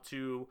shoot out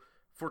to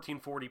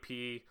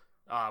 1440p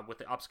with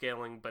the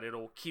upscaling, but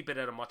it'll keep it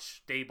at a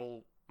much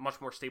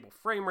more stable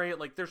frame rate.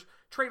 Like, there's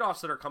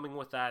trade-offs that are coming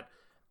with that.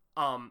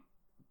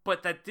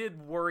 But that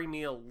did worry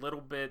me a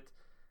little bit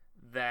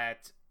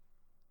that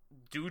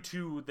due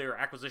to their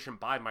acquisition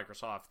by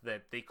Microsoft,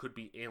 that they could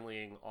be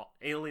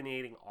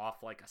alienating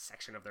off like a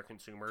section of their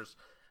consumers.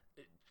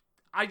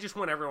 I just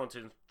want everyone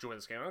to enjoy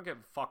this game. I don't give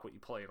a fuck what you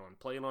play it on.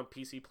 Play it on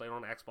PC, play it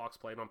on Xbox,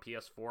 play it on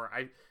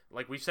PS4.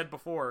 Like we said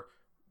before,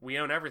 we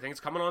own everything.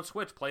 It's coming on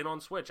Switch. Play it on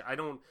Switch. I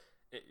don't...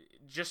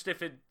 Just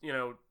if it,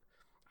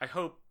 I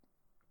hope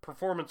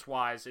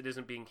performance-wise it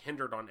isn't being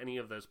hindered on any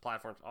of those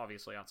platforms,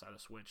 obviously outside of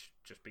Switch,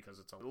 just because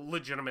it's a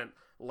legitimate,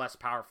 less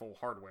powerful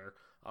hardware.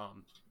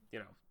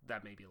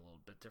 That may be a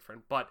little bit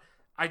different. But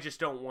I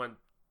just don't want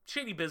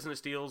shady business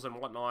deals and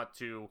whatnot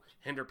to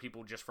hinder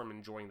people just from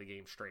enjoying the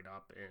game straight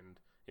up, and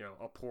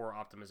a poor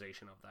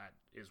optimization of that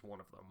is one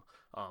of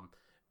them.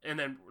 And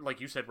then,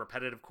 like you said,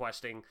 repetitive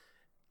questing.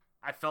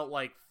 I felt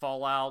like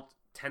Fallout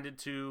tended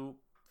to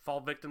fall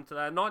victim to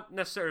that. Not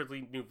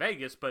necessarily New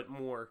Vegas, but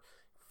more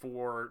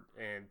for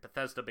and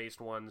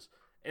Bethesda-based ones.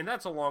 And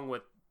that's along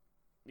with,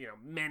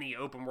 many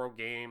open world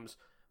games.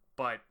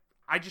 But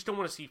I just don't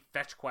want to see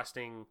fetch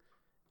questing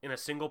in a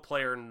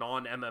single-player,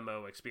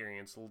 non-MMO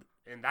experience.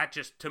 And that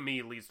just, to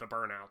me, leads to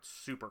burnout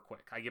super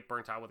quick. I get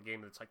burnt out with a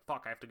game that's like,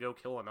 fuck, I have to go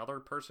kill another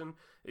person.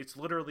 It's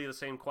literally the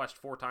same quest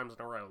 4 times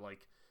in a row.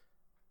 Like,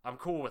 I'm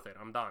cool with it.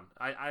 I'm done.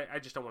 I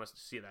just don't want to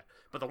see that.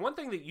 But the one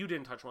thing that you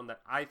didn't touch on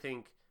that I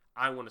think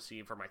I want to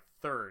see for my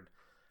third,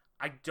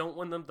 I don't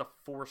want them to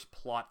force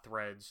plot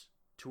threads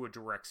to a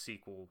direct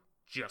sequel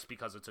just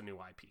because it's a new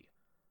IP.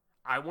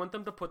 I want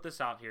them to put this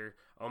out here,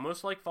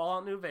 almost like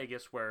Fallout New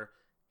Vegas, where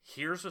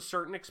here's a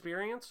certain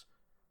experience.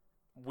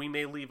 We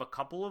may leave a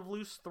couple of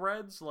loose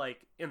threads,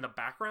 like, in the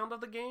background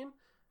of the game,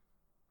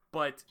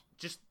 but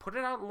just put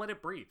it out and let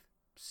it breathe.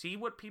 See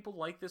what people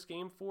like this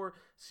game for.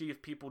 See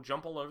if people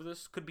jump all over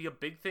this. Could be a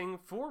big thing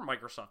for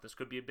Microsoft. This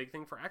could be a big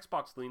thing for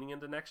Xbox leaning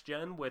into next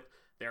gen with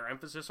their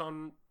emphasis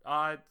on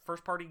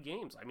first-party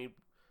games. I mean,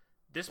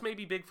 this may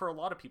be big for a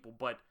lot of people,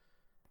 but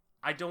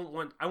I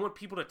want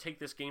people to take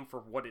this game for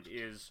what it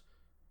is,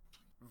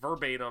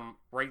 verbatim,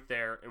 right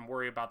there, and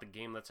worry about the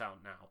game that's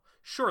out now.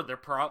 Sure,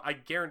 I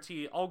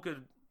guarantee all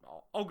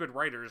good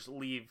writers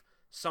leave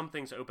some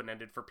things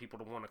open-ended for people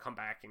to want to come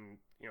back and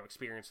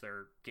experience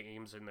their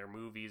games and their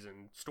movies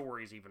and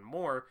stories even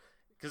more,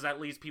 because that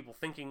leaves people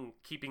thinking,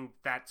 keeping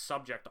that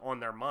subject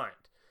on their mind.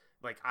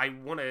 Like,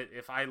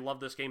 if I love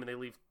this game and they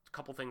leave a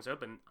couple things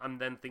open, I'm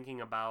then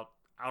thinking about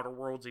Outer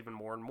Worlds even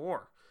more and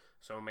more.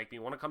 So it'll make me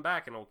want to come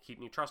back and it'll keep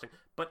me trusting.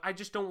 But I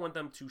just don't want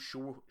them to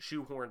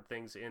shoehorn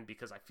things in,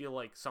 because I feel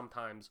like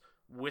sometimes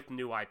with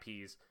new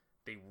IPs,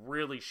 they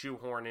really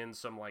shoehorn in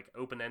some like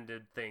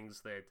open-ended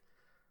things that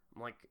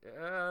I'm like,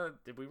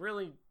 did we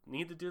really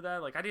need to do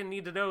that? Like, I didn't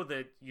need to know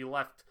that you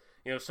left,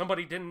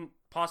 somebody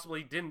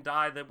possibly didn't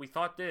die that we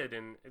thought did.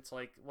 And it's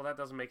like, well, that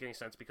doesn't make any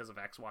sense because of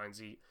X, Y, and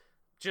Z.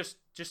 Just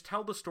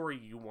tell the story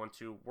you want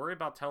to. Worry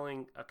about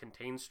telling a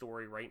contained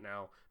story right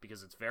now,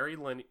 because it's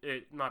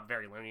not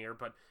very linear,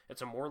 but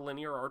it's a more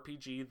linear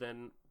RPG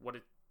than what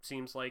it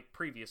seems like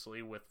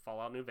previously with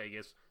Fallout New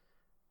Vegas.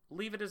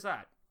 Leave it as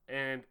that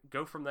and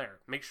go from there.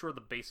 Make sure the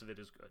base of it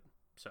is good.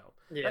 So,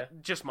 yeah,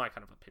 just my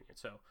kind of opinion.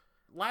 So,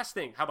 last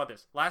thing, how about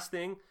this? Last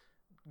thing,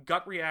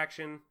 gut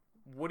reaction.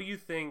 What do you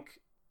think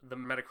the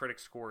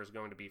Metacritic score is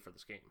going to be for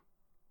this game?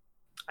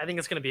 I think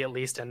it's going to be at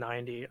least a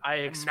 90. I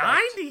expect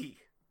 90.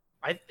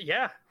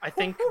 I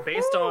think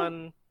based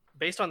on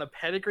the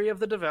pedigree of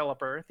the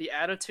developer, the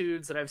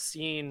attitudes that I've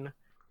seen,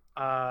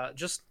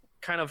 just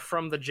kind of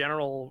from the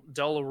general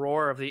dull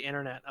roar of the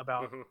internet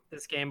about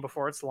this game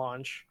before its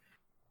launch,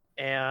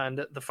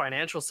 and the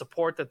financial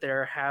support that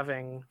they're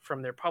having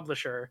from their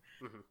publisher,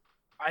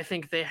 I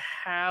think they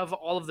have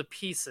all of the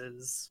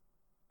pieces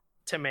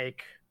to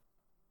make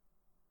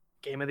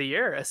Game of the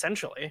Year,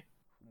 essentially.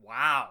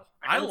 Wow.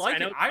 I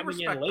like it.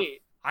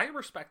 I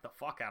respect the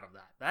fuck out of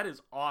that. That is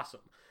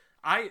awesome.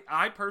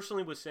 I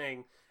personally was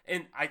saying,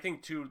 and I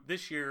think too,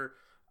 this year,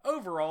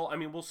 overall, I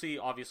mean, we'll see,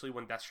 obviously,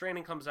 when Death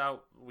Stranding comes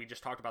out. We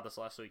just talked about this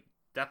last week.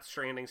 Death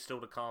Stranding still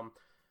to come.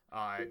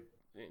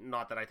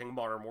 Not that I think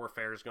Modern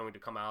Warfare is going to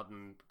come out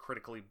and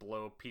critically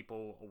blow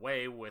people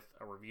away with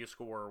a review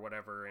score or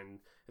whatever, and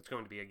it's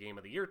going to be a Game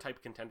of the Year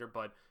type contender,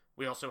 but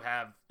we also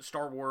have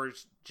Star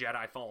Wars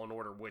Jedi Fallen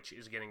Order, which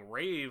is getting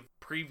rave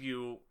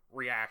preview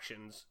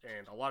reactions,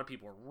 and a lot of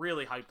people are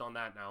really hyped on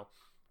that now,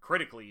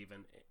 critically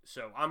even.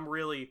 So I'm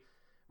really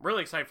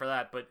excited for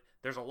that, but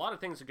there's a lot of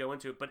things to go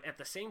into it. But at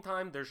the same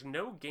time, there's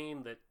no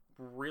game that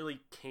really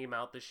came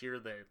out this year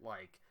that,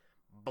 like,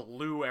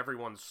 blew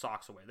everyone's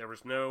socks away. There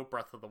was no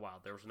Breath of the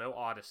Wild. There was no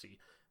Odyssey.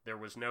 There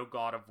was no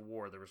God of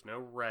War. There was no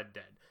Red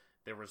Dead.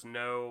 There was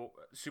no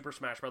Super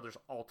Smash Bros.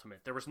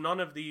 Ultimate. There was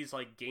none of these,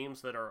 like,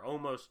 games that are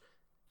almost...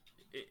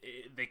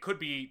 they could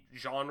be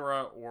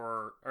genre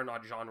or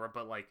not genre,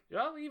 but, like,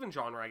 well, even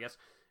genre, I guess.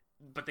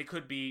 But they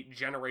could be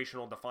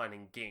generational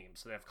defining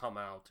games that have come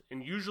out.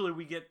 And usually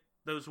we get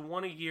those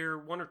one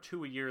or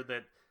two a year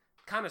that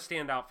kind of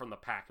stand out from the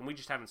pack, and we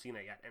just haven't seen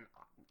that yet. And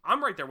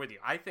I'm right there with you.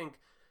 I think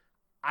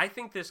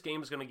this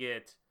game is going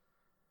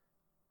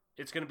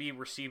to be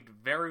received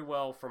very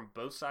well from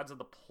both sides of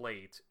the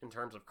plate in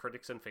terms of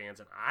critics and fans.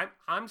 And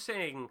I'm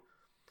saying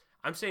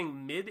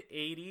mid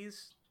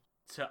 80s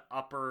to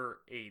upper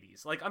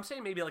 80s. Like, I'm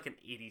saying maybe like an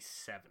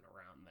 87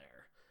 around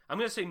there. I'm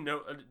going to say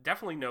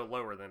definitely no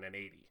lower than an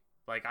 80.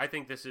 Like, I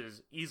think this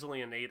is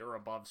easily an 8 or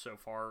above so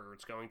far, or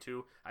it's going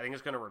to. I think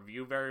it's going to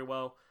review very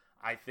well.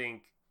 I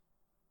think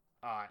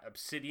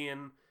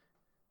Obsidian,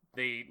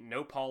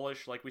 no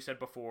polish, like we said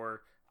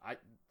before.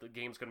 The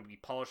game's going to be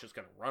polished. It's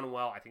going to run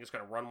well. I think it's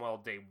going to run well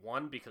day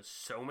one because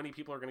so many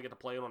people are going to get to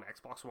play it on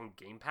Xbox One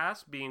Game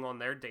Pass, being on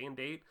their day and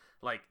date.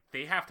 Like,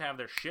 they have to have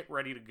their shit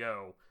ready to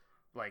go.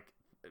 Like,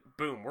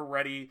 boom, we're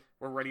ready.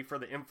 We're ready for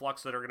the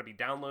influx that are going to be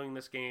downloading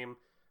this game.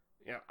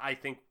 You know, I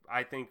think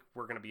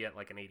we're going to be at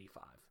like an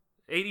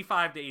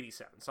 85 to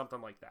 87, something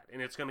like that.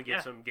 And it's going to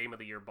get some Game of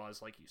the Year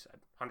buzz, like you said,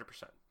 100%.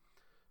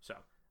 So,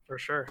 for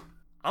sure.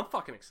 I'm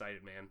fucking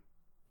excited, man.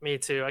 Me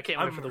too. I can't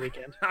wait for the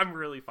weekend. I'm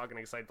really fucking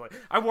excited to play.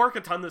 I work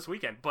a ton this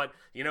weekend, but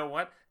you know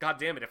what? God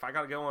damn it. If I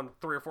got to go on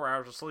 3 or 4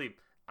 hours of sleep,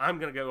 I'm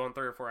going to go on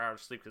 3 or 4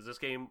 hours of sleep because this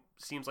game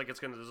seems like it's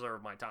going to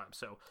deserve my time.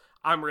 So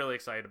I'm really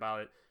excited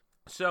about it.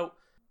 So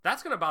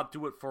that's going to about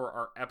do it for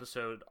our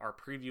episode, our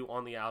preview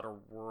on The Outer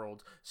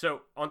Worlds.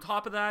 So on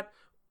top of that,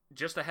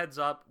 just a heads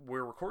up,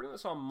 we're recording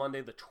this on Monday,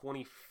 the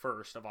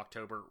 21st of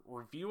October.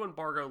 Review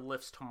embargo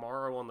lifts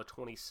tomorrow on the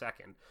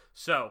 22nd.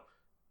 So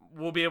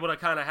we'll be able to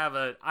kind of have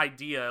an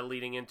idea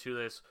leading into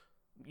this.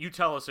 You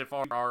tell us if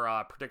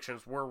our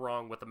predictions were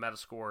wrong with the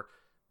Metascore.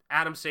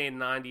 Adam's saying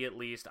 90 at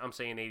least. I'm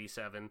saying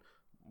 87.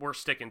 We're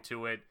sticking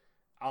to it.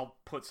 I'll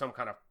put some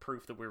kind of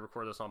proof that we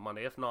record this on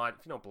Monday. If not,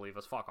 if you don't believe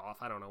us, fuck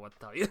off. I don't know what to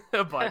tell you.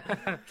 But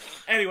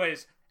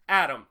anyways,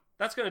 Adam,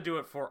 that's going to do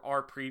it for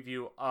our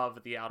preview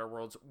of The Outer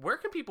Worlds. Where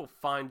can people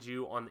find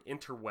you on the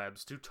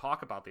interwebs to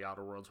talk about The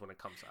Outer Worlds when it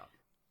comes out?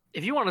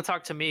 If you want to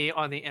talk to me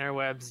on the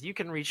interwebs, you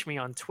can reach me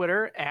on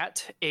Twitter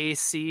at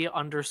AC_Marshy.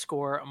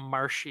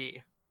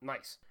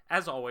 Nice.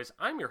 As always,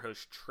 I'm your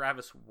host,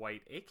 Travis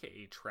White,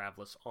 aka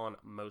Travlis, on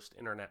most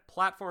internet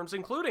platforms,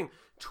 including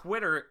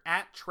Twitter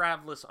at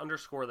Travlis_.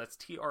 That's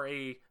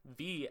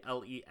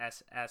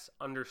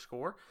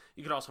TRAVLESS_.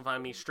 You can also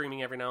find me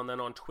streaming every now and then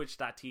on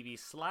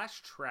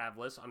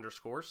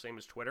twitch.tv/Travlis_, same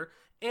as Twitter,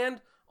 and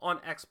on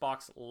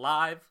Xbox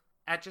Live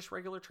at just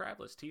regular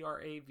Travlis,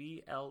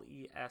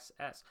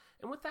 TRAVLESS.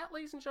 And with that,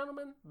 ladies and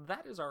gentlemen,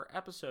 that is our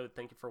episode.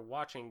 Thank you for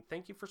watching.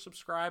 Thank you for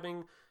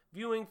subscribing,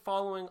 viewing,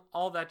 following,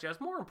 all that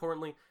jazz. More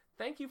importantly,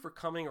 thank you for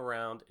coming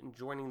around and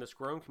joining this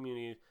growing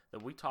community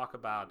that we talk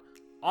about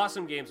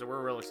awesome games that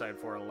we're real excited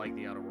for, like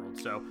The Outer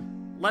Worlds. So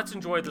let's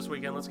enjoy it this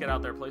weekend. Let's get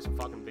out there, play some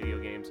fucking video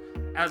games.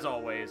 As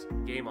always,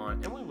 game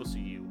on, and we will see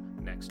you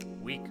next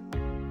week.